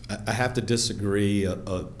I have to disagree a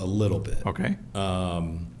little bit. Okay.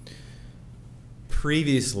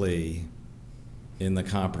 Previously, in the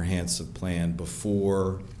comprehensive plan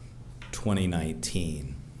before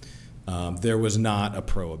 2019, there was not a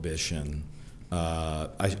prohibition.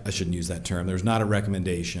 I shouldn't use that term. There's not a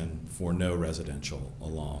recommendation for no residential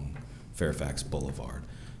along Fairfax Boulevard.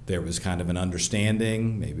 There was kind of an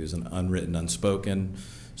understanding, maybe it was an unwritten, unspoken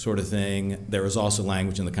sort of thing. There was also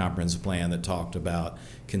language in the comprehensive plan that talked about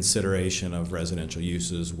consideration of residential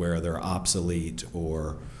uses where they're obsolete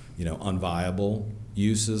or, unviable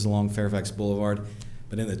uses along Fairfax Boulevard.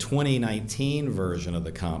 But in the 2019 version of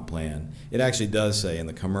the comp plan, it actually does say in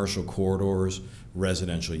the commercial corridors,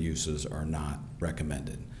 residential uses are not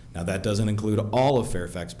recommended. Now that doesn't include all of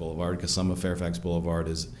Fairfax Boulevard, because some of Fairfax Boulevard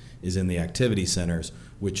is in the activity centers,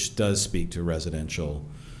 which does speak to residential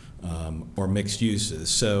or mixed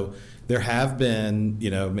uses. So there have been,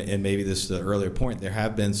 and maybe this is the earlier point, there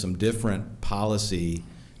have been some different policy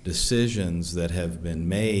decisions that have been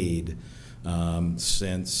made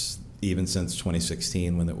since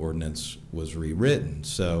 2016 when the ordinance was rewritten.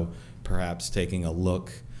 So perhaps taking a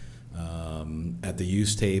look at the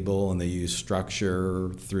use table and the use structure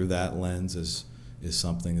through that lens is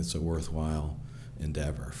something that's a worthwhile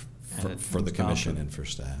endeavor for the commission and for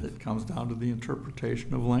staff. It comes down to the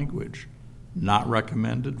interpretation of language, not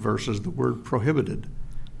recommended versus the word prohibited.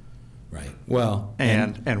 Right. Well,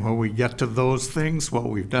 and when we get to those things, what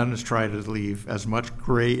we've done is try to leave as much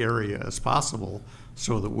gray area as possible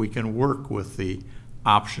so that we can work with the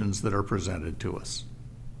options that are presented to us.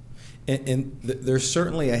 And there's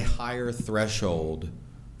certainly a higher threshold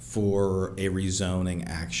for a rezoning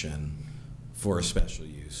action for a special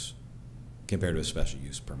use compared to a special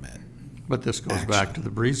use permit. But this goes back to the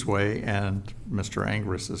Breezeway and Mr.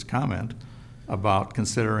 Angris's comment about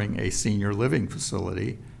considering a senior living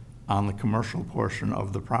facility on the commercial portion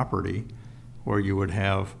of the property, where you would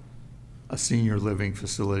have a senior living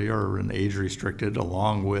facility or an age restricted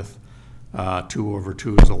along with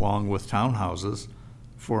 2/2s along with townhouses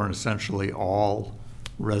for an essentially all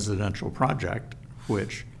residential project,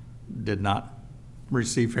 which did not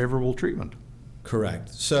receive favorable treatment. Correct.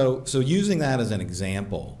 So using that as an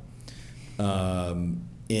example,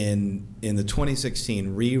 in the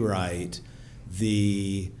 2016 rewrite,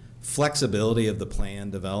 the flexibility of the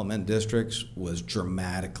planned development districts was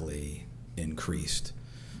dramatically increased,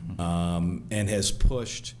 and has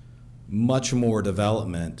pushed much more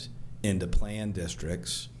development into planned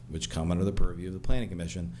districts, which come under the purview of the Planning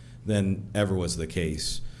Commission, than ever was the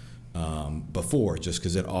case before, just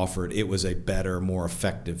because it was a better, more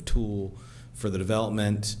effective tool for the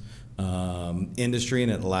development industry,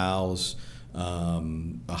 and it allows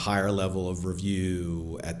a higher level of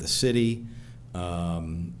review at the city.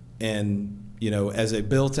 And, as a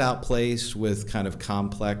built-out place with kind of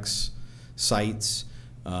complex sites,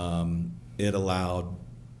 it allowed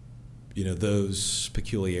those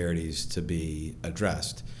peculiarities to be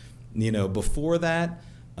addressed. Before that,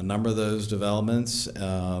 a number of those developments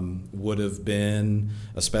would have been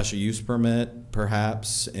a special use permit,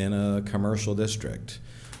 perhaps in a commercial district,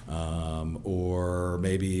 or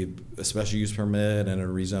maybe a special use permit and a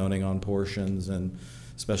rezoning on portions and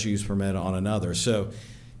special use permit on another. So,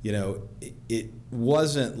 it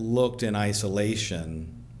wasn't looked in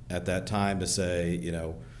isolation at that time to say,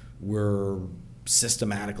 we're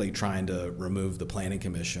systematically trying to remove the Planning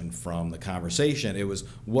Commission from the conversation. It was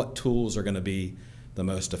what tools are going to be the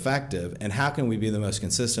most effective and how can we be the most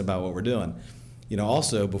consistent about what we're doing.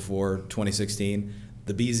 Also before 2016,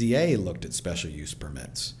 the BZA looked at special use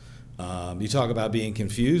permits. You talk about being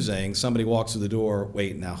confusing. Somebody walks through the door,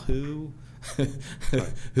 wait, now who?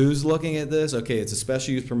 Who's looking at this? Okay, it's a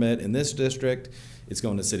special use permit in this district. It's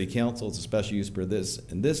going to city council. It's a special use for this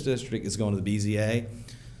in this district. It's going to the BZA.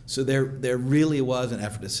 So there really was an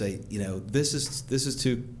effort to say, this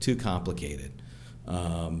is too complicated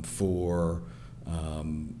for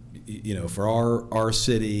our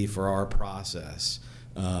city, for our process.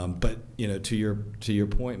 But to your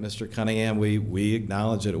point, Mr. Cunningham, we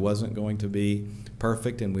acknowledge that it wasn't going to be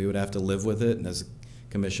perfect, and we would have to live with it. And as the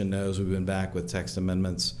Commission knows, we've been back with text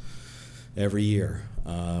amendments every year,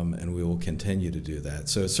 and we will continue to do that.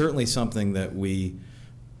 So it's certainly something that we,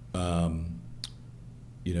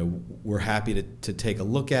 we're happy to take a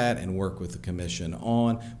look at and work with the Commission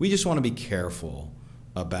on. We just want to be careful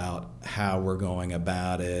about how we're going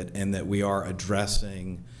about it, and that we are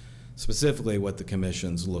addressing specifically what the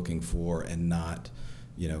Commission's looking for and not,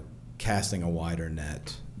 casting a wider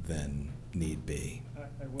net than need be.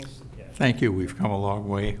 I will, yeah. Thank you. We've come a long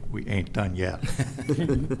way. We ain't done yet.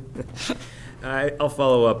 I'll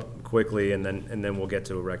follow up quickly, and then we'll get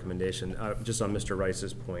to a recommendation. Just on Mr.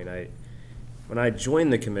 Rice's point, when I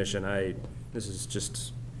joined the Commission, this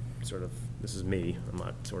is me. I'm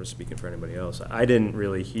not sort of speaking for anybody else. I didn't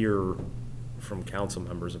really hear from council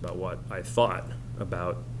members about what I thought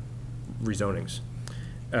about rezonings.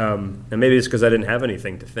 And maybe it's because I didn't have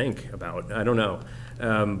anything to think about. I don't know.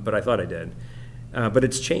 But I thought I did. But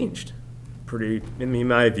it's changed in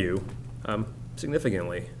my view,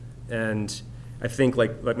 significantly. And I think,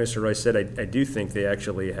 like Mr. Rice said, I do think they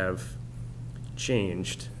actually have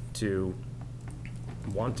changed to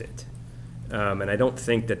want it. And I don't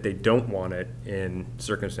think that they don't want it in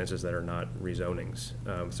circumstances that are not rezonings.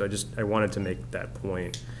 So I wanted to make that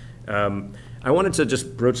point. I wanted to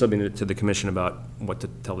just broach something to the Commission about what to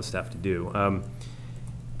tell the staff to do.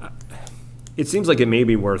 It seems like it may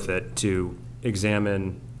be worth it to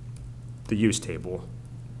examine the use table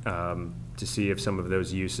to see if some of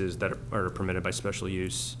those uses that are permitted by special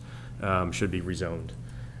use should be rezoned.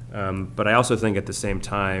 But I also think at the same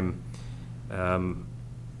time,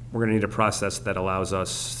 we're going to need a process that allows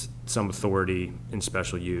us some authority in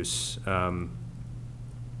special use,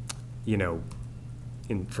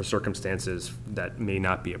 for circumstances that may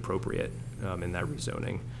not be appropriate in that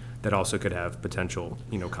rezoning, that also could have potential,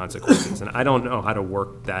 consequences. And I don't know how to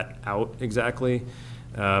work that out exactly.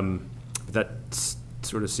 That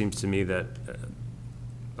sort of seems to me that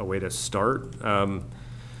a way to start. Does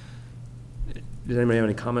anybody have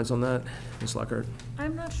any comments on that, Ms. Lockhart?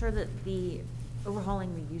 I'm not sure that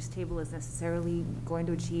overhauling the use table is necessarily going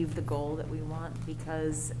to achieve the goal that we want,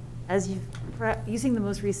 because using the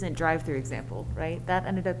most recent drive-through example, right, that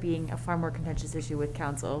ended up being a far more contentious issue with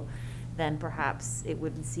council than perhaps it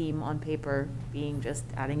would seem on paper, being just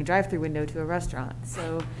adding a drive-through window to a restaurant.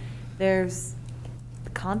 So the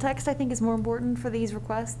context, I think, is more important for these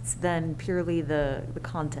requests than purely the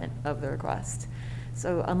content of the request.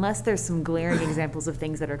 So unless there's some glaring examples of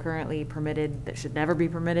things that are currently permitted that should never be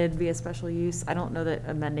permitted via special use, I don't know that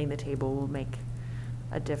amending the table will make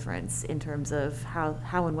a difference in terms of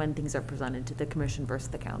how and when things are presented to the Commission versus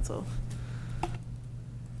the council.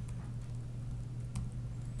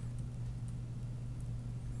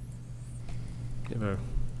 Do you have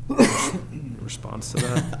a response to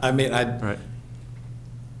that? I mean, Right.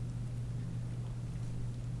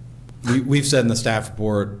 We've said in the staff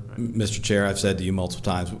report, Mr. Chair, I've said to you multiple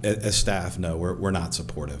times, as staff, no, we're not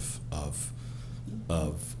supportive of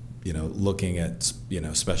looking at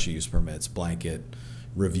special use permits, blanket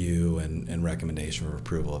review and recommendation for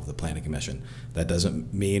approval of the Planning Commission. That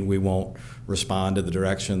doesn't mean we won't respond to the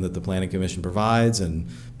direction that the Planning Commission provides and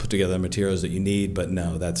put together the materials that you need, but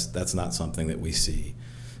no, that's not something that we see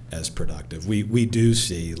as productive. We do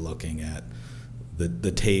see looking at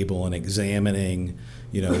the table and examining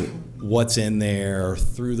what's in there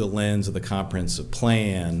through the lens of the comprehensive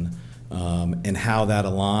plan, and how that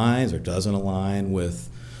aligns or doesn't align with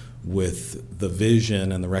the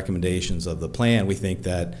vision and the recommendations of the plan. We think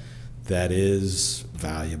that that is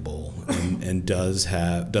valuable and does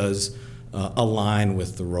align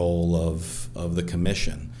with the role of the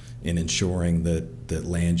commission in ensuring that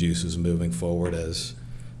land use is moving forward as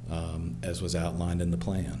was outlined in the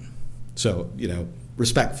plan. So,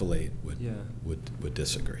 respectfully would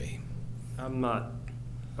disagree. I'm not,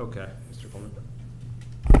 okay, Mr. Coleman.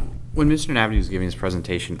 When Mr. Navdy was giving his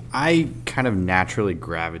presentation, I kind of naturally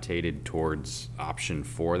gravitated towards option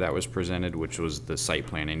 4 that was presented, which was the site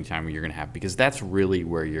plan anytime you're going to have, because that's really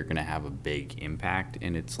where you're going to have a big impact.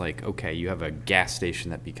 And it's like, okay, you have a gas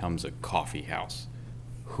station that becomes a coffee house.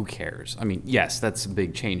 Who cares? I mean, yes, that's a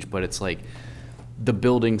big change, but it's like the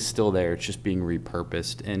building's still there. It's just being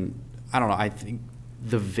repurposed. And I don't know, I think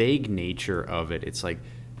the vague nature of it, it's like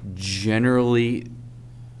generally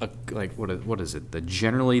what is it? The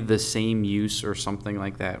generally the same use or something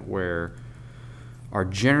like that, where are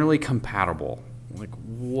generally compatible. Like,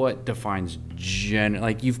 what defines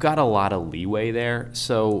like, you've got a lot of leeway there.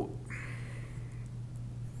 So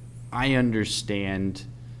I understand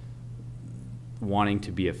wanting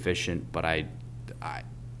to be efficient, but I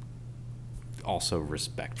also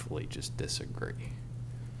respectfully just disagree.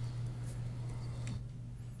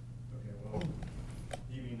 Okay, well,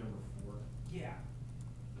 you mean number 4? Yeah.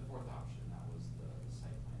 The 4th option, that was the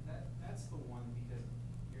site plan. That's the one, because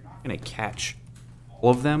you're not going to catch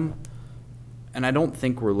all of them. And I don't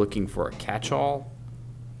think we're looking for a catch-all,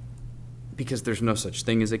 because there's no such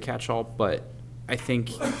thing as a catch-all. But I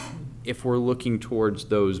think if we're looking towards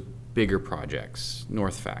those bigger projects,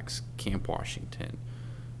 North Fax, Camp Washington,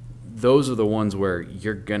 those are the ones where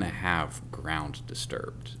you're going to have ground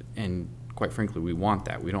disturbed. And quite frankly, we want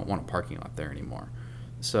that. We don't want a parking lot there anymore.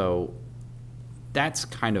 So that's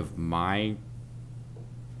kind of my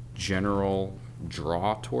general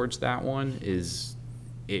draw towards that one. Is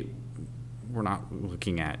we're not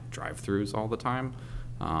looking at drive-throughs all the time,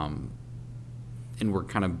 and we're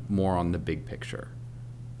kind of more on the big picture.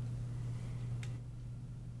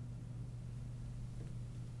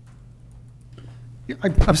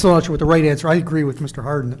 I'm still not sure what the right answer. I agree with Mr.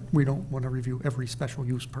 Harden that we don't want to review every special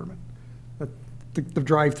use permit. But the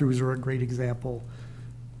drive-throughs are a great example.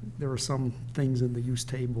 There are some things in the use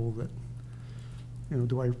table that,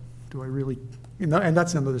 do I really, and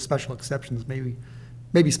that's under the special exceptions.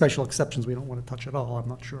 Maybe special exceptions we don't want to touch at all. I'm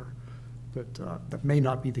not sure. But that may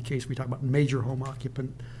not be the case. We talk about major home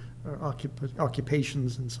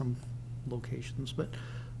occupations in some locations. But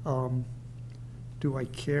do I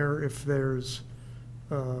care if there's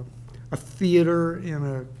a theater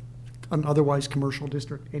in an otherwise commercial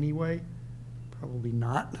district anyway? Probably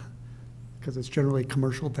not, because it's generally a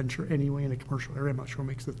commercial venture anyway in a commercial area. I'm not sure what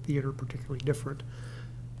makes the theater particularly different.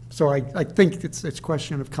 So I think it's a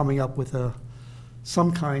question of coming up with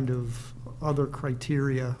some kind of other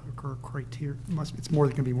criteria, or criteria. It's more,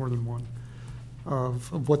 there can be more than one,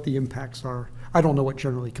 of what the impacts are. I don't know what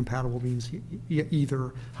generally compatible means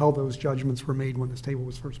either, how those judgments were made when this table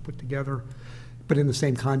was first put together, but in the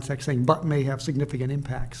same context, saying but may have significant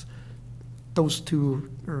impacts. Those two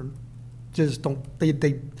are just they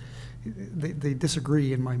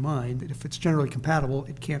disagree in my mind. That if it's generally compatible,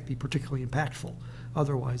 it can't be particularly impactful.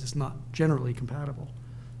 Otherwise, it's not generally compatible.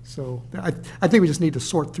 So I think we just need to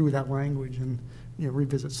sort through that language and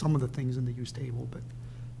revisit some of the things in the use table, but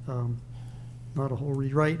not a whole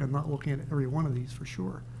rewrite. I'm not looking at every one of these for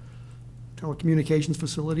sure. Telecommunications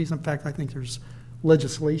facilities. In fact, I think there's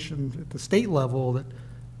legislation at the state level that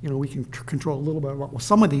we can control a little bit about what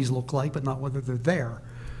some of these look like, but not whether they're there,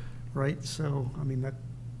 right? So I mean that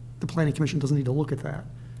the Planning Commission doesn't need to look at that.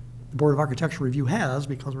 The Board of Architecture Review has,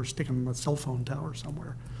 because we're sticking a cell phone tower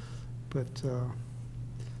somewhere. But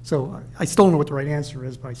so I still don't know what the right answer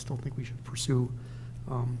is, but I still think we should pursue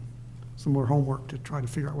some more homework to try to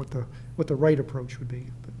figure out what the right approach would be.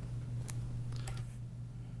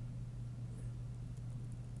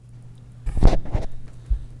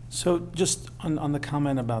 So just on the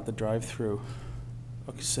comment about the drive-through,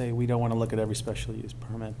 say we don't want to look at every special use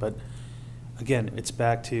permit, but again, it's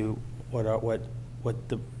back to what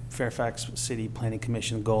the Fairfax City Planning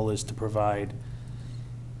Commission goal is to provide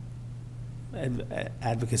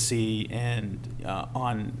advocacy and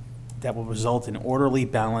on that will result in orderly,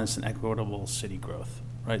 balanced, and equitable city growth,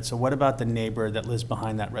 right? So what about the neighbor that lives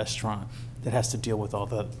behind that restaurant that has to deal with all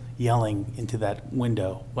the yelling into that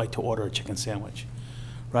window, like to order a chicken sandwich,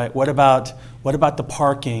 right? What about the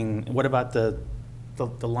parking? What about the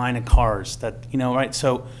line of cars that, right?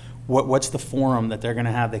 So what's the forum that they're going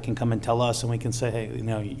to have? They can come and tell us, and we can say, hey,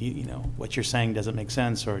 what you're saying doesn't make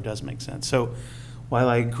sense, or it does make sense. So while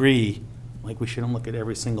I agree, like we shouldn't look at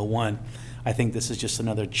every single one, I think this is just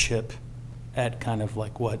another chip at kind of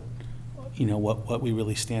like what what we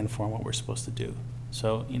really stand for and what we're supposed to do.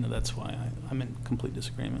 So, that's why I'm in complete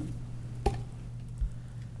disagreement.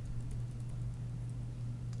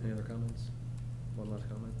 Any other comments? One last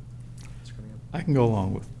comment? Mr. Cunningham? I can go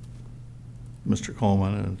along with Mr.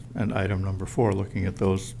 Coleman and item number 4, looking at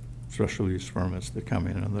those special use permits that come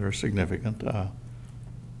in and that are significant.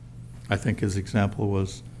 I think his example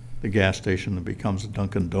was the gas station that becomes a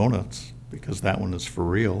Dunkin' Donuts, because that one is for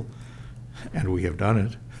real, and we have done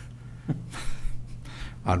it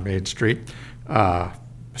on Main Street.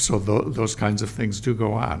 So those kinds of things do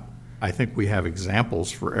go on. I think we have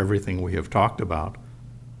examples for everything we have talked about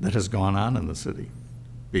that has gone on in the city,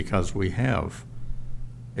 because we have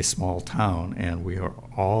a small town and we are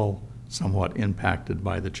all somewhat impacted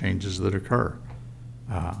by the changes that occur.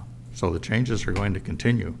 So the changes are going to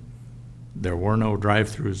continue. There were no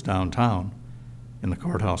drive-throughs downtown in the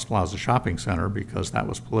Courthouse Plaza Shopping Center because that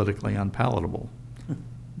was politically unpalatable.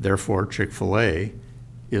 Therefore, Chick-fil-A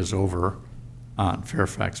is over on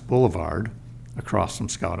Fairfax Boulevard across from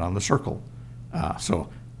Scout on the Circle. So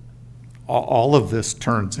all of this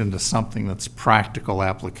turns into something that's practical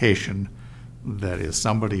application, that is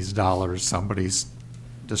somebody's dollars, somebody's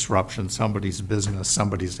disruption, somebody's business,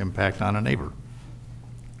 somebody's impact on a neighbor.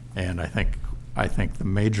 And I think the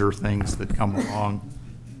major things that come along,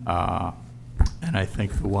 and I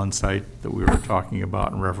think the one site that we were talking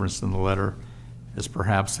about and referenced in the letter has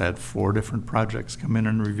perhaps had 4 different projects come in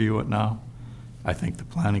and review it now. I think the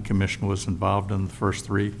Planning Commission was involved in the first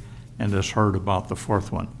 3 and has heard about the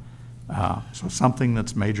 4th one. So something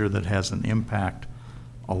that's major that has an impact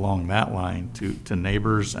along that line to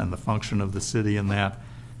neighbors and the function of the city, and that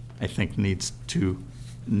I think needs to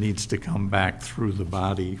come back through the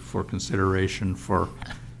body for consideration for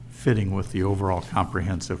fitting with the overall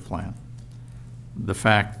comprehensive plan. The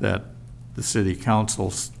fact that the city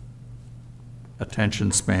council's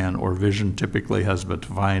attention span or vision typically has been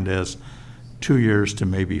defined as 2 years to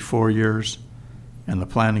maybe 4 years, and the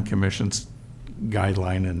Planning Commission's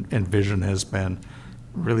guideline and vision has been,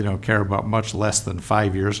 really don't care about much less than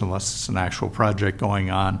 5 years unless it's an actual project going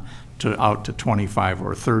on out to 25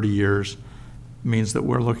 or 30 years, means that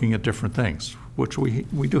we're looking at different things, which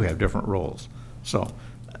we do have different roles. So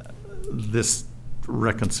this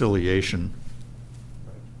reconciliation,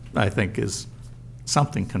 I think, is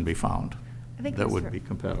something can be found that would be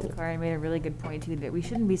compatible. Clary made a really good point too, that we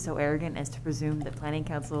shouldn't be so arrogant as to presume that Planning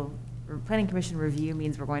Commission review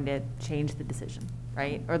means we're going to change the decision,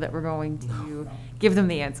 right? Or that we're going to give them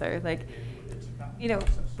the answer. Like,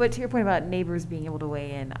 but to your point about neighbors being able to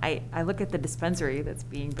weigh in, I look at the dispensary that's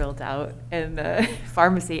being built out and the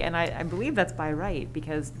pharmacy, and I believe that's by right,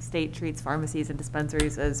 because the state treats pharmacies and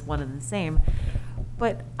dispensaries as one and the same.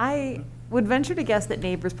 But I would venture to guess that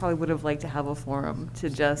neighbors probably would have liked to have a forum to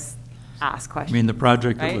just ask questions. I mean, the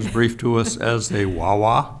project that was briefed to us as a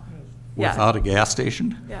Wawa without a gas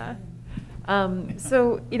station? Yeah.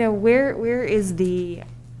 So, where is the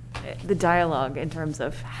dialogue in terms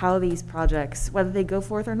of how these projects, whether they go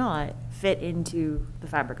forth or not, fit into the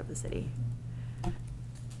fabric of the city?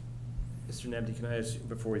 Mr. Nabdi, can I ask,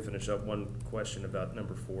 before we finish up, one question about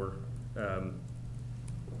number 4?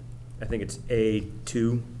 I think it's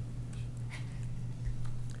A2.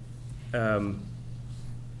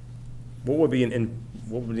 What would be an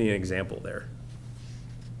example there?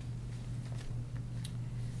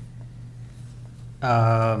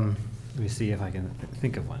 Let me see if I can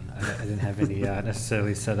think of one. I didn't have any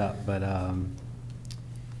necessarily set up, but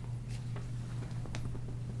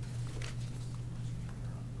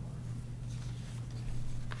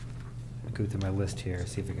go through my list here,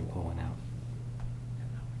 see if I can pull one out.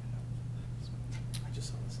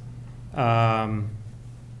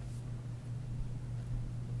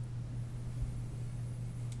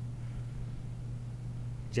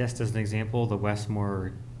 Just as an example, the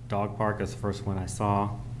Westmore Dog Park is the first one I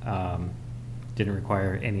saw. Didn't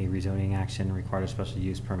require any rezoning action, required a special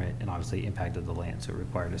use permit, and obviously impacted the land, so it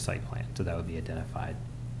required a site plan, so that would be identified.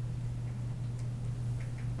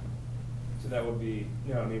 So that would be,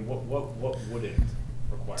 what would it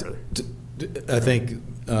require? I think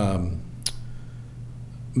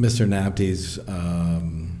Mr. Nabdi's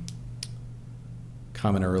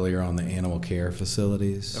comment earlier on the animal care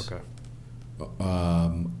facilities. Okay.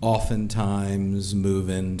 Oftentimes move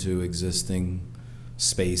into existing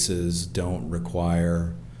spaces, don't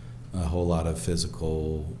require a whole lot of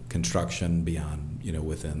physical construction beyond,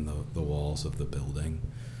 within the walls of the building.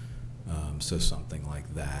 So something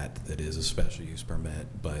like that is a special use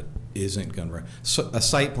permit, but isn't going to. So a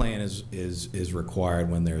site plan is required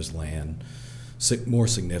when there's more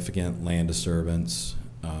significant land disturbance,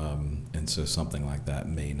 and so something like that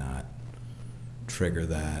may not trigger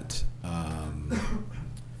that.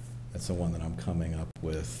 That's the one that I'm coming up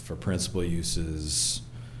with for principal uses.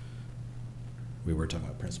 We were talking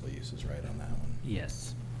about principal uses, right, on that one?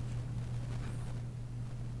 Yes.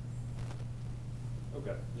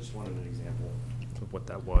 Okay, just wanted an example of what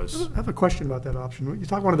that was. I have a question about that option. You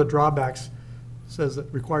talk, one of the drawbacks says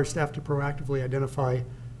that requires staff to proactively identify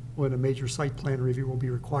when a major site plan review will be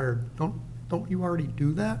required. Don't you already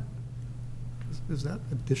do that? Is that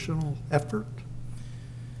additional effort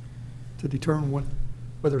to determine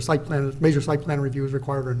whether major site plan review is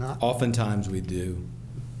required or not? Oftentimes we do,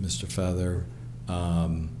 Mr. Feather.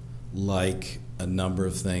 Like a number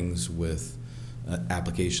of things with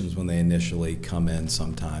applications when they initially come in,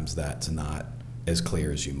 sometimes that's not as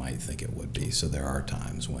clear as you might think it would be. So there are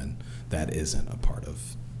times when that isn't a part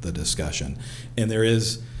of the discussion. And there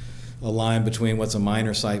is a line between what's a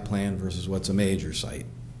minor site plan versus what's a major site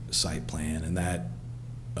plan, and that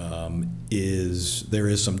there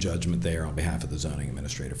is some judgment there on behalf of the zoning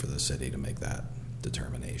administrator for the city to make that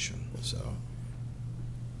determination. So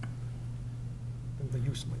The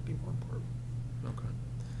use might be more important.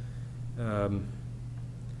 Okay.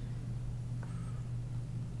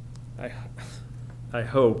 I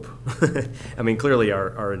hope, I mean, clearly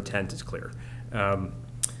our intent is clear. I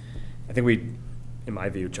think we, in my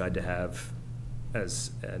view, tried to have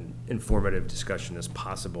as an informative discussion as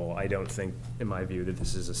possible. I don't think, in my view, that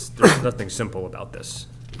there's nothing simple about this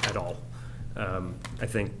at all. I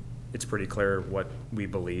think it's pretty clear what we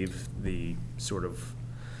believe the sort of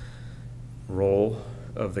role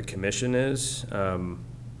of the commission is.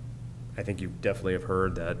 I think you definitely have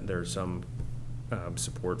heard that there's some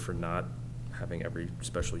support for not having every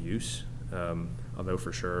special use. Although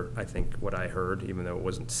for sure, I think what I heard, even though it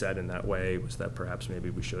wasn't said in that way, was that perhaps maybe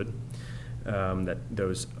we should. That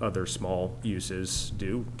those other small uses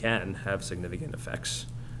can have significant effects,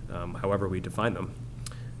 however we define them.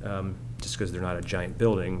 Just because they're not a giant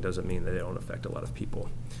building doesn't mean that they don't affect a lot of people.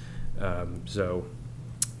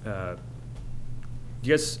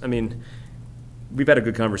 Yes, I mean, we've had a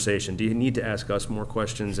good conversation. Do you need to ask us more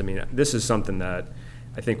questions? I mean, this is something that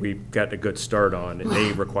I think we got a good start on. It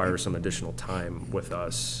may require some additional time with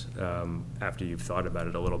us after you've thought about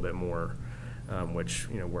it a little bit more, which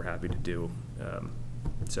we're happy to do.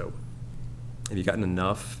 So, have you gotten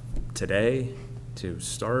enough today to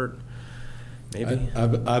start? Maybe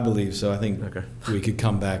I believe so. I think okay. We could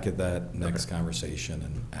come back at that next conversation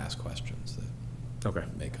and ask questions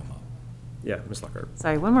that may come up. Yeah, Ms. Lockhart.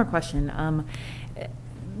 Sorry, one more question.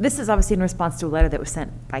 This is obviously in response to a letter that was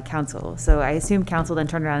sent by council. So I assume council then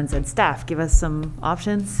turned around and said, staff, give us some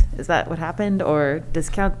options. Is that what happened? Or does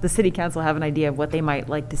the city council have an idea of what they might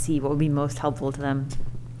like to see, what would be most helpful to them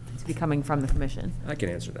to be coming from the commission? I can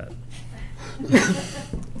answer that.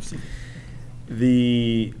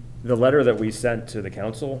 The letter that we sent to the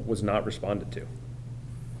council was not responded to.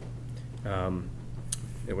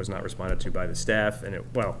 It was not responded to by the staff, and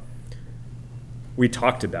we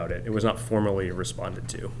talked about it. It was not formally responded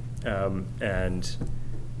to. And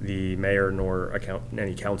the mayor nor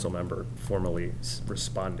any council member formally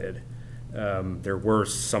responded. There were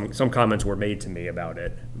some comments were made to me about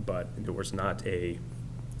it, but there was not a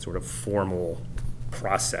sort of formal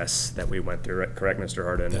process that we went through. Correct, Mr.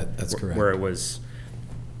 Harden? That's correct. Where it was.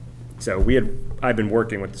 So I've been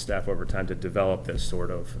working with the staff over time to develop this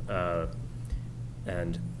sort of,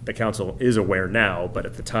 and the council is aware now, but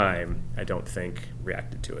at the time, I don't think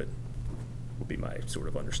reacted to it, would be my sort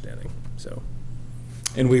of understanding, so.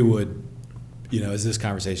 And we would, as this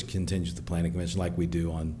conversation continues with the planning commission, like we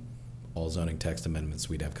do on all zoning text amendments,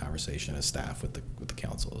 we'd have conversation as staff with the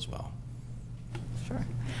council as well. Sure.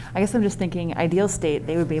 I guess I'm just thinking, ideal state,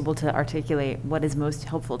 they would be able to articulate what is most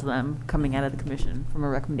helpful to them coming out of the commission from a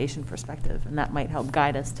recommendation perspective, and that might help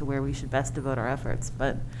guide us to where we should best devote our efforts.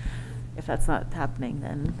 But if that's not happening,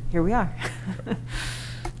 then here we are.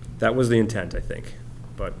 That was the intent, I think,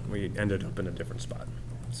 but we ended up in a different spot,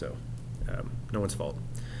 so no one's fault.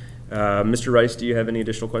 Mr. Rice, do you have any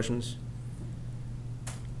additional questions?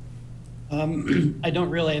 I don't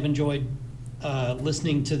really. I've enjoyed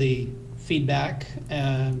listening to the feedback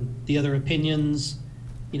and the other opinions.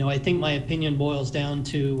 I think my opinion boils down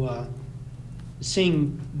to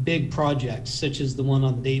seeing big projects such as the one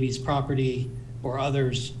on the Davies property or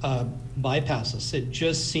others bypass us. It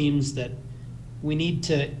just seems that we need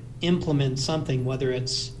to implement something, whether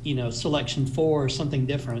it's selection 4 or something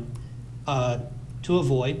different, to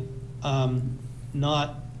avoid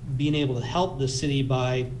not being able to help the city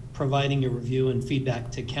by providing a review and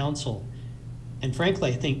feedback to council. And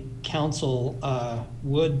frankly, I think council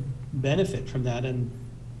would benefit from that, and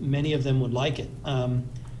many of them would like it.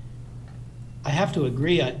 I have to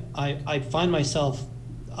agree. I find myself,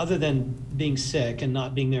 other than being sick and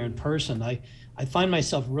not being there in person, I find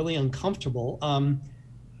myself really uncomfortable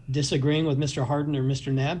disagreeing with Mr. Harden or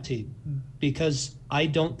Mr. Nabte, because I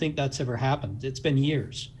don't think that's ever happened. It's been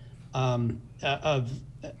years of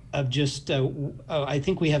just, I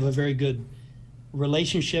think we have a very good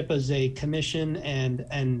relationship as a commission,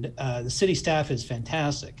 and the city staff is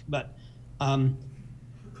fantastic. But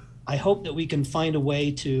I hope that we can find a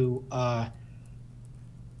way to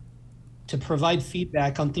provide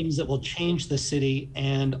feedback on things that will change the city,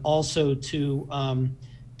 and also to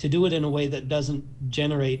do it in a way that doesn't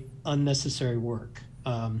generate unnecessary work.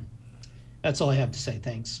 That's all I have to say.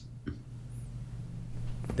 Thanks.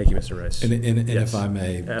 Thank you, Mr. Rice. And Yes. if I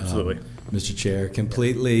may, Absolutely. Mr. Chair,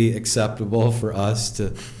 completely acceptable for us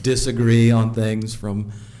to disagree on things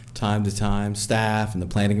from time to time. Staff and the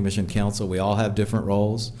Planning Commission Council, we all have different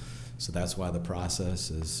roles, so that's why the process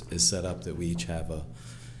is set up that we each have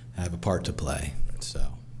a part to play. So,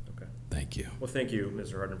 Okay. thank you. Well, thank you,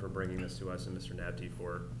 Mr. Harden, for bringing this to us, and Mr. Nabte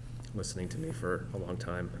for listening to me for a long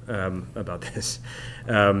time about this.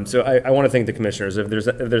 So I want to thank the commissioners. If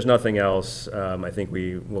there's nothing else, I think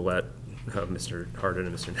we will let Mr. Harden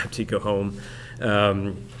and Mr. Nabte go home.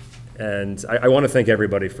 And I want to thank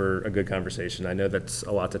everybody for a good conversation. I know that's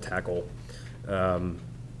a lot to tackle.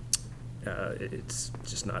 It's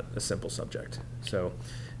just not a simple subject. So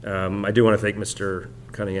I do want to thank Mr.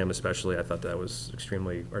 Cunningham especially. I thought that was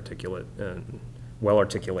extremely articulate and well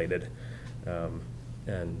articulated.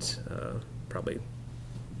 And probably,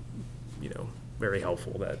 very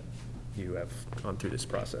helpful that you have gone through this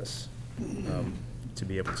process to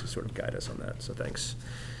be able to sort of guide us on that. So thanks.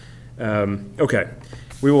 Okay,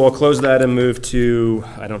 we will close that and move to,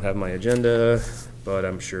 I don't have my agenda, but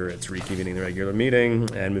I'm sure it's reconvening the regular meeting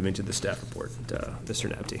and moving to the staff report. Mr.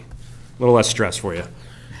 Nabte, a little less stress for you.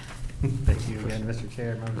 Thank you again, Mr.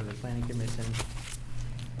 Chair, members of the Planning Commission.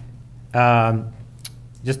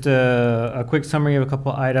 Just a quick summary of a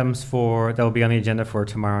couple items that will be on the agenda for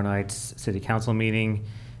tomorrow night's City Council meeting.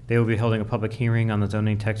 They will be holding a public hearing on the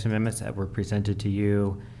zoning text amendments that were presented to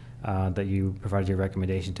you, that you provided your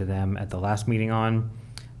recommendation to them at the last meeting on.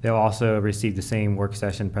 They'll also receive the same work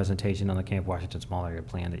session presentation on the Camp Washington Small Area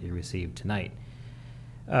Plan that you received tonight.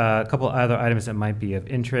 A couple other items that might be of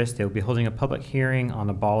interest. They'll be holding a public hearing on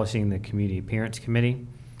abolishing the Community Appearance Committee.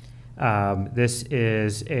 This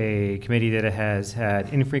is a committee that has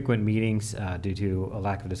had infrequent meetings due to a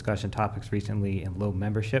lack of discussion topics recently and low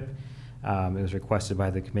membership. It was requested by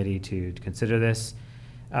the committee to consider this.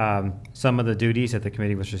 Some of the duties that the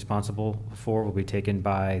committee was responsible for will be taken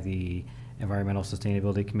by the Environmental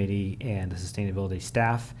Sustainability Committee and the Sustainability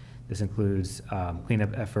staff. This includes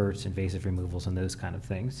cleanup efforts, invasive removals, and those kind of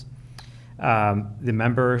things. The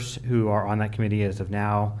members who are on that committee as of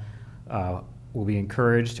now will be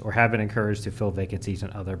encouraged or have been encouraged to fill vacancies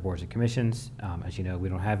on other boards and commissions. As you know, we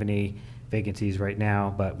don't have any vacancies right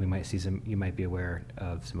now, but we might see some, you might be aware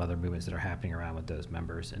of some other movements that are happening around with those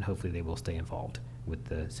members, and hopefully they will stay involved with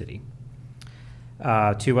the city.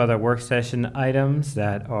 Two other work session items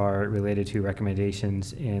that are related to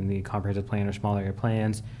recommendations in the comprehensive plan or small area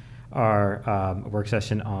plans are a work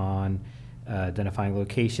session on identifying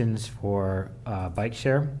locations for bike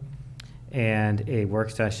share, and a work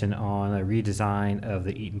session on a redesign of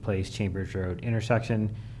the Eaton Place Chambers Road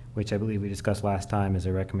intersection, which I believe we discussed last time as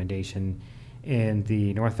a recommendation in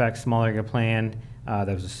the North Fairfax Small Area Plan. That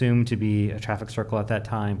was assumed to be a traffic circle at that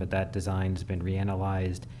time, but that design has been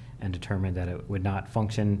reanalyzed and determined that it would not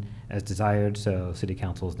function as desired, so City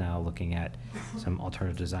Council is now looking at some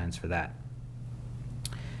alternative designs for that.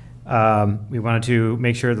 We wanted to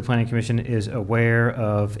make sure the Planning Commission is aware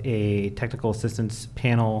of a technical assistance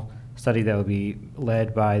panel study that will be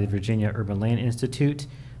led by the Virginia Urban Land Institute,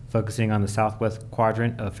 focusing on the southwest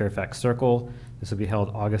quadrant of Fairfax Circle. This will be held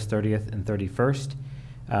August 30th and 31st.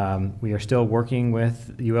 We are still working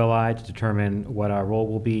with ULI to determine what our role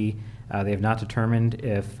will be. They have not determined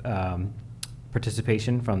if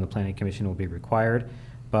participation from the Planning Commission will be required,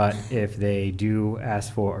 but if they do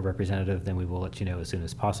ask for a representative, then we will let you know as soon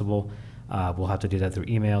as possible. We'll have to do that through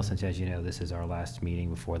email, since, as you know, this is our last meeting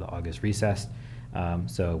before the August recess.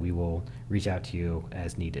 So we will reach out to you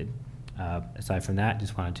as needed. Aside from that,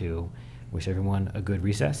 just wanted to wish everyone a good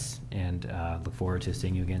recess, and look forward to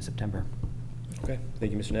seeing you again in September. Okay,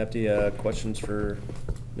 thank you, Mr. Nabte. Questions for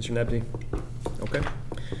Mr. Nabte? Okay.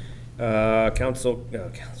 Council.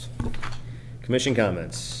 Commission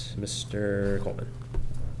comments. Mr. Coleman.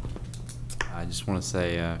 I just want to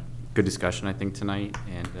say good discussion, I think, tonight,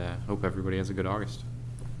 and hope everybody has a good August.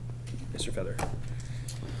 Mr. Feather.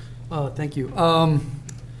 Thank you.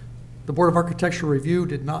 The Board of Architecture Review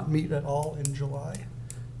did not meet at all in July.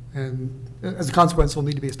 And as a consequence, there'll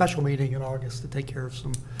need to be a special meeting in August to take care of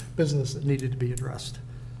some business that needed to be addressed.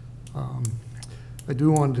 I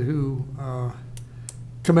do want to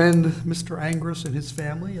commend Mr. Angris and his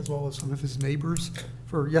family, as well as some of his neighbors,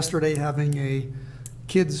 for yesterday having a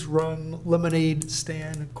kids-run lemonade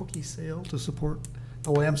stand and cookie sale to support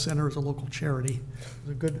the Lamb Center as a local charity. It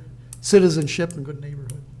was a good citizenship and good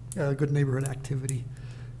neighborhood activity.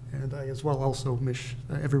 And I as well also wish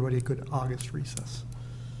everybody a good August recess.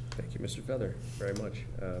 Thank you, Mr. Feather, very much.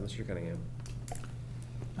 Mr. Cunningham.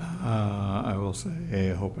 I will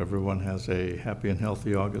say, I hope everyone has a happy and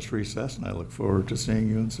healthy August recess, and I look forward to seeing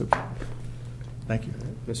you in September. Thank you.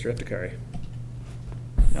 Mr. Epticari.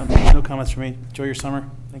 No comments from me. Enjoy your summer.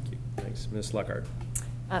 Thank you. Thanks. Ms. Lockhart.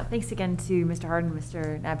 Thanks again to Mr. Harden,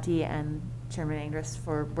 Mr. Nabte, and Chairman Angris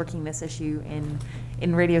for working this issue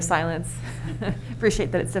in radio silence.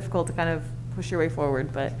 Appreciate that it's difficult to kind of push your way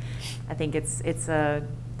forward, but I think it's a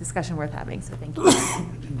discussion worth having, so thank you.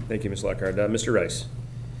 Thank you, Ms. Lockhart. Mr. Rice.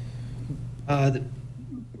 The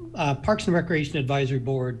Parks and Recreation Advisory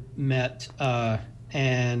Board met,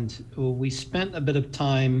 and we spent a bit of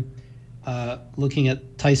time looking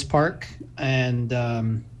at Tice Park and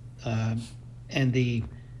the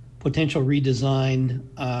potential redesign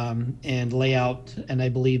and layout, and I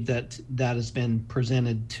believe that has been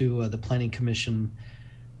presented to the Planning Commission.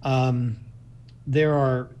 There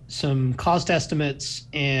are some cost estimates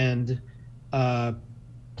and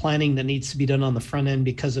planning that needs to be done on the front end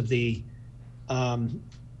because of the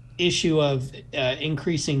issue of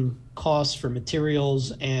increasing costs for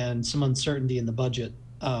materials and some uncertainty in the budget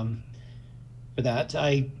for that.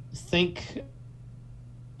 I think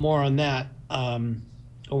more on that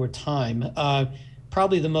over time.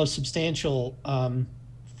 Probably the most substantial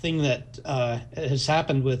thing that has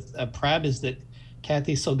happened with PRAB is that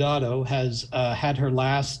Kathy Salgado has had her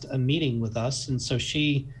last meeting with us, and so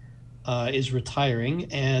she is retiring,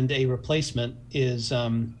 and a replacement is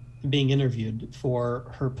being interviewed for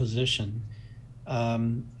her position.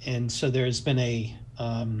 And so there's been a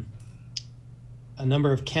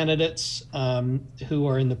number of candidates who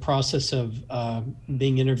are in the process of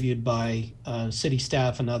being interviewed by city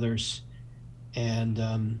staff and others. And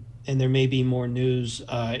there may be more news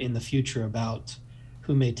in the future about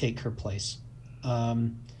who may take her place.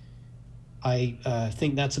 I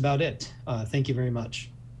think that's about it. Thank you very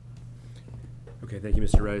much. Okay, thank you,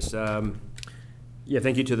 Mr. Rice. Yeah,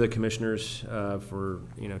 thank you to the commissioners for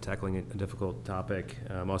tackling a difficult topic.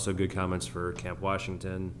 Also, good comments for Camp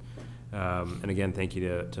Washington. And again, thank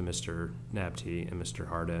you to Mr. Nabte and Mr.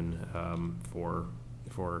 Harden for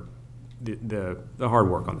the hard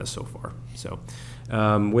work on this so far. So,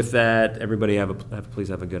 with that, everybody please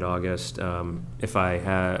have a good August. If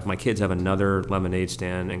my kids have another lemonade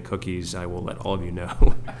stand and cookies, I will let all of you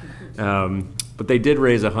know. But they did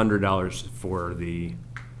raise $100 for the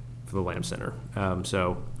Lamb Center.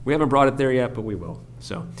 So we haven't brought it there yet, but we will.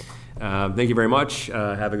 So thank you very much.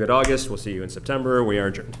 Have a good August. We'll see you in September. We are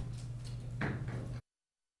adjourned.